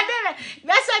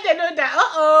 That's why they know that.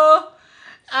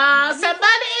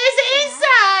 Somebody is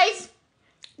inside.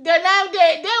 Then now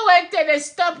they went and they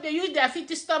stopped. They used their feet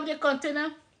to stop the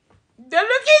container. They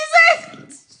look inside.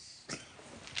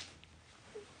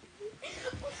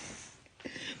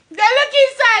 They look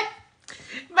inside.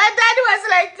 My daddy was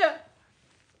like,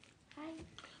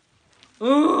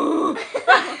 "Ooh."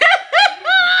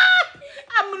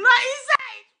 I'm not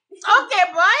inside. Okay,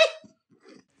 boy.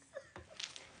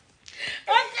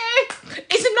 Okay.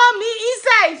 It's not me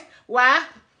inside. Why?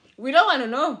 We don't want to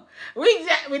know.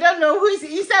 We don't know who is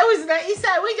inside, who is not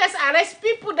inside. We just arrest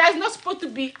people that's not supposed to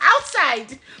be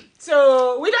outside.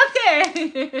 So we don't care.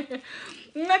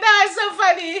 That was so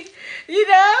funny, you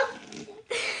know.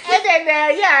 And then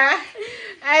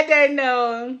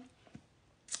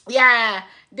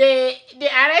they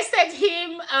arrested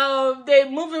him. They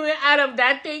moved him out of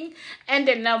that thing, and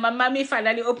then now my mommy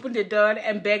finally opened the door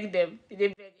and begged them.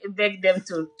 They begged them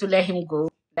to let him go.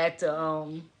 That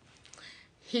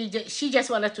she just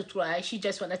wanted to try. She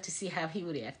just wanted to see how he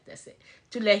would react. That's it.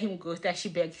 To let him go. That she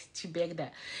begged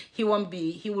that he will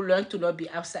learn to not be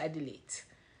outside late.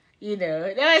 You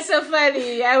know, that was so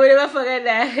funny. I will never forget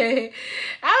that.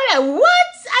 I was like,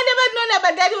 what? I never known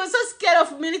about that. He was so scared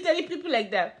of military people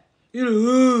like that. You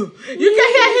know, you can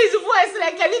hear his voice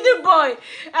like a little boy.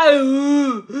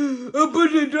 Open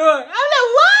the door. I'm like,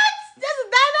 what? That's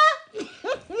Dada?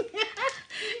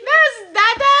 That's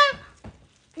Dada?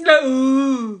 Like,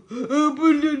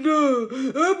 open the door.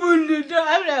 Open the door.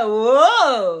 I'm like,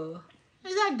 whoa.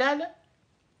 Is that Dada?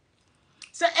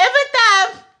 So every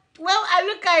time when I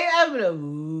look at it, I'm like,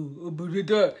 open the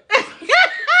door.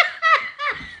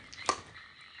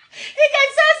 He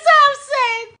gets so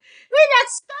upset. We not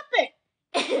stop it.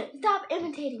 Stop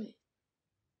imitating me.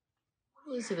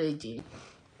 Who's Reggie?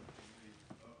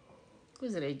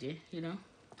 Who's Reggie? You know?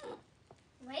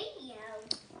 Radio.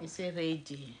 It's a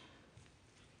Reggie.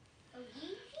 Oh,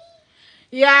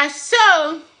 Yeah,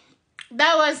 so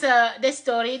that was the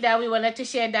story that we wanted to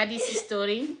share. Daddy's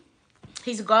story.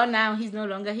 He's gone now. He's no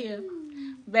longer here.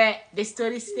 But the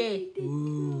story stay.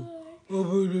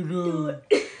 Open the door.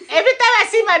 Every time I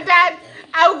see my dad,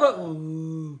 I will go,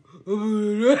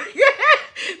 open the door.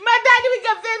 My dad will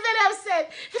get very, very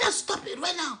upset. He doesn't stop it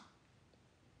right now.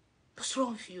 What's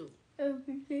wrong with you?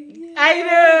 I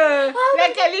know.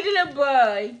 Like a little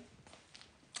boy.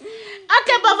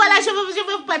 Ok, bon voilà, je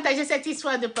vais vous partager cette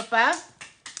histoire de papa.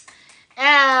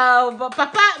 Bon,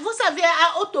 papa, vous savez,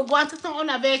 à Otogo, entre-temps, on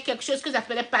avait quelque chose que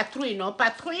j'appelais patrouille, non?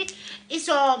 Patrouille, ils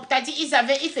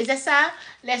faisaient ça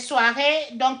les soirées,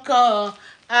 donc, bon,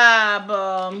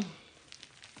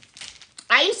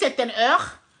 à une certaine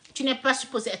heure, tu n'es pas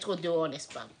supposé être au dehors, n'est-ce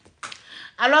pas?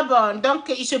 Alors, bon, donc,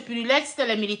 ils se pullulaient, c'était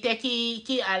les militaires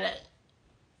qui allaient,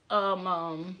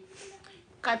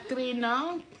 Catherine,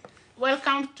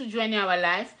 welcome to join our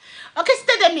life. Ok,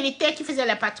 c'était des militaires qui faisaient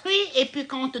la patrouille. Et puis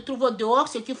quand on te trouve au dehors,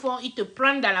 ce qu'ils font, ils te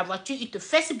prennent dans la voiture, ils te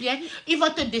fessent bien. Ils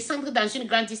vont te descendre dans une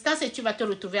grande distance et tu vas te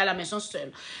retrouver à la maison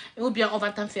seul. Ou bien on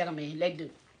va t'enfermer, les deux.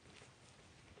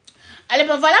 Allez,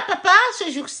 ben voilà, papa,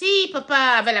 ce jour-ci, papa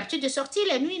avait l'habitude de sortir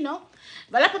les nuits, non?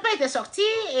 Voilà, papa était sorti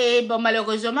et bon,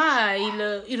 malheureusement,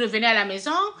 il revenait à la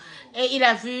maison et il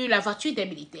a vu la voiture des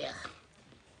militaires.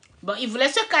 Bon, il voulait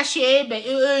se cacher, mais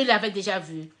eux, ils l'avaient déjà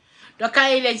vu. Donc, quand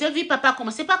il les a vus, papa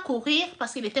commençait pas à courir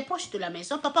parce qu'il était proche de la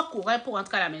maison. Papa courait pour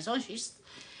rentrer à la maison, juste.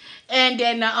 Et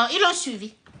then, ils l'ont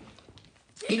suivi.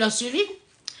 Ils l'ont suivi.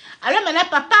 Alors maintenant,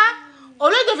 papa, au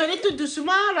lieu de venir tout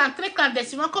doucement, rentrer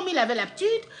clandestinement comme il avait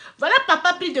l'habitude, voilà,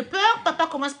 papa pris de peur. Papa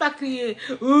commence pas à crier.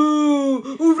 Oh,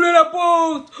 ouvrez la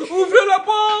porte! Ouvrez la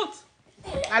porte!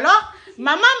 Alors,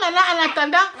 maman, maintenant, en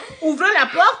attendant, ouvrez la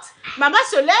porte. Maman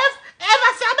se lève. Elle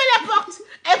va fermer la porte.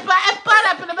 Elle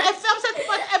ferme cette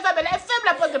porte. Elle ferme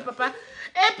la porte de papa.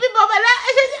 Et puis bon, là,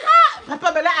 je dis,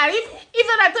 papa maintenant arrive. Il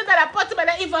veut rentrer dans la porte.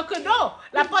 Maintenant, il voit que non,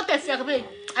 la porte est fermée.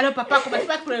 Alors papa commence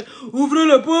pas à crier, ouvrez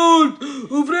la porte,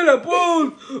 ouvrez la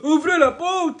porte, ouvrez la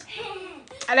porte.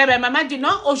 Alors ben, maman dit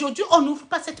non, aujourd'hui, on n'ouvre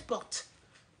pas cette porte.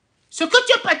 Ce que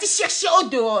tu es parti chercher au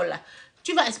dehors, là,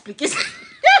 tu vas expliquer ça. Ce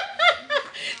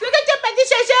que tu es parti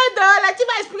chercher au dehors, là, tu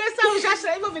vas expliquer ça aux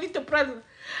gens, ils vont venir te prendre.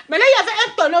 Mais là, il y avait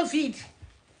un tonneau vide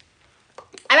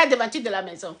à la devanture de la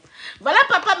maison. Voilà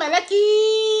papa maintenant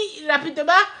qui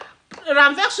rapidement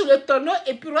renverse le tonneau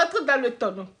et puis rentre dans le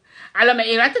tonneau. Alors,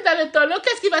 mais il rentre dans le tonneau,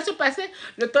 qu'est-ce qui va se passer?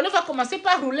 Le tonneau va commencer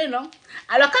par rouler, non?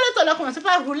 Alors, quand le tonneau commence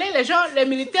par rouler, les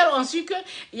militaires ont su qu'il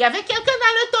y avait quelqu'un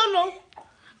dans le tonneau.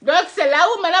 Donc, c'est là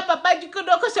où maintenant papa dit que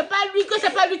non, que c'est pas lui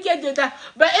qui est dedans.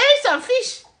 Ben, eux, ils s'en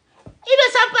fichent. Ils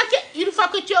ne savent pas qu'une fois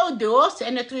que tu es au dehors, c'est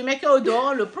un être humain qui est au dehors,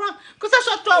 on le prend. Que ce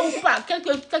soit toi ou pas, quelle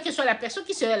que soit la personne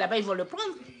qui serait là-bas, ils vont le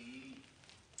prendre.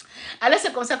 Alors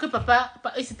c'est comme ça que papa,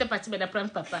 il s'était parti maintenant prendre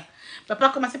papa. Papa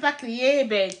commençait pas à crier,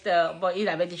 bon, il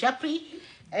avait déjà pris.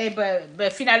 Et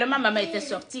finalement, maman était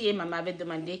sortie et maman avait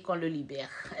demandé qu'on le libère.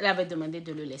 Elle avait demandé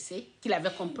de le laisser, qu'il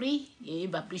avait compris et il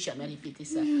ne va plus jamais répéter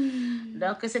ça.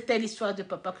 Donc c'était l'histoire de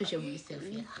papa que j'ai voulu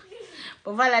servir.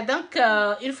 Bon voilà, donc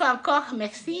une fois encore,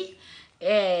 merci.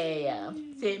 Et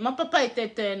mon papa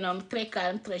était un homme très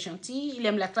calme, très gentil. Il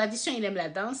aime la tradition, il aime la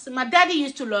danse. My daddy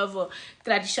used to love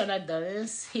traditional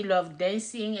dance. He loved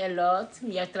dancing a lot.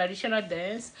 Yeah, traditional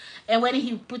dance. And when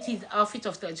he put his outfit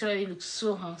of traditional, he looked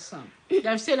so handsome.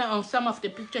 I'm saying on some of the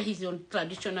pictures, he's on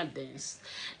traditional dance.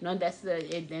 No, and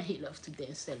then he loved to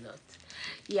dance a lot.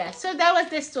 Yeah, so that was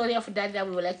the story of Daddy that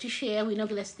we would like to share. We're not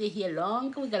going to stay here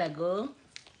long. We're going to go.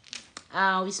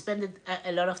 We spent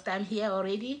a lot of time here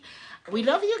already. We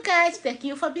love you guys. Thank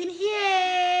you for being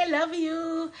here. Love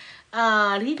you.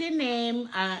 Read the name.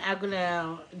 I'm going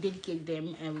to dedicate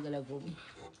them and we're going to go.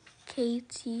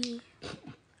 Katie.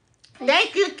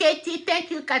 Thank you, Katie.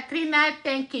 Thank you, Katrina.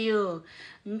 Thank you.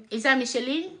 Is that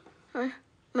Micheline?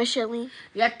 Micheline.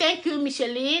 Yeah, thank you,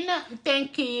 Micheline.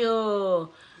 Thank you.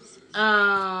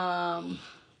 Not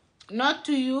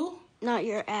to you. Not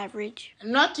your average.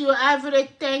 Not your average.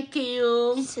 Thank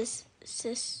you.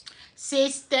 sis.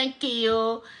 Sis, thank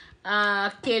you.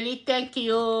 Kelly, thank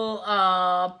you.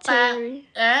 Terry.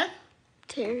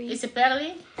 Terry. Is it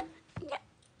Perlin?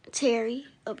 Terry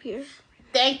up here.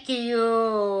 Thank you,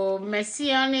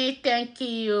 Messione. Thank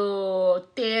you,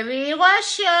 Terry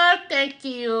Washer. Thank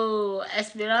you,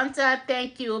 Esperanza.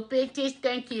 Thank you, Peaches.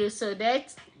 Thank you,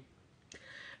 Sodette.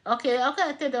 Okay,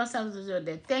 I tell them something to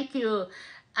that. Thank you,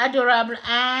 Adorable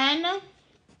Anne.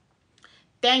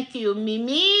 Thank you,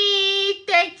 Mimi.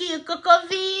 Thank you,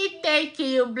 Cocovi. Thank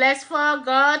you, Bless for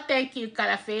God. Thank you,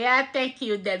 Calafea. Thank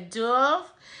you, Deb Dove.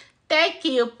 Thank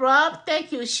you, Prop.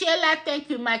 Thank you, Sheila. Thank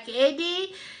you, Mike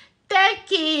Eddy.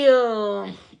 Thank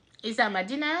you. Is that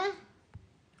Madina?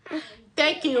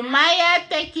 Thank you, Maya.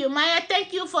 Thank you, Maya.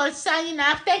 Thank you for signing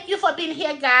up. Thank you for being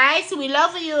here, guys. We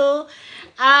love you.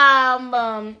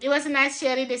 It was nice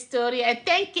sharing the story. And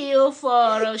thank you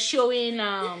for showing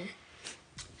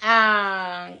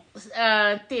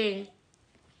thing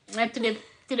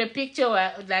to the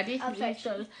picture, Daddy.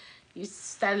 You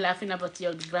start laughing about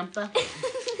your grandpa.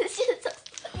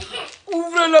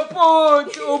 Ouvre la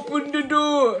porte, open the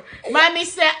door. Mommy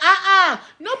said,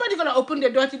 nobody gonna open the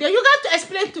door today. You got to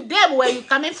explain to them where you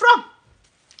coming from.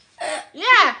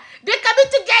 Yeah, they coming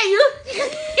to get you. He's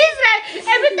like,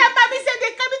 every time Mommy said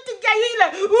they coming to get you, he's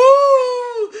like,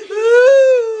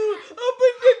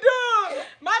 open the door.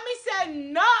 Mommy said,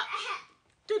 no.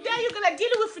 Today you're gonna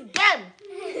deal with them.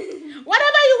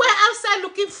 Whatever you were outside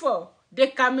looking for, they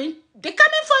coming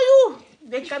for you.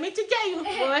 They coming to get you,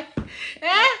 boy.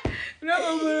 No,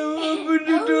 open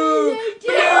the door.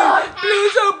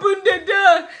 Please open the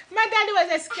door. My daddy was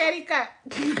a scary cat.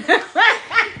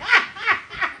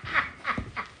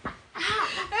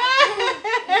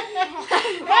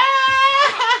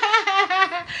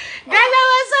 Dada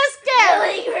was so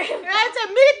scared. That's a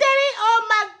military. Oh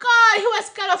my God, he was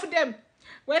scared of them.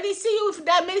 When he see you with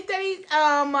that military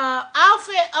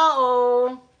outfit,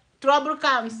 trouble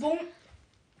comes. Boom.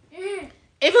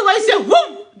 If you want to say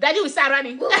boom, Daddy will start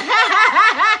running. Okay,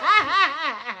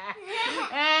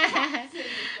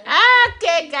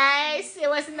 guys. It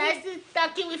was nice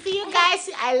talking with you guys.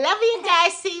 I love you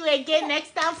guys. See you again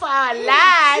next time for our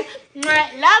live.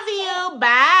 Love you.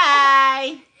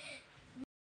 Bye.